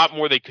there's a lot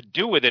more they could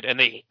do with it, and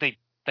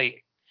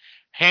they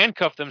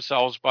handcuff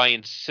themselves by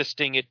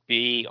insisting it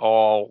be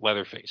all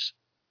Leatherface.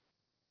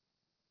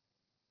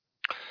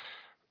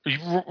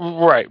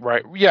 Right.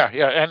 Yeah,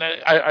 and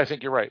I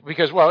think you're right.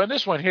 Because, well, in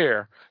this one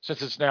here,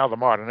 since it's now the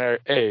modern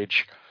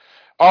age,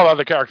 all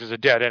other characters are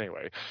dead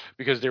anyway,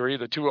 because they were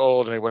either too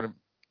old and they wouldn't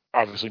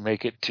obviously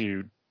make it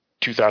to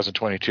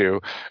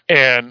 2022.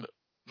 And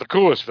the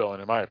coolest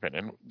villain, in my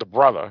opinion, the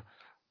brother,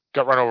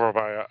 got run over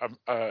by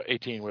a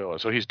 18-wheeler,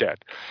 so he's dead.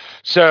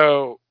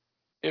 So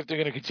if they're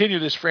going to continue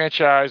this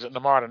franchise in the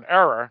modern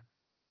era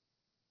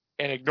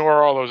and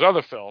ignore all those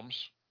other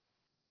films,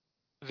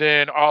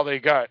 then all they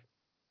got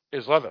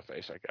is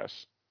Leatherface, I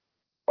guess.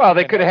 Well,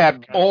 they could have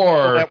had people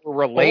that were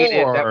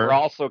related or that were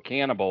also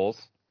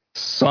cannibals.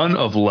 Son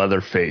of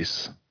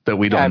Leatherface that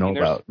we don't know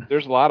about.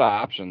 There's a lot of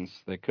options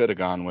they could have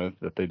gone with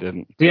that they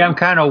didn't. See, I'm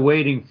kind of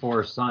waiting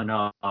for son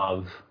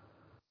of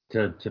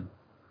to.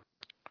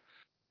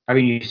 I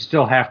mean, you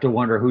still have to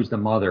wonder who's the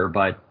mother,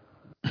 but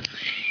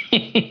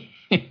I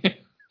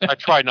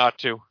try not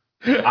to.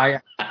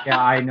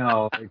 I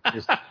know. It's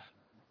just...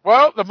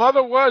 Well, the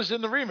mother was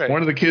in the remake.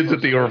 One of the kids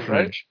at the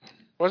orphanage. Right?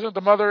 Wasn't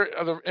the mother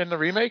in the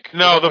remake?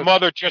 No, the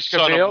mother just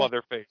son of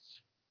Leatherface.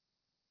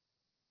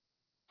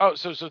 Oh,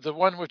 so the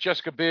one with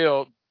Jessica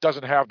Biel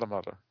doesn't have the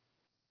mother.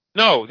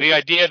 No, the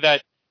idea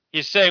that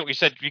we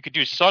said you could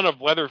do son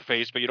of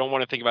Leatherface, but you don't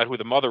want to think about who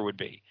the mother would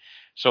be.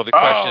 So the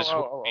question is,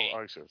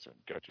 I see.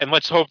 Gotcha. And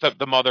let's hope that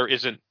the mother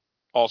isn't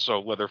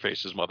also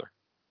Leatherface's mother.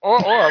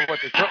 Or what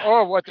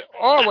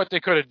they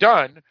could have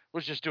done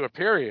was just do a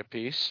period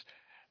piece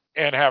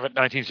and have it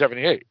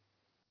 1978.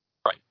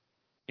 Right.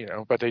 You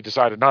know, but they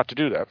decided not to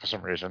do that for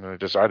some reason, and they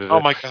decided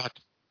to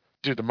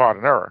do the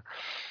modern era.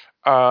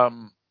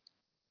 And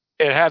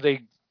had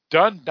they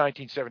done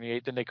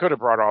 1978, then they could have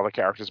brought all the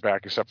characters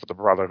back except for the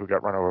brother who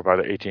got run over by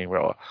the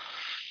 18-wheeler.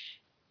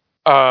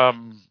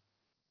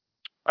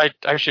 I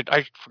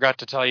forgot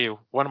to tell you,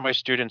 one of my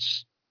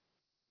students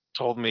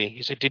told me,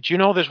 he said, "Did you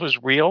know this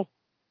was real?"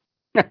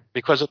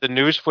 Because of the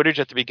news footage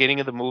at the beginning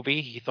of the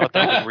movie, he thought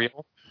that was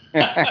real.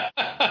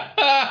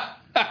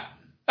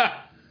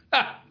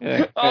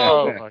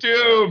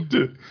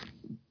 Doomed.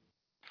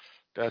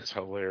 That's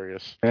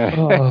hilarious.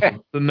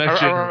 The next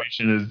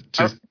generation is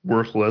just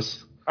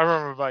worthless. I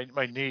remember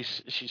my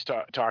niece, she's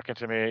talking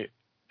to me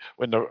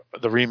when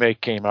the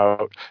remake came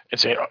out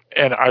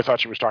and I thought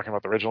she was talking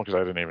about the original because I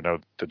didn't even know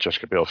the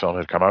Jessica Biel film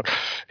had come out.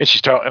 And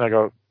and I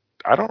go,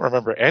 I don't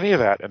remember any of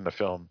that in the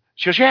film.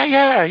 She goes,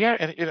 yeah.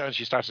 And, you know, and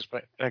she starts to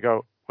explain. And I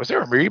go, was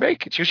there a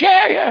remake? And she goes,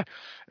 yeah. And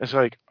it's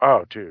like,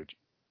 oh, dude,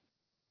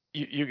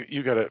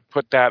 you got to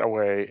put that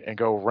away and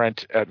go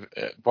rent at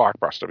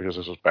Blockbuster, because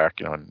this was back,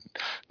 you know, in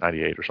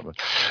 98 or something,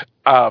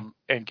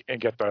 and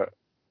get the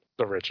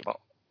original.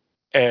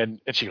 And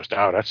she goes,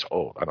 no, that's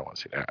old. I don't want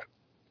to see that.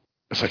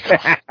 It's like,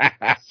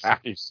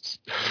 Jesus.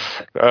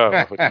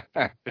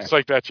 It's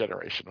like that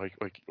generation,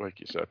 like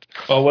you said.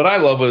 Oh, what I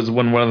love is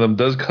when one of them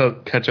does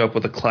catch up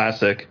with a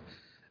classic,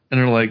 and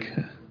they're like,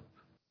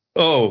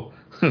 "Oh,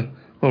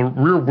 well,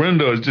 Rear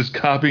Window is just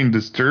copying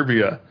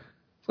Disturbia."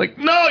 It's like,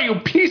 no, you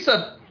piece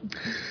of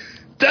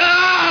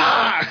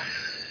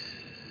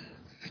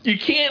you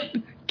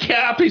can't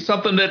copy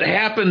something that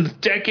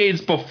happened decades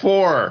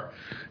before.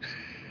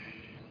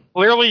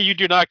 Clearly, you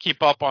do not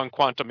keep up on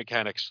quantum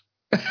mechanics.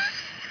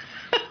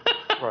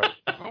 Right.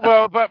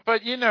 Well,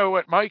 but you know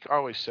what Mike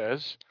always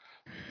says?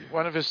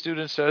 One of his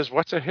students says,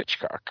 "What's a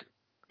Hitchcock?"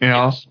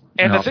 Yeah.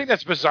 And the thing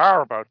that's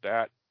bizarre about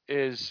that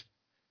is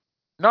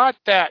not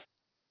that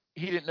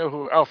he didn't know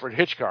who Alfred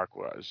Hitchcock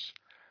was,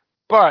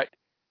 but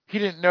he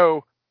didn't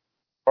know,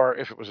 or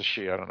if it was a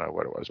she, I don't know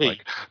what it was,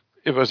 Mike.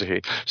 It was a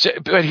he. So,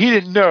 but he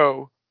didn't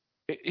know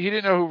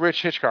who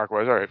Rich Hitchcock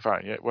was. All right,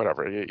 fine, yeah,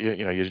 whatever.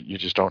 You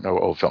just don't know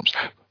old films.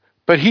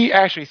 But he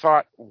actually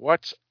thought,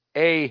 "What's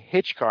a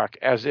Hitchcock?"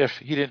 as if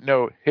he didn't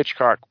know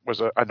Hitchcock was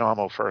a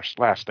normal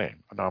last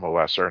name, a normal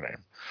last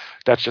surname.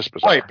 That's just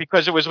bizarre. Right,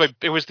 because it was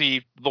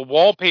the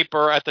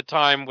wallpaper at the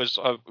time was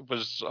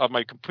on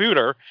my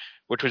computer,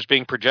 which was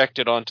being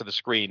projected onto the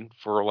screen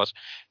for less.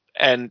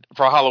 And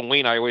for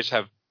Halloween, I always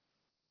have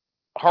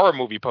horror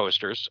movie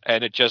posters,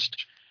 and it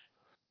just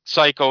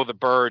Psycho, The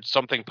Bird,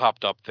 something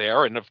popped up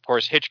there, and of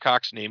course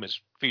Hitchcock's name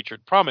is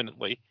featured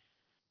prominently.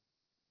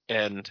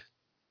 And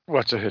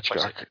what's a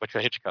Hitchcock? What's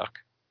a Hitchcock?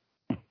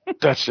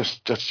 That's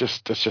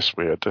just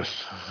weird.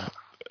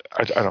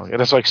 I don't.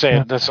 That's like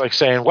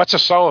saying what's a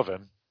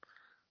Sullivan?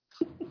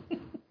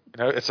 You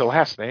know, it's a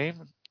last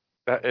name.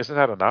 Isn't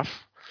that enough?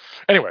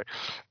 Anyway,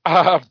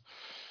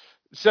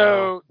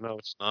 so no,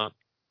 it's not.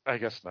 I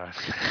guess not.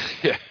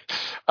 Yeah.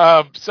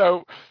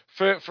 So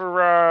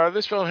for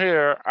this film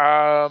here,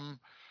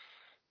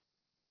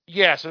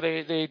 yeah. So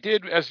they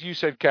did, as you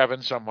said,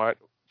 Kevin, somewhat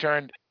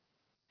turned,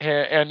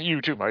 and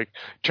you too, Mike,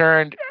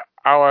 turned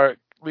our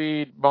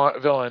lead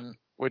villain,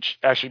 which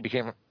actually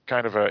became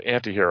kind of an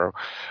anti-hero,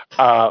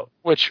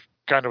 which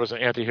kind of was an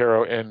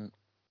anti-hero in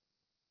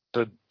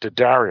the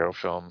Dario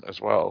film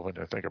as well, when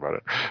you think about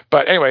it.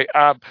 But anyway,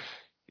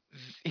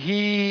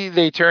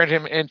 they turned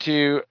him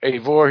into a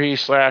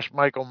Voorhees /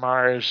 Michael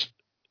Myers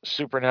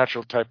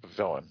supernatural type of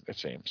villain, it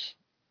seems,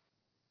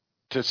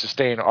 to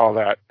sustain all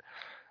that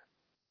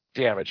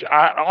damage.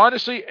 I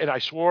honestly, and I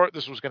swore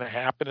this was going to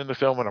happen in the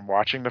film when I'm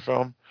watching the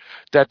film,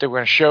 that they were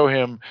going to show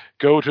him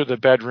go to the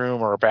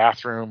bedroom or a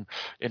bathroom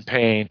in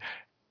pain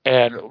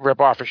and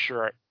rip off his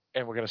shirt,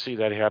 and we're going to see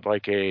that he had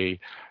like a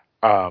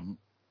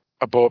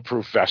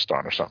bulletproof vest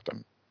on or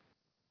something.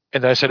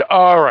 And then I said,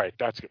 all right,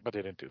 that's good. But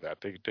they didn't do that.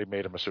 They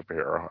made him a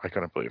superhero. I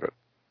couldn't believe it.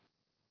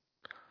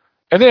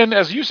 And then,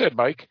 as you said,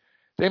 Mike,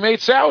 they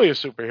made Sally a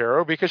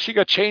superhero because she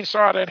got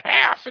chainsawed in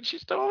half and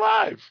she's still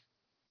alive.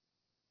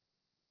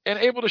 And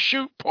able to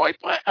shoot point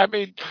blank. I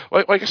mean,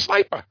 like a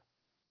sniper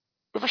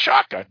with a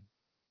shotgun.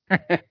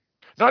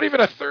 Not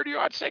even a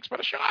 30-06, but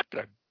a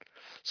shotgun.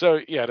 So,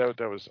 yeah,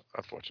 that was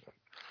unfortunate.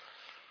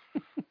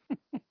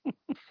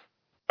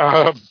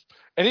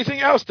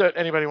 Anything else that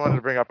anybody wanted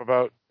to bring up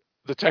about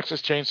the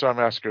Texas Chainsaw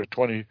Massacre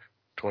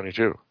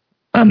 2022?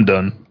 I'm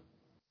done.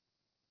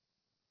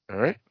 All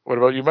right. What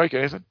about you, Mike?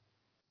 Anything?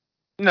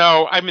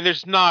 No, I mean,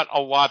 there's not a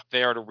lot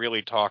there to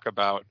really talk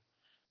about.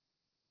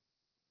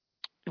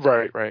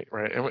 Right.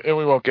 And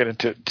we won't get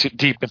into too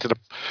deep into the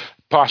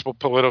possible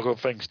political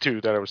things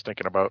too that I was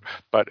thinking about.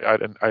 But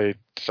I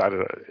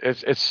decided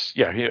it's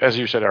as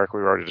you said, Eric,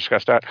 we've already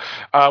discussed that.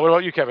 What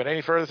about you, Kevin?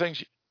 Any further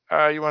things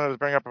you wanted to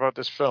bring up about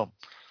this film?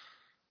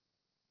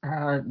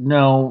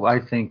 No, I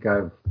think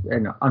I'm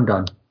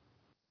done.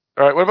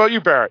 All right. What about you,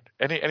 Barrett?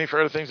 Any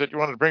further things that you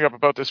wanted to bring up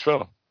about this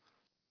film?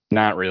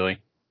 Not really.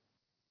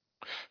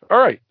 All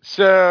right.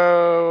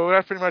 So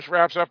that pretty much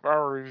wraps up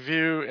our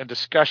review and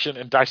discussion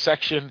and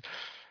dissection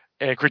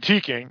and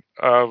critiquing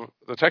of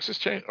the Texas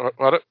Chain.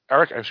 What,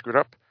 Eric? I screwed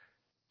up.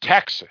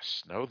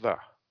 Texas, no the.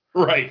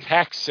 Right.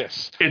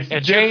 Texas. It's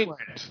and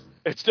different.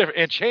 It's different.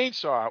 And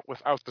Chainsaw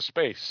without the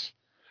space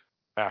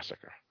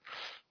Massacre.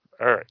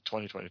 All right,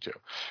 2022.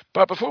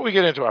 But before we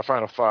get into our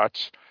final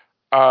thoughts,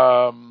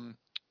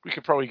 we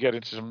could probably get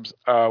into some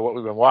what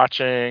we've been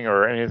watching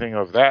or anything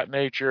of that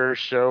nature.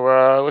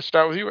 So let's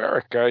start with you,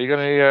 Eric. You got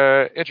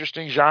any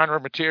interesting genre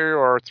material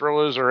or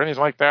thrillers or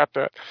anything like that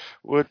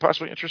would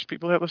possibly interest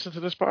people that listen to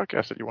this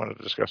podcast that you wanted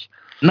to discuss?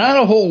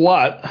 Not a whole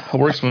lot.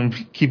 Work's been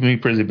keeping me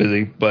pretty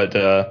busy, but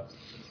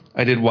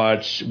I did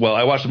watch. Well,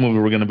 I watched a movie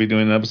we're going to be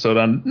doing an episode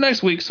on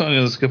next week, so I'm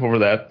going to skip over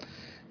that.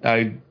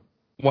 I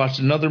watched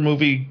another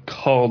movie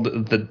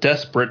called The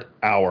Desperate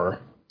Hour,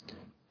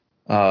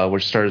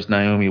 which stars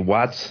Naomi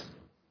Watts,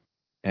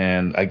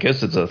 and I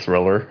guess it's a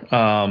thriller.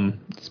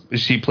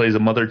 She plays a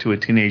mother to a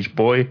teenage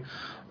boy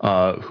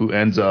who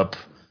ends up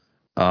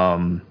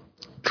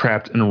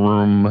trapped in a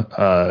room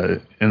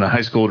in a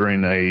high school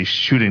during a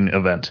shooting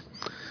event.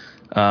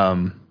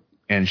 And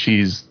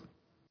she's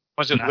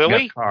was it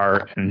Lily?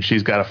 Car, and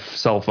she's got a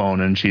cell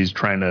phone, and she's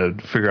trying to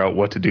figure out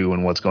what to do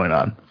and what's going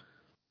on.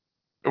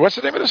 What's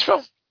the name of this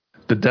film?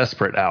 The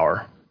Desperate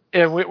Hour.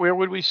 And where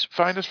would we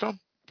find this film?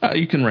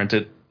 You can rent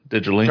it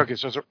digitally. Okay,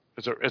 so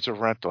it's a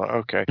rental.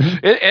 Okay,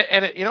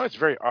 and you know what's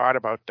very odd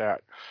about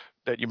that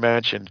you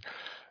mentioned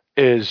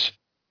is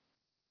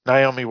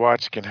Naomi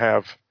Watts can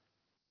have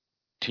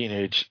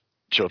teenage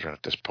children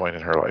at this point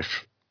in her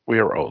life. We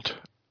are old.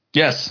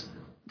 Yes,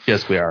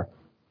 we are.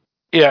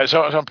 Yeah,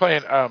 so I'm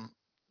playing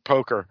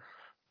poker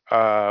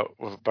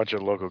with a bunch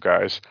of local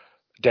guys,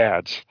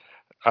 dads,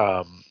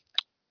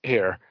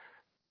 here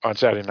on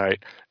Saturday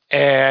night.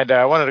 And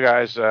one of the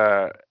guys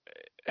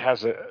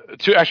has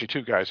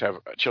two guys have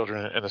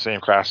children in the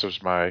same class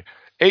as my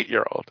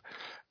 8-year-old.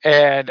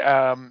 And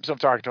so I'm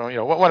talking to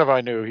him. One of them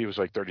I knew, he was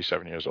like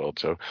 37 years old,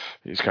 so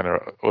he's kind of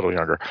a little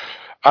younger.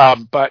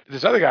 But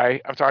this other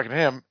guy, I'm talking to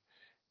him,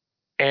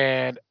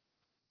 and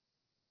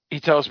he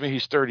tells me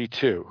he's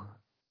 32.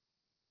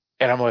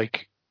 And I'm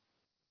like,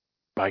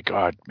 my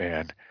God,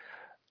 man,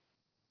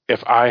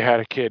 if I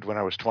had a kid when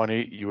I was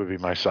 20, you would be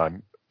my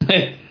son.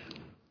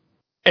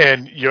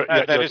 And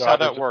that is how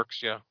that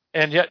works, yeah.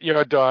 And yet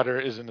your daughter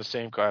is in the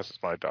same class as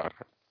my daughter.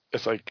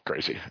 It's like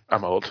crazy.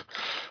 I'm old.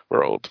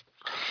 We're old.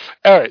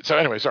 All right. So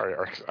anyway, sorry,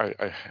 Eric.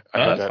 I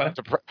had that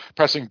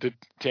depressing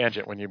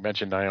tangent when you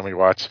mentioned Naomi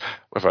Watts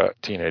with a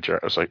teenager.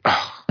 I was like,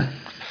 oh.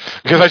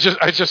 Because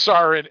I just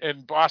saw her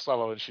in Boss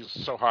Level, and she's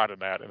so hot in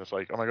that, and it's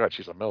like, oh my God,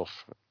 she's a MILF.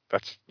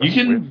 That's you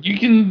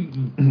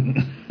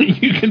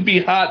can be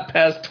hot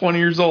past 20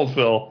 years old,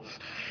 Phil.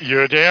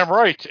 You're damn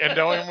right, and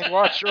Naomi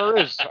Watts sure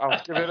is.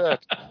 I'll give it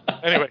that.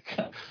 Anyway,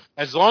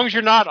 as long as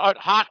you're not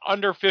hot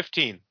under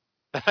 15,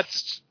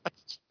 that's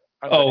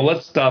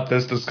let's stop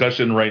this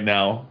discussion right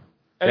now.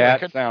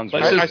 That sounds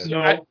right. Let's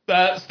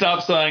just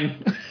stop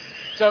sign.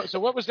 So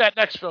what was that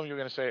next film you were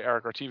going to say,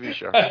 Eric, or TV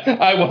show?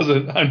 I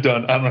wasn't. I'm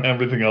done. I don't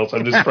have anything else.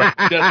 I'm just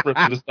desperate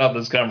to stop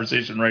this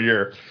conversation right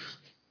here.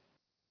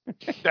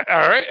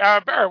 All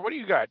right, Barrett, what do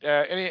you got?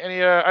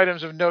 Any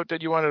items of note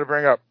that you wanted to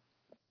bring up?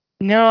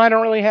 No, I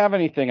don't really have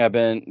anything.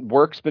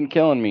 Work's been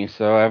killing me,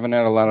 so I haven't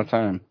had a lot of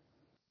time.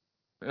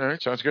 All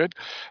right, sounds good.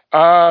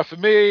 For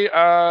me,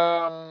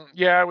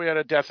 yeah, we had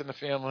a death in the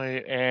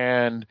family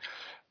and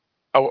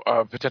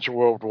a potential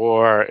world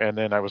war, and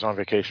then I was on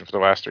vacation for the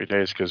last 3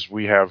 days because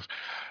we have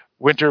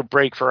winter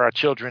break for our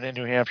children in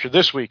New Hampshire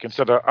this week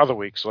instead of other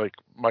weeks. Like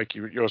Mike,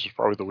 yours was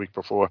probably the week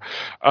before.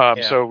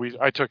 So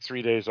I took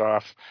 3 days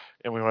off,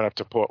 and we went up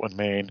to Portland,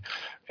 Maine,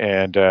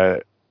 and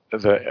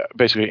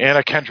basically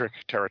Anna Kendrick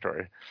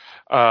territory,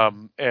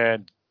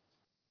 and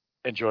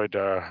enjoyed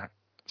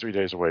 3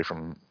 days away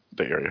from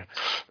the area,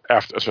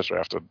 especially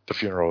after the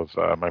funeral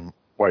of my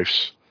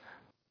wife's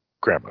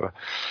grandmother.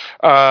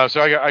 So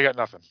I got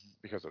nothing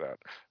because of that.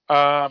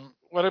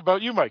 What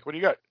about you, Mike? What do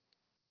you got?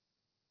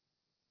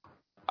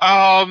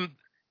 Pam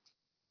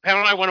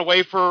and I went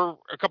away for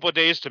a couple of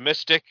days to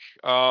Mystic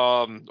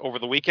over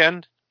the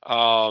weekend.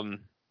 And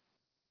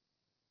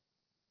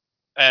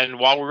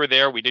while we were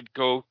there, we did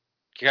go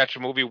catch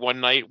a movie one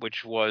night,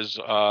 which was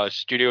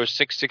Studio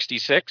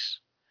 666.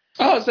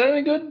 Oh, is that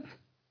any good?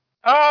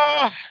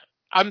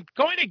 I'm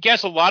going to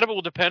guess a lot of it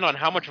will depend on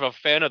how much of a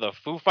fan of the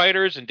Foo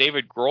Fighters and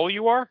David Grohl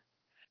you are.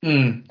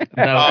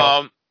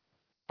 No.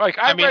 Mike,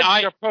 I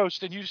read your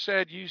post, and you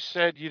said you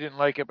didn't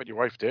like it, but your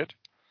wife did.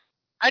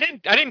 I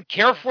didn't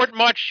care for it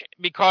much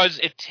because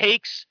it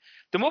takes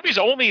the movie's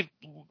only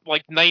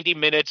like 90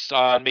 minutes,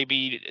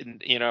 maybe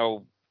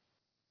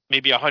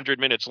 100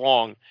 minutes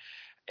long.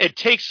 It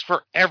takes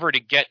forever to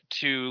get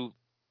to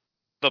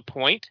the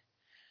point.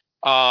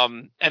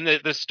 And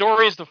the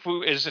story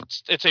is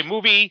it's a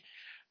movie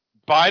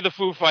by the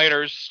Foo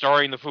Fighters,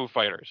 starring the Foo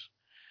Fighters.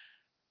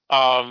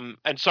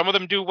 And some of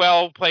them do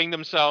well playing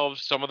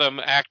themselves. Some of them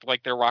act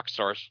like they're rock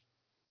stars.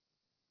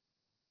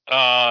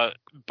 But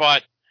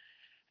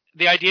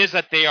the idea is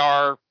that they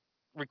are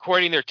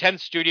recording their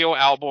 10th studio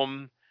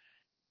album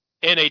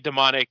in a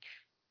demonic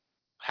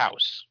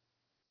house.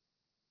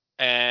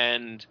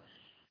 And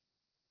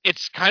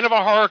it's kind of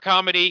a horror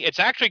comedy. It's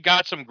actually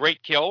got some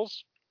great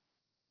kills.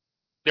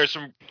 There's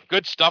some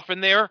good stuff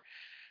in there,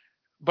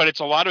 but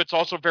it's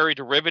also very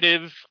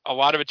derivative. A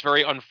lot of it's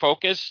very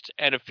unfocused,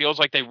 and it feels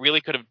like they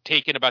really could have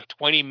taken about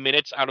 20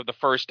 minutes out of the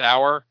first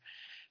hour,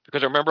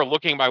 because I remember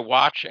looking at my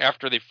watch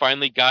after they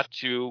finally got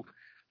to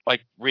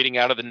like reading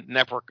out of the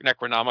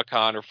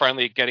Necronomicon, or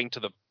finally getting to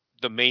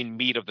the main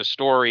meat of the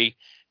story,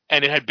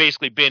 and it had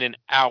basically been an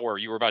hour.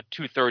 You were about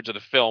 2/3 of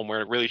the film,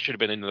 where it really should have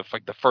been in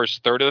the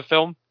first third of the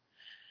film.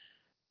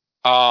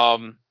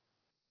 And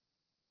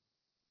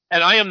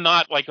I'm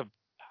not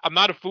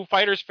a Foo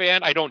Fighters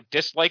fan. I don't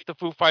dislike the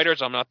Foo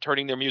Fighters. I'm not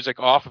turning their music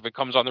off if it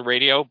comes on the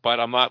radio, but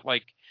I'm not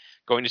like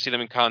going to see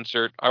them in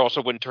concert. I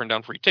also wouldn't turn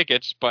down free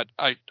tickets, but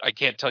I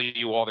can't tell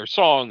you all their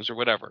songs or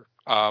whatever.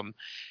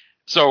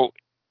 So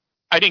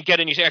I didn't get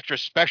any extra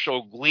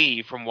special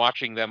glee from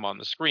watching them on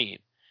the screen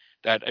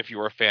that if you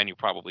were a fan, you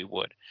probably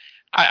would.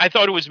 I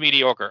thought it was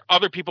mediocre.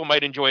 Other people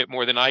might enjoy it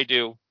more than I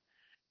do.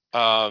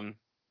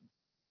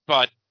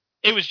 But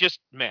it was just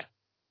meh,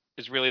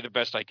 is really the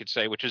best I could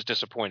say, which is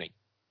disappointing.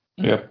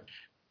 Yeah.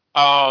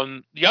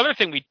 The other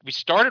thing we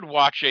started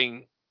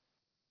watching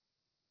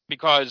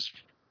because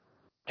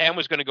Pam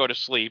was going to go to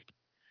sleep,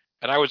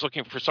 and I was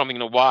looking for something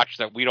to watch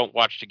that we don't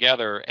watch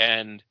together.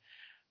 And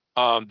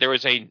there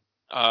was a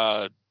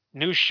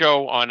new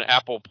show on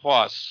Apple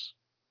Plus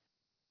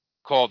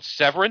called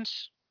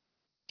Severance.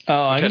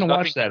 Oh, I'm going to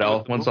watch that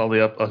once all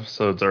the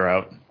episodes are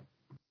out.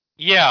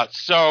 Yeah,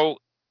 so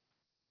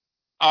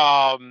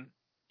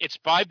it's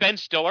by Ben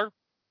Stiller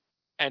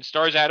and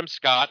stars Adam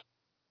Scott.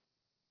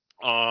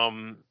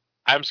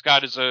 Adam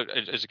Scott is a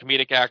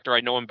comedic actor.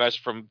 I know him best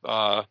from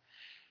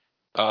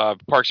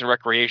Parks and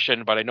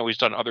Recreation, but I know he's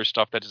done other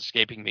stuff that's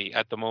escaping me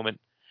at the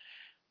moment.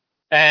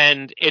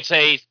 And it's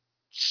a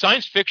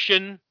science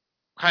fiction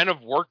kind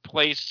of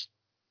workplace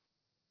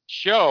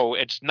show.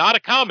 It's not a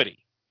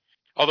comedy,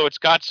 although it's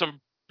got some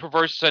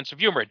perverse sense of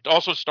humor. It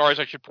also stars,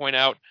 I should point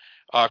out,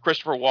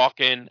 Christopher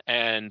Walken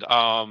and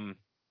John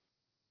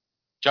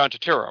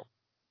Turturro.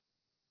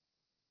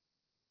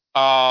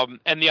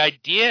 And the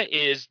idea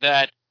is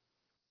that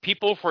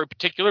people for a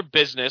particular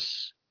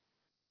business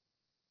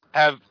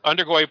have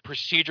undergo a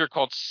procedure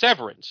called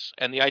severance.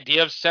 And the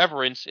idea of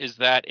severance is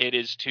that it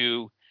is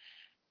to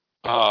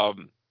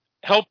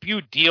help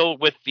you deal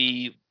with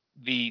the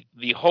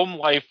home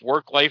life,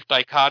 work life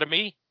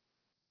dichotomy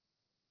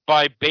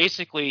by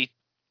basically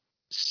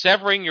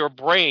severing your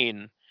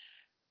brain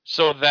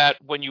so that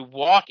when you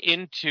walk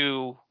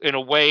through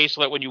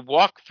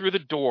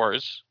the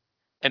doors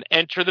and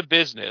enter the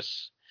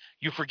business,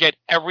 you forget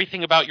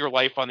everything about your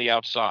life on the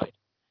outside.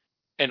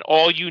 And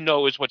all you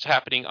know is what's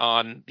happening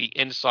on the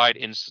inside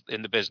in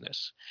the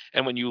business.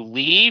 And when you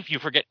leave, you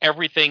forget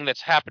everything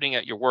that's happening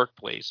at your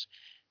workplace,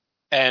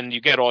 and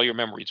you get all your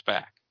memories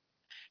back.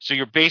 So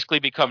you basically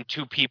become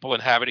two people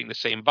inhabiting the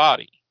same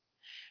body.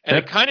 And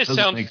That it kind of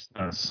doesn't sounds... make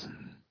sense.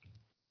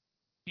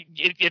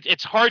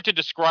 It's hard to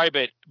describe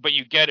it, but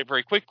you get it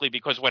very quickly,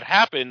 because what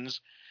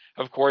happens,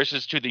 of course,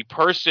 is to the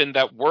person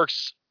that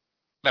works,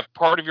 that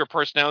part of your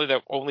personality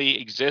that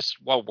only exists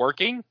while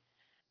working,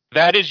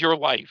 that is your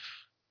life.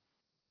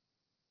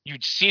 You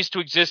cease to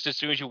exist as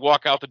soon as you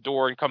walk out the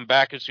door and come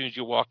back as soon as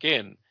you walk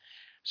in.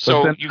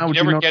 So you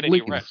never get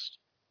any rest.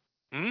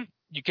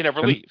 You can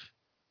never leave.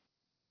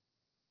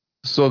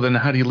 So then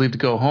how do you leave to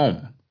go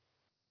home?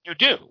 You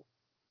do.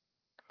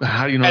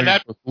 How do you know you're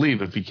supposed to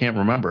leave if you can't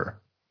remember?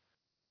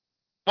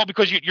 Well,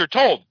 because you're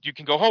told you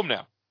can go home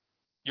now.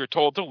 You're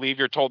told to leave.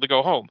 You're told to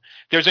go home.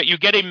 You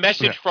get a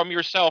message from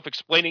yourself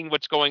explaining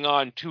what's going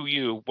on to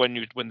you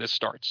when this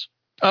starts.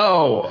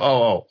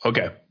 Oh,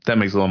 okay. That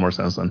makes a little more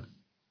sense then.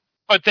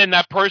 But then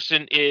that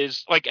person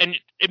is like, and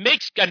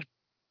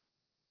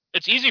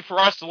it's easy for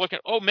us to look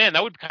at, oh man,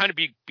 that would kind of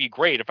be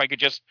great if I could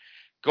just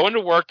go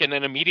into work and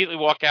then immediately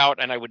walk out,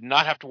 and I would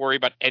not have to worry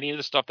about any of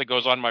the stuff that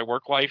goes on in my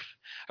work life.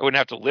 I wouldn't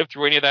have to live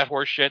through any of that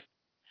horse shit.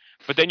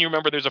 But then you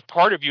remember there's a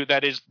part of you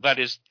that is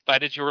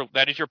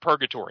your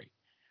purgatory.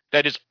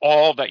 That is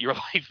all that your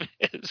life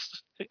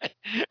is.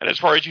 And as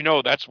far as you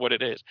know, that's what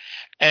it is.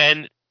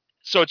 And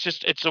so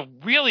it's a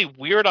really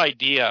weird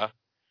idea.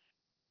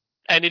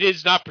 And it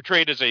is not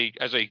portrayed as a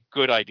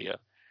good idea.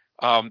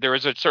 There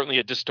is certainly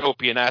a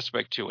dystopian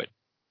aspect to it.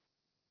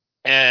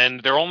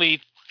 And they're only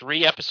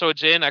 3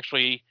 episodes in.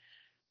 Actually,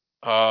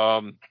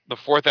 the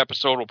 4th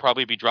episode will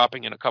probably be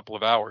dropping in a couple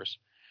of hours.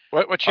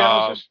 What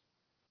channel is this?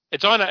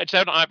 It's on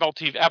Apple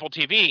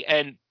TV,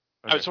 and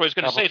so I was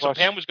going to say, so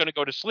Pam was going to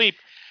go to sleep.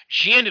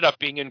 She ended up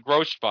being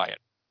engrossed by it,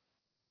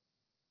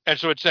 and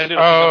so it's ended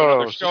up being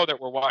another show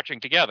that we're watching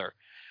together.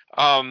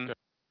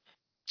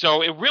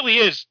 So it really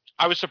is.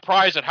 I was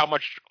surprised at how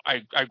much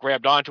I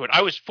grabbed onto it.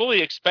 I was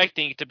fully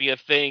expecting it to be a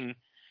thing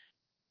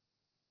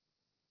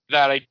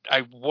that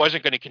I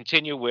wasn't going to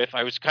continue with.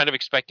 I was kind of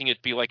expecting it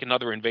to be like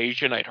another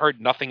Invasion. I'd heard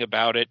nothing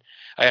about it.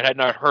 I had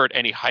not heard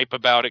any hype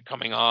about it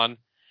coming on.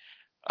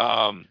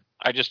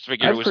 I just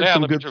figured I've heard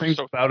some good things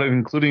about it,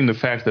 including the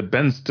fact that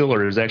Ben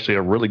Stiller is actually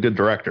a really good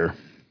director.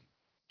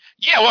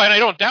 Yeah, well, and I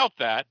don't doubt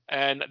that.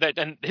 And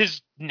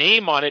his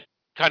name on it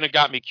kind of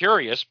got me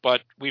curious,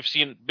 but we've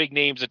seen big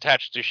names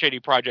attached to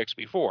shitty projects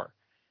before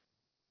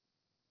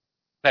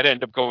that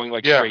end up going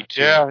straight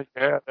to...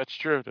 Yeah, that's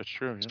true. That's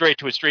true. Yeah. Straight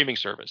to a streaming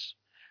service.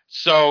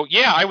 So,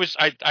 yeah,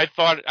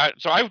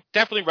 I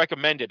definitely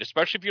recommend it,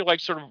 especially if you like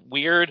sort of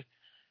weird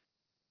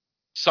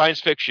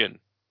science fiction.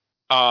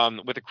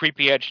 With a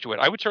creepy edge to it.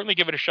 I would certainly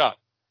give it a shot.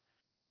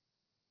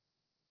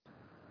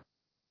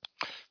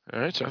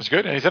 All right, sounds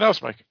good. Anything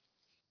else, Mike?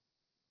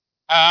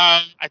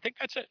 I think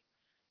that's it.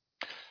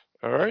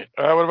 All right.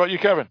 What about you,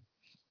 Kevin?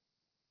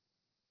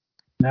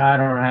 No, I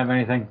don't have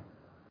anything.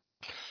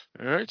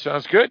 All right,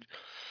 sounds good.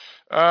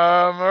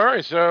 All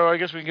right, so I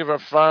guess we can give our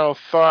final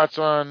thoughts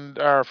on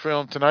our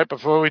film tonight.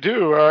 Before we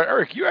do,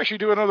 Eric, you actually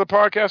do another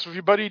podcast with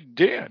your buddy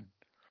Dan.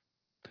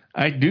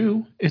 I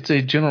do. It's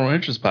a general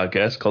interest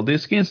podcast called the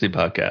Askancity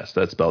Podcast.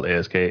 That's spelled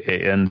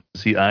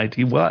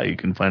Askancity. You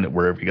can find it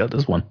wherever you got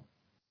this one.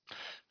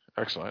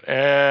 Excellent.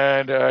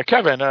 And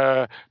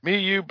Kevin, me,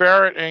 you,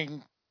 Barrett,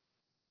 and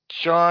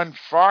Sean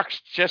Fox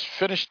just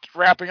finished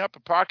wrapping up a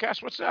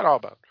podcast. What's that all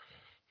about?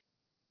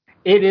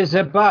 It is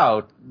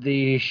about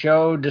the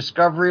show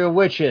Discovery of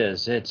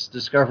Witches. It's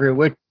Discovery of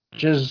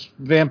Witches,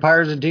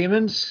 Vampires and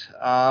Demons.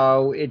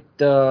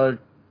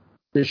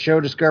 The show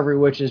Discovery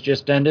Witches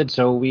just ended,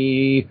 so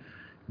we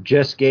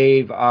just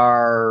gave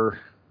our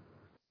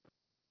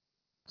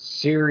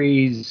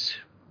series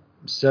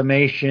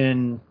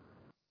summation,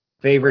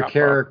 favorite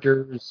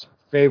characters,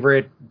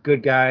 favorite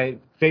good guy,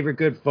 favorite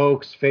good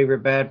folks,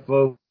 favorite bad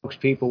folks,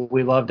 people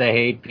we love to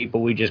hate,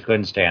 people we just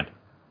couldn't stand.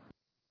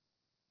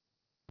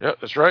 Yeah,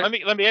 that's right.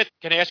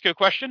 Can I ask you a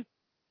question?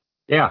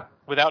 Yeah.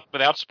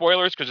 Without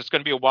spoilers, because it's going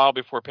to be a while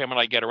before Pam and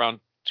I get around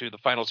to the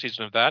final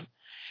season of that.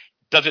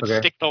 Does it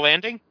stick the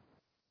landing?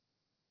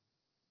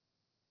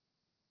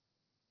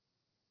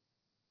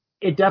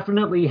 It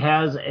definitely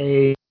has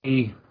a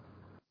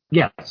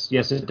yes,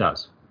 it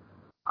does.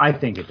 I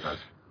think it does.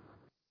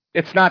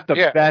 It's not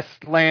the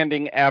best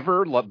landing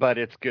ever, but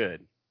it's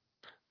good.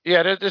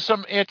 Yeah, there's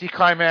some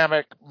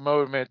anticlimactic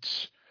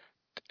moments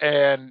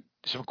and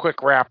some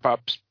quick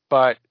wrap-ups,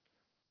 but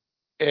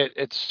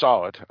it's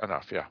solid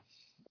enough, yeah.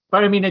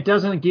 But I mean, it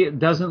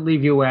doesn't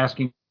leave you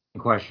asking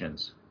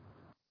questions.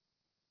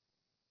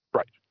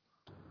 Right.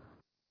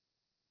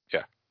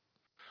 Yeah.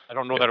 I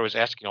don't know that I was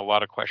asking a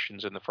lot of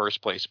questions in the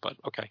first place, but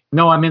okay.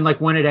 No, I mean,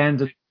 like when it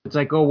ends, it's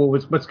like, oh, well,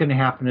 what's going to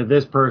happen to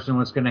this person?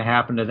 What's going to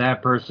happen to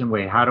that person?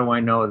 Wait, how do I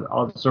know?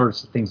 All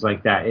sorts of things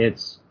like that.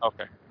 It's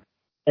okay.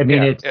 I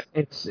mean,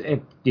 it's.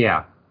 And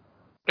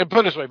put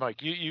it this way,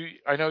 Mike,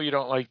 I know you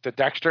don't like the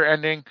Dexter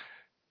ending.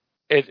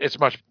 It's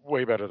much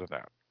way better than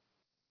that.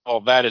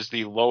 Well, that is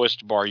the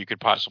lowest bar you could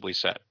possibly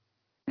set.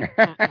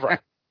 Right.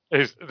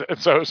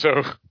 So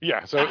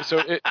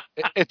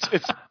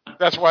it's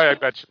that's why I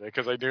mentioned it,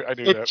 because I knew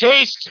it that.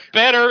 tastes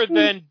better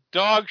than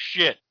dog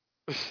shit.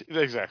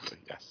 Exactly.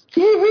 Yes.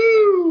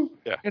 Woohoo!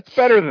 Yeah. It's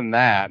better than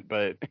that,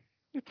 but.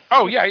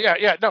 Oh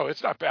yeah. No,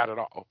 it's not bad at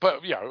all.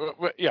 But yeah.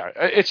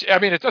 It's. I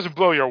mean, it doesn't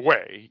blow you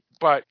away,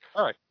 but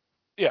All right.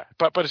 yeah.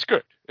 But it's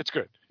good. It's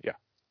good. Yeah.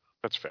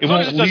 That's fair. As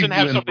long as it doesn't leave you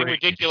have in something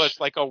rage. ridiculous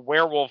like a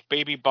werewolf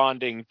baby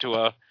bonding to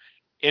a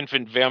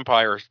infant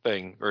vampire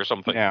thing or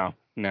something. No.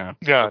 No,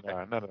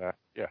 none of that.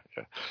 Yeah.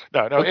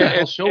 No. What the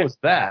hell show was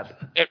that?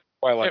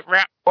 Twilight.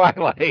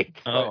 Twilight.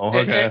 Oh,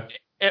 okay.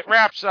 It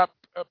wraps up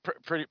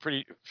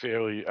pretty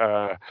fairly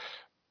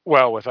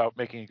well without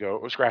making you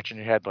go scratching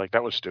your head like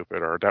that was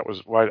stupid or that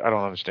was why I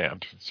don't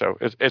understand. So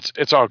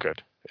it's all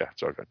good. Yeah,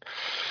 it's all good.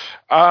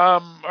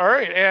 All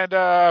right,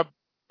 and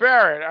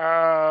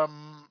Barrett,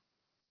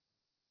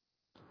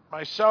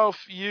 myself,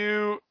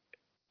 you,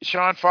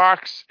 Sean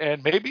Fox,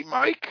 and maybe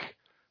Mike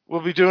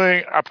will be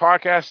doing a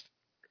podcast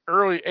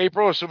early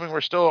April, assuming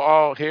we're still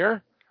all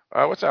here.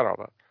 What's that all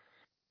about?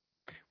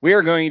 We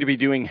are going to be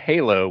doing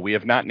Halo. We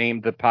have not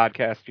named the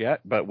podcast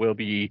yet, but we'll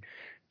be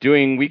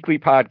doing weekly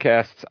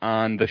podcasts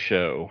on the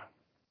show.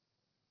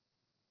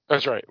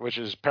 That's right, which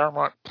is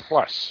Paramount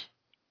Plus.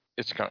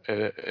 It's a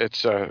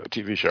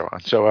TV show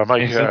on. So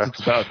Mike, since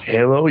it's about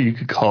Halo, you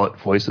could call it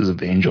Voices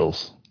of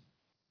Angels.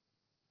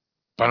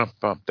 Bum.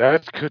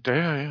 That's good.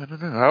 Yeah,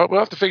 no. We'll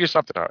have to figure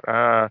something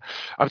out.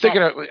 I'm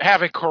thinking of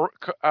having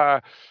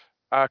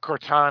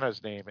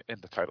Cortana's name in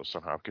the title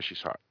somehow because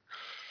she's hot.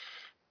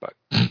 But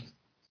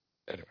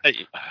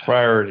anyway,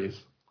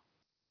 priorities.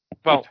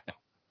 Well,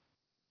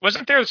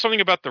 wasn't there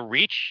something about the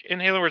Reach in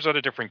Halo, or is that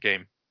a different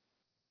game?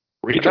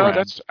 Reach no, around.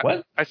 that's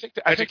what? I think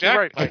you're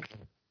right, Mike.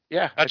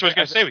 Yeah, that's what I was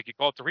going to say. We could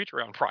call it the Reach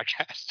Around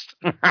Project.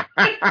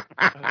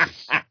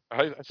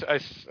 I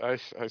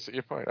see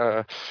your point.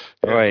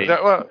 Right.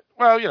 Well,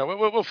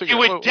 we'll figure. You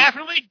would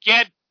definitely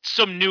get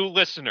some new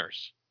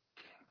listeners.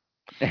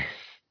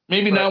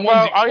 Maybe not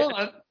ones you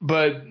want,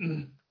 but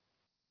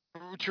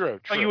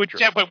true. You would,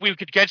 but we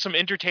could get some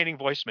entertaining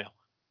voicemail.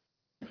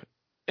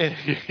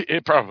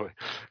 It probably,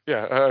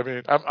 yeah. I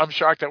mean, I'm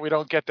shocked that we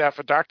don't get that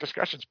for Dark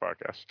Discussions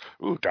podcast.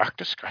 Ooh, Dark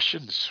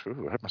Discussions.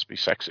 Ooh, that must be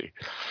sexy.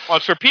 Well,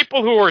 it's for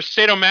people who are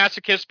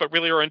sadomasochists but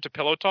really are into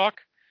pillow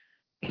talk.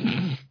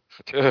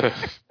 Now,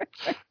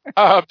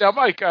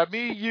 Mike,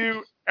 me,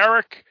 you,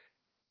 Eric,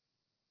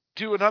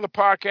 do another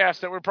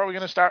podcast that we're probably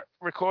going to start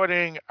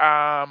recording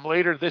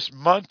later this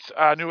month.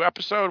 New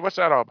episode. What's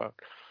that all about?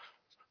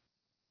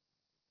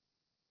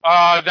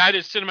 That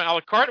is Cinema a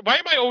la carte. Why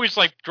am I always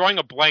like drawing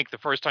a blank the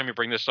first time you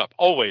bring this up?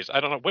 Always.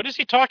 I don't know. What is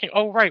he talking?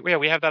 Oh, right. Yeah,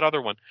 we have that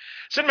other one.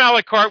 Cinema a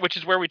la carte, which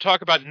is where we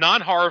talk about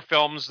non-horror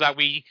films that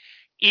we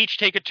each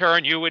take a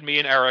turn, you and me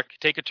and Eric,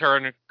 take a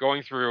turn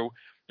going through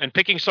and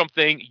picking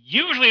something,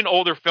 usually an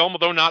older film,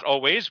 although not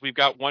always. We've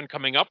got one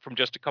coming up from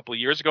just a couple of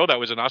years ago. That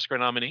was an Oscar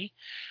nominee.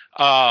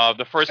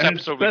 The first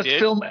episode we did. Best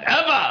film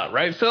ever,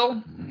 right,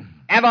 Phil?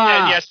 Ever.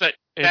 And yes, that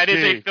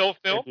is a Phil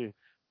film. Indeed.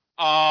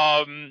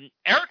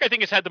 Eric, I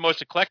think, has had the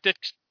most eclectic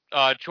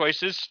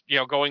choices,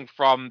 going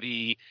from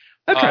the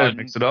I try to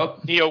mix it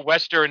up.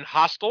 neo-Western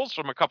Hostels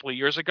from a couple of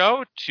years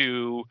ago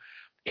to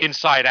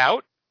Inside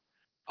Out.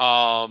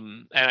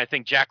 And I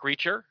think Jack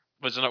Reacher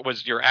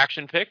was your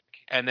action pick.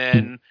 And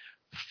then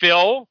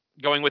Phil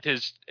going with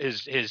his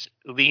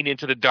lean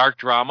into the dark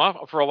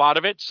drama for a lot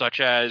of it,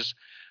 such as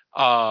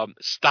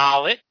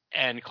Starlet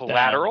and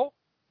Collateral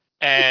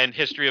and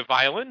History of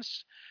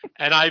Violence.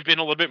 And I've been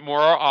a little bit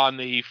more on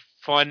the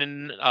fun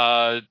and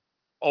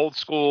old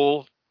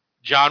school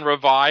genre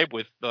vibe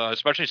with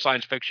especially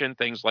science fiction,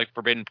 things like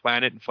Forbidden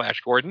Planet and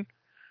Flash Gordon.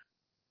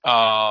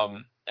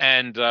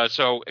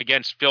 So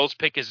again, Phil's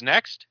pick is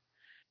next,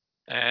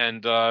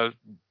 and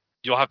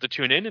you'll have to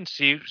tune in and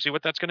see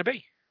what that's going to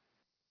be.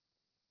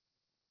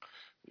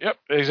 Yep,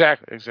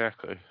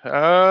 exactly.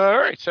 All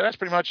right, so that's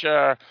pretty much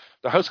the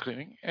house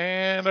cleaning,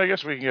 and I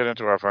guess we can get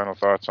into our final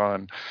thoughts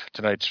on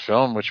tonight's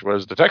film, which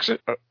was the Texas.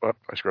 I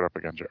screwed up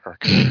again,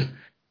 Eric.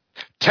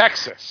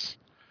 Texas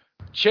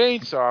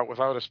Chainsaw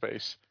Without a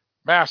Space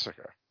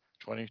Massacre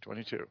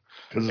 2022.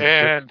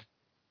 And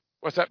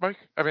what's that, Mike?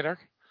 I mean, Eric?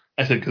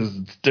 I said because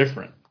it's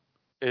different.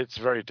 It's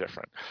very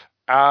different.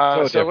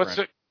 So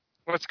different.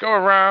 Let's go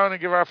around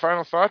and give our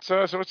final thoughts.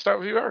 So let's start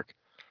with you, Eric.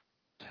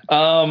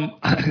 I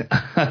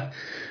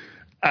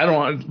don't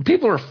want.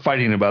 People are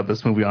fighting about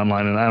this movie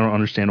online, and I don't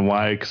understand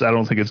why. Because I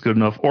don't think it's good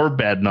enough or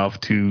bad enough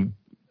to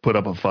put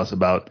up a fuss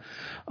about.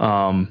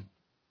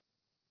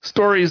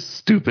 Story is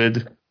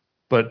stupid,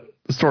 but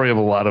the story of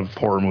a lot of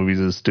horror movies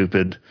is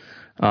stupid.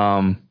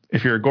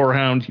 If you're a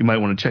gorehound, you might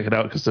want to check it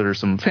out because there's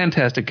some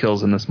fantastic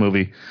kills in this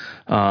movie.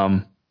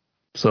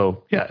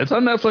 So yeah, it's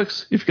on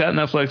Netflix. If you've got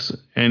Netflix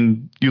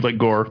and you like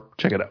gore,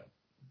 check it out.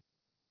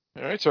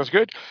 All right, sounds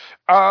good.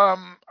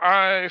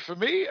 For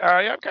me,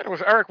 I'm kind of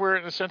with Eric. We're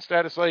in the sense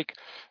that it's like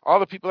all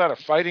the people that are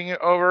fighting it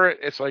over it.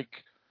 It's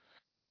like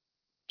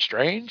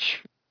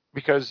strange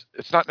because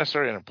it's not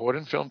necessarily an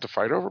important film to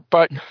fight over,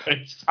 but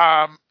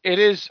it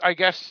is, I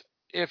guess.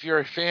 If you're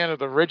a fan of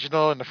the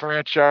original and the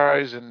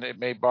franchise, and it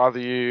may bother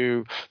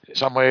you in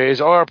some ways,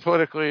 or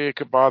politically it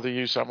could bother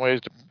you some ways,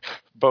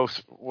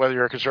 both whether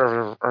you're a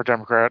conservative or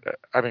Democrat,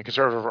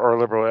 conservative or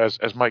liberal,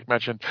 as Mike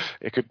mentioned,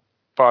 it could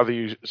bother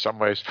you some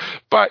ways.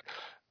 But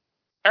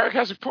Eric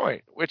has a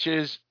point, which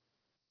is,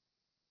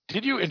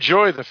 did you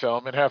enjoy the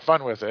film and have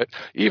fun with it,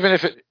 even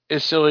if it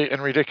is silly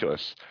and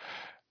ridiculous?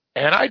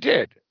 And I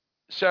did.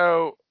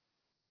 So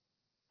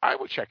I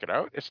would check it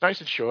out. It's nice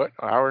and short,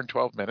 an hour and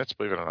 12 minutes,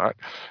 believe it or not.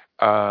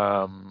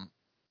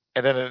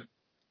 And then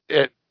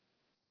it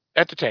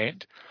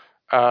entertained.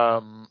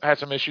 Had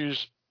some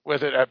issues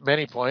with it at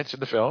many points in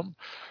the film,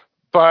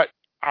 but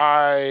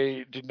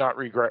I did not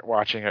regret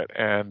watching it.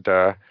 And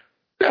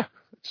yeah,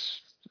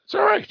 it's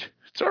all right.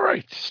 It's all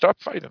right.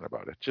 Stop fighting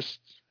about it. Just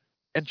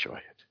enjoy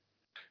it.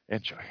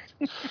 Enjoy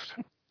it.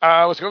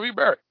 Let's go with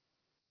Barrett.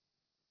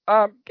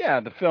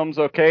 Yeah, the film's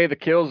okay. The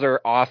kills are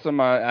awesome.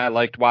 I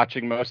liked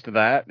watching most of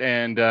that,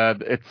 and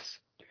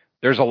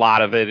there's a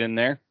lot of it in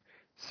there.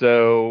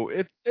 So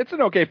it's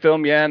an okay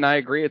film, yeah, and I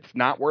agree it's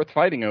not worth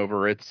fighting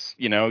over. It's,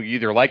 you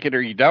either like it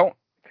or you don't.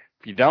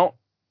 If you don't,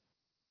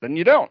 then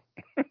you don't.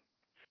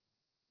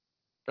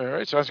 All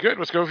right, sounds good.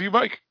 Let's go with you,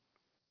 Mike.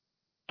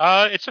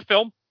 It's a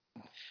film.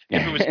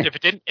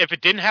 If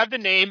it didn't have the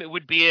name, it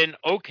would be an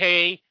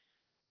okay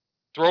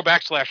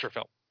throwback slasher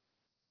film.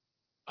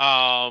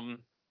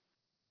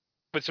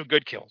 With some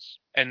good kills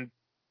and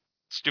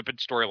stupid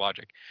story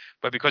logic.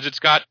 But because it's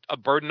got a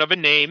burden of a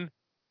name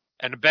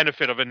and a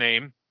benefit of a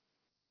name,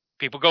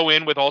 people go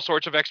in with all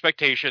sorts of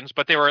expectations,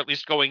 but they were at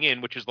least going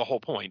in, which is the whole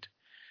point.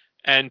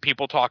 And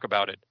people talk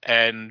about it.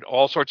 And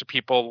all sorts of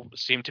people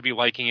seem to be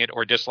liking it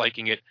or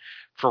disliking it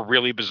for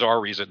really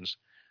bizarre reasons.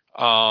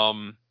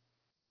 I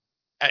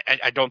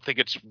don't think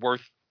it's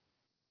worth,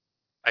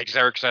 like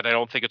Eric said, I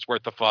don't think it's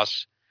worth the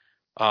fuss.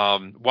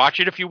 Watch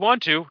it if you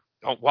want to.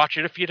 Don't watch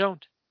it if you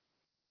don't.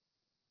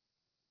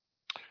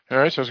 All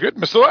right, sounds good.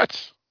 Mr.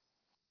 Letts.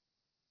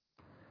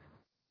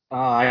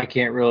 I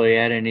can't really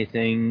add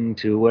anything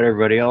to what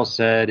everybody else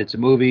said. It's a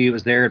movie. It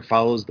was there. It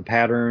follows the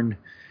pattern.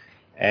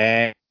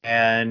 And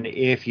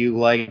if you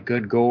like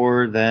good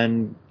gore,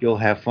 then you'll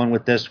have fun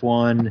with this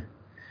one.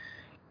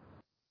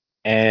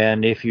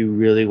 And if you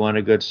really want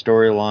a good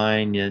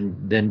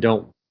storyline, then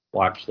don't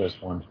watch this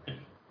one.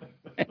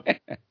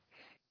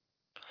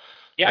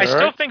 Yeah, I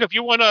still think if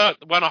you want a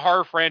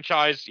horror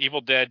franchise,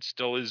 Evil Dead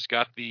still has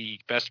got the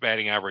best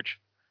batting average.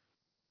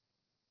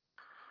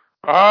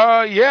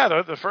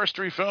 Yeah, the first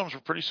three films were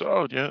pretty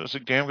solid. Yeah, that's a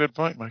damn good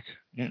point, Mike.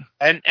 Yeah,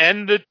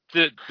 and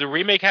the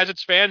remake has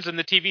its fans, and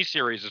the TV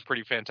series is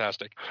pretty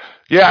fantastic.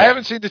 Yeah, I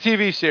haven't seen the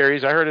TV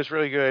series. I heard it's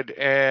really good,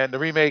 and the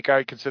remake,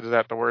 I consider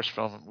that the worst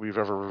film we've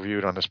ever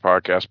reviewed on this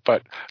podcast.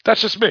 But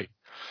that's just me.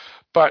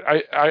 But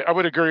I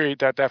would agree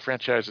that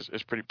franchise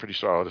is pretty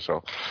solid as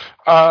well.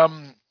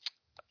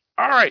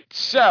 All right,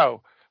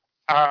 so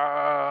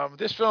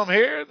this film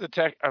here,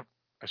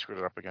 I screwed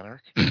it up again,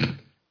 Eric.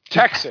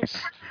 Texas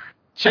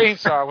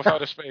Chainsaw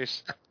Without a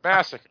Space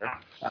Massacre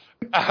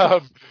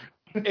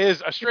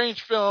is a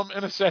strange film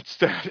in a sense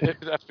that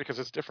that's because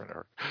it's different,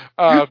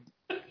 Eric.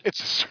 It's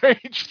a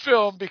strange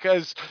film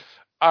because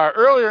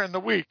earlier in the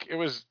week it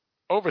was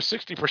over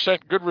 60%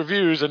 good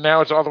reviews, and now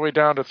it's all the way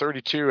down to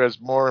 32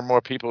 as more and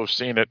more people have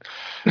seen it.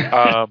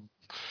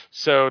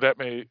 So that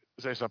may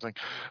say something.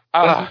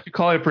 You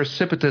call it a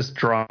precipitous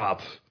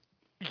drop.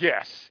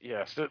 Yes. There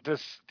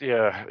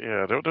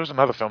was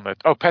another film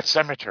Pet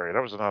Sematary.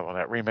 That was another one.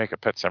 That remake of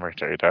Pet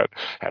Sematary that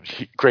had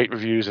great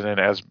reviews, and then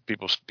as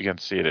people began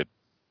to see it, it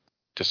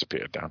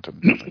disappeared down to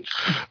nothing.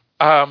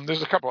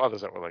 There's a couple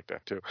others that were like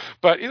that too.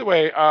 But either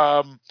way,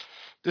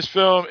 this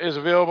film is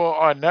available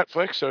on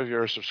Netflix. So if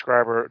you're a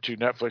subscriber to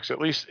Netflix, at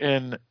least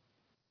in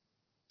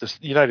the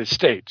United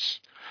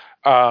States,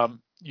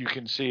 you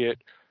can see it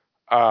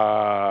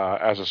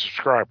as a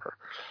subscriber.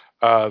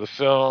 The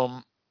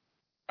film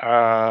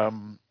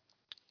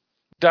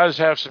does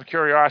have some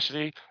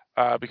curiosity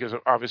because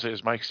obviously,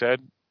 as Mike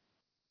said,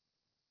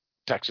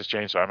 Texas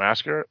Chainsaw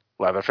Massacre,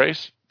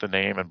 Leatherface, the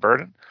name and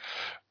burden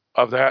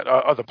of that,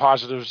 of the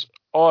positives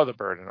or the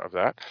burden of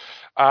that.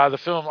 The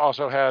film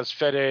also has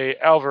Fede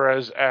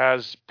Alvarez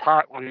as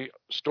partly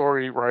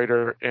story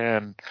writer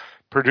and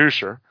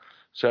producer.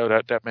 So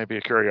that may be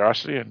a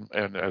curiosity.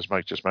 And as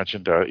Mike just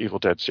mentioned, Evil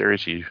Dead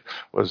series, he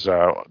was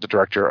the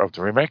director of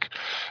the remake.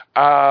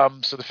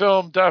 So the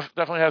film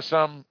definitely has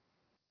some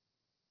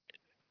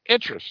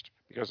interest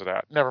because of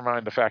that. Never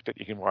mind the fact that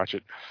you can watch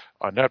it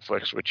on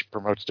Netflix, which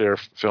promotes their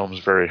films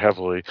very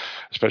heavily,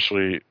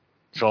 especially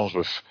films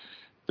with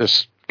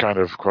this kind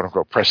of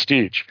quote-unquote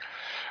prestige.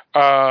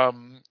 So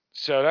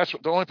that's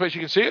the only place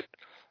you can see it.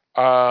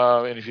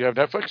 And if you have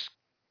Netflix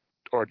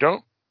or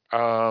don't,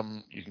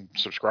 you can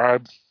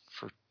subscribe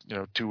for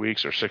 2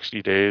 weeks or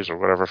 60 days or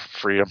whatever,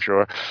 free, I'm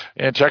sure,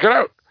 and check it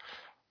out.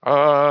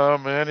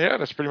 And yeah,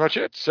 that's pretty much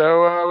it.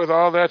 So with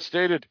all that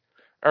stated,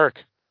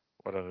 Eric,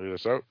 why don't I do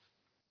this out?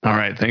 All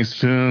right, thanks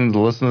for tuning to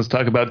listen to us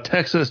talk about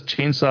Texas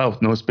Chainsaw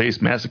with No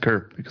Space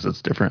Massacre, because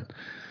it's different.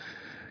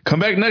 Come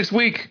back next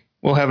week.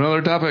 We'll have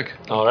another topic.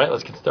 All right,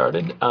 let's get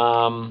started.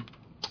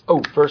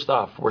 First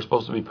off, we're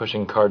supposed to be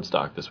pushing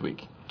cardstock this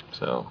week.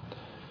 So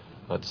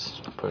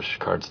let's push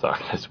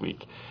cardstock this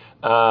week.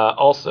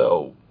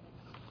 Also,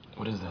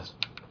 what is this?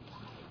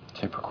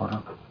 Tape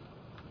recorder.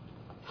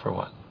 For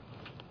what?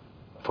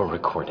 For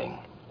recording.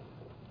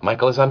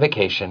 Michael is on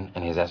vacation,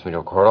 and he's asked me to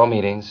record all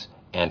meetings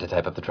and to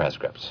type up the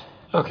transcripts.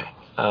 Okay.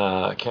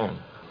 Karen,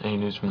 any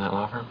news from that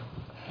law firm?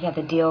 Yeah,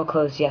 the deal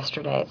closed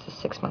yesterday. It's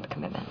a 6-month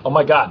commitment. Oh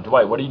my God,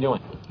 Dwight, what are you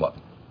doing? What?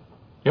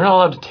 You're not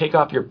allowed to take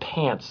off your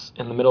pants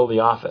in the middle of the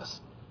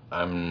office.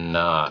 I'm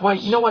not.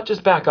 Dwight, you know what?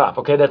 Just back off,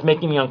 okay? That's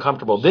making me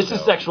uncomfortable. This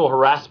is sexual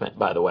harassment,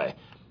 by the way.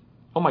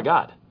 Oh my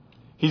God.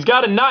 He's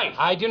got a knife.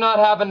 I do not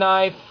have a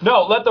knife.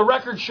 No, let the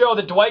record show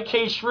that Dwight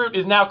K. Schrute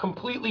is now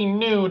completely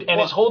nude and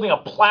is holding a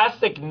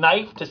plastic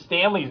knife to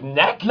Stanley's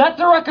neck. Let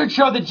the record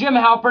show that Jim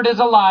Halpert is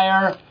a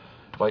liar.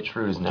 Dwight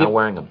Schrute is now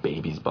wearing a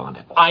baby's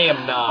bonnet. I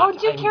am not. Oh,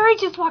 Jim Carrey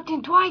just walked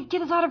in. Dwight,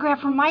 get his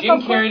autograph from Michael.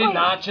 Jim Carrey did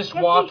not just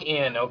walk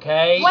in,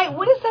 okay? Dwight,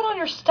 what is that on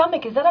your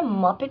stomach? Is that a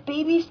Muppet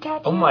Babies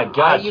tattoo? Oh my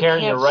God,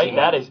 Karen, you're right.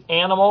 That is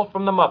Animal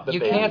from the Muppet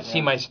Babies. You can't see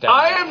my stomach.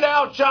 I am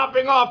now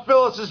chopping off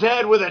Phyllis's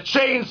head with a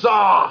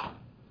chainsaw.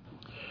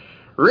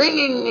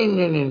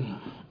 Ring.